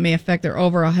that may affect their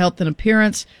overall health and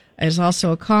appearance. It is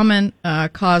also a common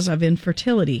cause of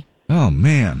infertility. Oh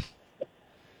man.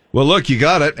 Well, look, you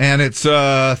got it, and it's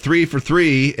 3 for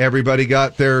 3. Everybody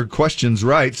got their questions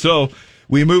right. So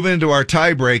we move into our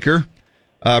tiebreaker.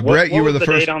 Brett, you were the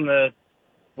first.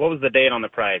 What was the date on the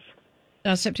prize?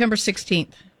 September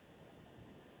 16th.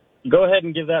 Go ahead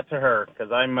and give that to her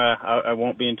because I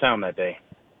won't be in town that day.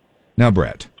 Now,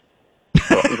 Brett.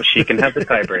 Well, she can have the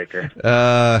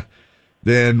tiebreaker.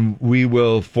 Then we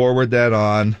will forward that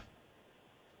on.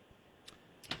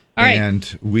 All All right.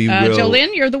 And we will.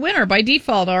 Jolynn, you're the winner by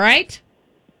default, all right?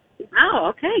 Oh,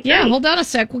 okay. Great. Yeah, hold on a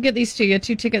sec. We'll get these to you.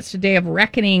 2 tickets to Day of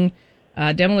Reckoning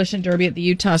Demolition Derby at the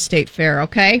Utah State Fair,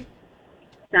 okay?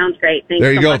 Sounds great. Thanks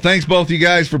There you so go. much. Thanks, both you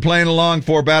guys, for playing along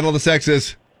for Battle of the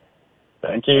Sexes.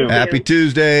 Thank you. Happy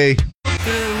Tuesday.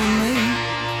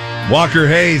 Walker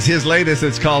Hayes, his latest,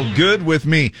 it's called Good With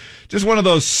Me. Just one of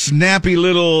those snappy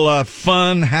little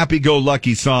fun,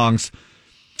 happy-go-lucky songs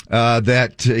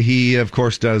that he, of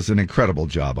course, does an incredible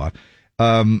job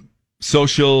on.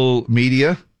 Social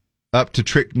media, up to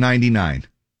Trick 99.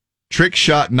 Trick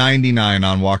Shot 99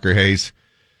 on Walker Hayes.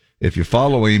 If you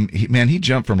follow him, he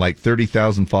jumped from like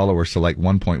 30,000 followers to like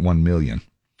 1.1 million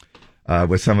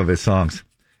with some of his songs.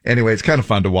 Anyway, it's kind of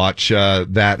fun to watch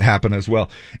that happen as well.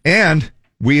 And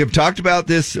we have talked about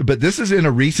this, but this is in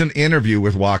a recent interview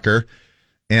with Walker,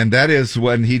 and that is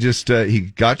when he just he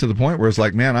got to the point where it's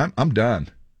like, man, I'm done.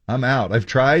 I'm out. I've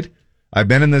tried. I've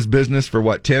been in this business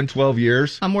for 10, 12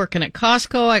 years. I'm working at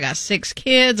Costco. I got 6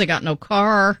 kids. I got no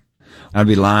car. I'd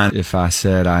be lying if I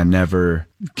said I never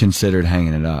considered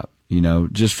hanging it up,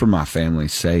 just for my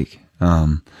family's sake.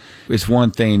 It's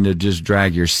one thing to just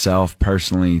drag yourself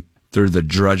personally through the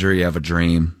drudgery of a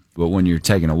dream, but when you're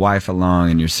taking a wife along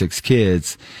and your 6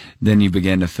 kids, then you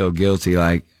begin to feel guilty,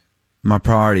 like, my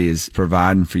priority is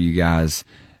providing for you guys.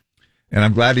 And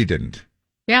I'm glad he didn't.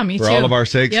 Yeah, me too. For all of our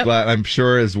sakes, Yep. glad, I'm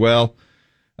sure as well.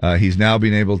 He's now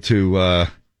been able to,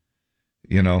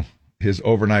 his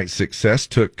overnight success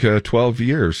took 12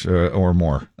 years or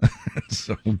more.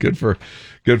 So good for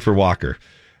Walker.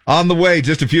 On the way,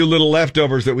 just a few little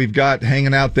leftovers that we've got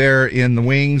hanging out there in the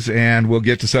wings, and we'll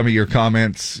get to some of your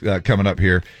comments coming up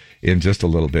here in just a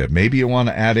little bit. Maybe you want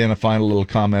to add in a final little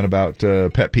comment about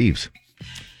pet peeves.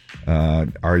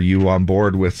 Are you on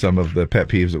board with some of the pet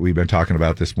peeves that we've been talking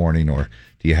about this morning, or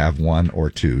do you have one or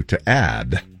two to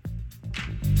add?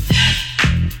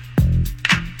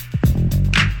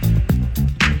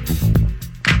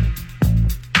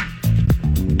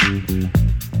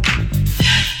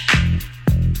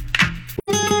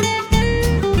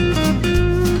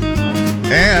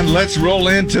 And let's roll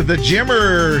into the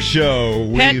Jimmer Show.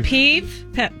 Pet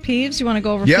peeves. You want to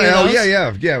go over? Yeah, a few of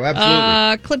those? yeah,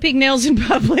 absolutely. Clipping nails in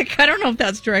public. I don't know if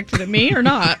that's directed at me or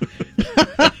not.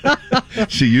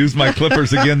 She used my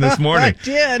clippers again this morning. I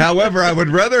did. However, I would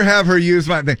rather have her use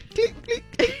my thing.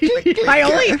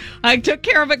 I took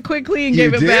care of it quickly and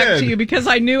gave it back to you because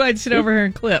I knew I'd sit over here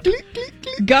and clip.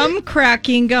 Gum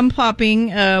cracking, gum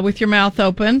popping with your mouth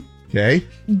open. Okay.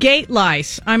 Gate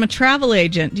lice. I'm a travel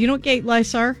agent. Do you know what gate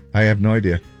lice are? I have no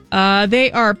idea.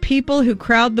 They are people who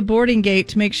crowd the boarding gate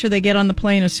to make sure they get on the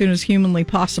plane as soon as humanly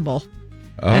possible.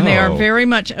 Oh. And they are very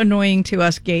much annoying to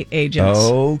us gate agents.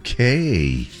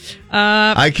 Okay.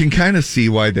 I can kind of see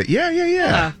why that.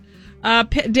 Yeah.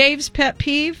 Dave's pet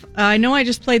peeve. I know I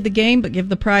just played the game, but give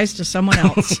the prize to someone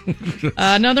else.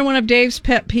 Another one of Dave's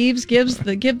pet peeves: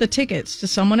 give the tickets to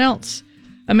someone else.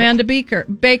 Amanda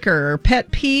Baker,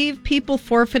 pet peeve: people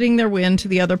forfeiting their win to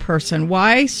the other person.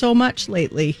 Why so much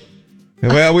lately?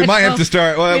 Well, we might have to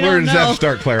start. Well, We we're don't going to have know. to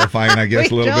start clarifying, I guess,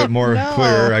 a We little bit don't more know.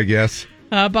 clearer, I guess.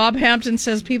 Bob Hampton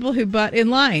says people who butt in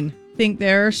line think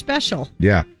they're special.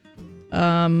 Yeah.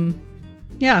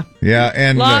 Yeah. Yeah,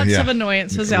 and lots of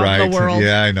annoyances out in the world.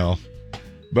 Yeah, I know.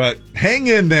 But hang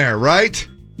in there, right?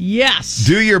 Yes.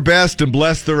 Do your best and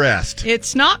bless the rest.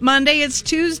 It's not Monday, it's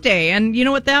Tuesday. And you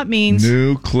know what that means?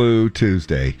 New Clue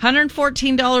Tuesday.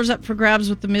 $114 up for grabs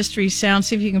with the mystery sound.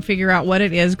 See if you can figure out what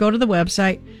it is. Go to the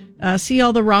website, see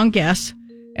all the wrong guess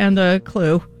and the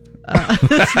clue.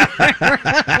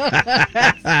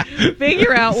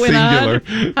 Figure out when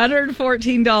 $114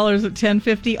 at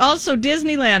 $10.50. Also,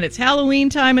 Disneyland. It's Halloween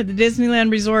time at the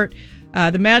Disneyland Resort.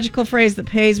 The magical phrase that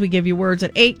pays, we give you words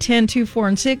at 8, 10, 2, 4,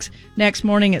 and 6. Next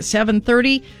morning at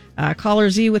 7:30. Caller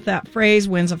Z with that phrase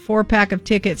wins a 4-pack of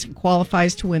tickets and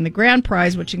qualifies to win the grand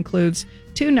prize, which includes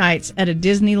 2 nights at a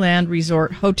Disneyland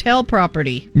Resort hotel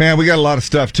property. Man, we got a lot of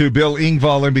stuff, too. Bill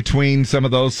Engvall in between some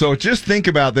of those. So just think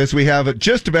about this. We have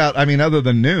just about, other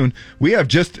than noon, we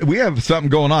have something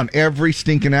going on every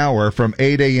stinking hour from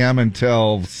 8 a.m.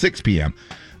 until 6 p.m.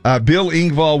 Bill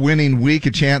Engvall winning week,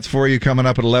 a chance for you coming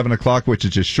up at 11 o'clock, which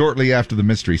is just shortly after the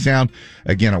Mystery Sound.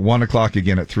 Again at 1 o'clock,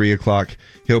 again at 3 o'clock.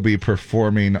 He'll be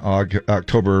performing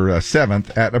October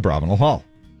 7th at Abravanel Hall.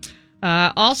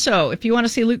 Also, if you want to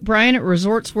see Luke Bryan at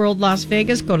Resorts World Las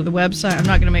Vegas, go to the website. I'm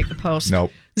not going to make the post.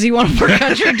 Nope.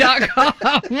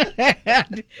 Z104country.com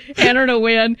and enter to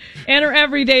win. Enter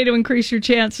every day to increase your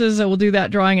chances. We'll do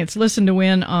that drawing. It's Listen to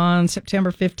Win on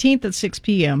September 15th at 6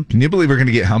 p.m. Can you believe we're going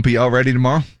to get Humpy already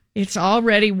tomorrow? It's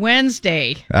already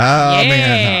Wednesday. Oh, Yay.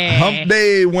 man. Hump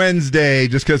Day Wednesday.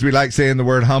 Just because we like saying the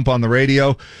word hump on the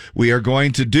radio, we are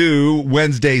going to do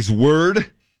Wednesday's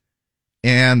word.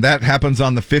 And that happens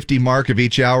on the 50 mark of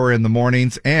each hour in the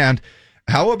mornings. And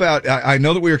how about, I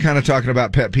know that we were kind of talking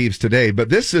about pet peeves today, but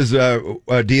this is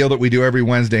a deal that we do every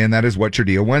Wednesday, and that is What's Your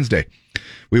Deal Wednesday.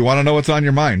 We want to know what's on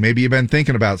your mind. Maybe you've been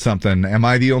thinking about something. Am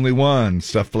I the only one?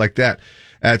 Stuff like that.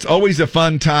 It's always a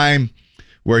fun time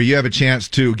where you have a chance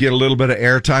to get a little bit of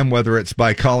airtime, whether it's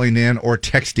by calling in or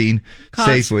texting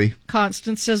safely.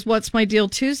 Constance says, what's my deal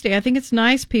Tuesday? I think it's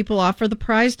nice people offer the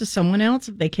prize to someone else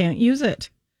if they can't use it.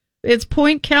 It's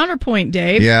point counterpoint,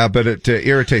 Dave. Yeah, but it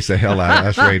irritates the hell out of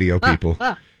us radio people.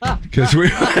 Because we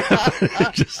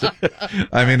just,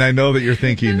 I mean, I know that you're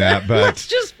thinking that, but let's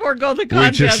just forego the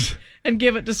contest and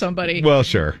give it to somebody. Well,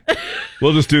 sure.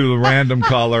 We'll just do the random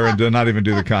caller and not even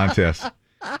do the contest.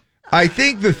 I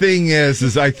think the thing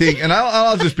is I think, and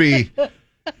I'll just be,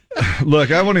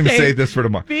 look, I won't even say this for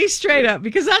tomorrow. Be straight up,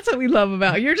 because that's what we love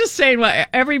about you. You're just saying what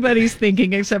everybody's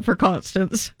thinking except for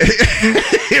Constance.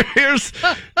 Here's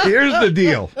the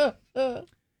deal.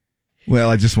 Well,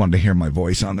 I just wanted to hear my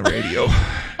voice on the radio.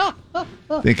 I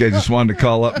think I just wanted to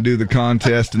call up and do the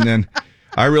contest, and then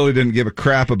I really didn't give a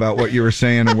crap about what you were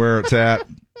saying and where it's at.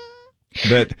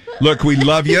 But look, we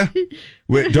love you.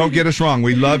 Don't get us wrong.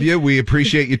 We love you. We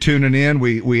appreciate you tuning in.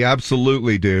 We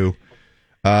absolutely do.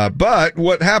 But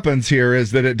what happens here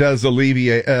is that it does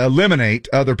eliminate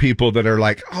other people that are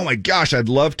like, oh my gosh, I'd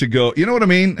love to go. You know what I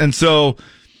mean? And so,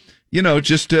 you know,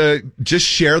 just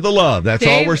share the love. That's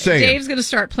all we're saying. Dave's going to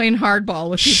start playing hardball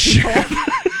with you people.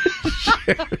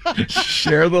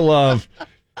 Share the love.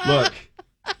 Look,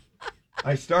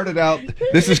 I started out,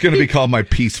 this is going to be called my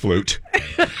peace flute.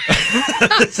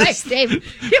 Thanks, Dave.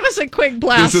 Give us a quick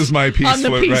blast. This is my peace on the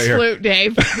flute peace right here. flute,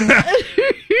 Dave.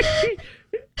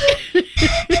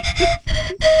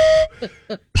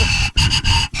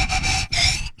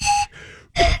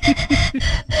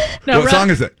 What song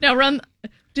is it? Now run.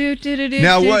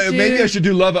 Now, maybe I should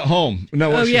do Love at Home.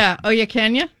 No. Oh, yeah. Oh, yeah.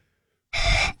 Can you?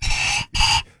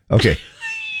 Okay.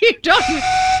 You don't.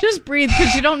 Just breathe,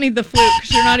 because you don't need the flute,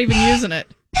 because you're not even using it.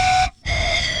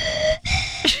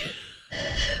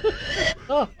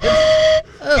 I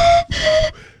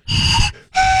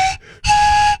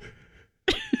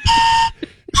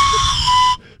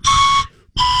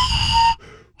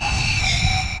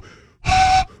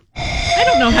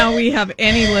don't know how we have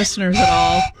any listeners at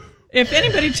all. If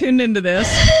anybody tuned into this,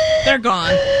 they're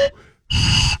gone.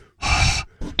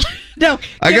 No,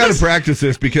 I got to practice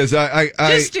this because I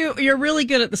just do. You're really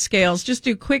good at the scales. Just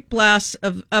do quick blasts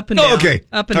of up and down. Oh, okay.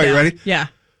 Up and down. Are you ready? Yeah.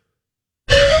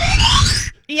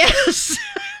 Yes.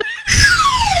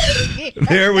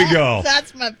 There we go.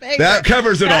 That's my favorite. That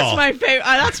covers it all. That's my favorite.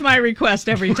 That's my request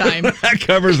every time. That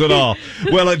covers it all.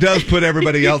 Well, it does put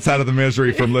everybody else out of the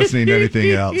misery from listening to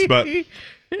anything else. But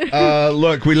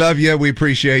look, we love you. We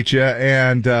appreciate you.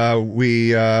 And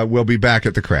we will be back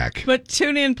at the crack. But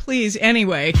tune in, please,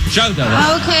 anyway. Show's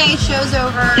over. Okay, show's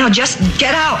over. Now just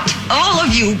get out, all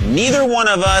of you. Neither one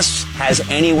of us has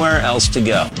anywhere else to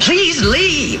go. Please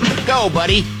leave. Go,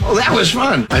 buddy. Oh, that was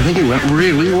fun. I think it went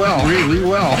really well, really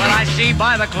well. Well, I see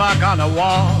by the clock on the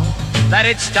wall that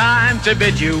it's time to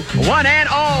bid you one and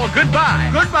all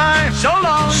goodbye. Goodbye. So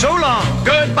long. So long.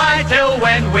 Goodbye till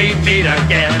when we meet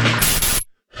again.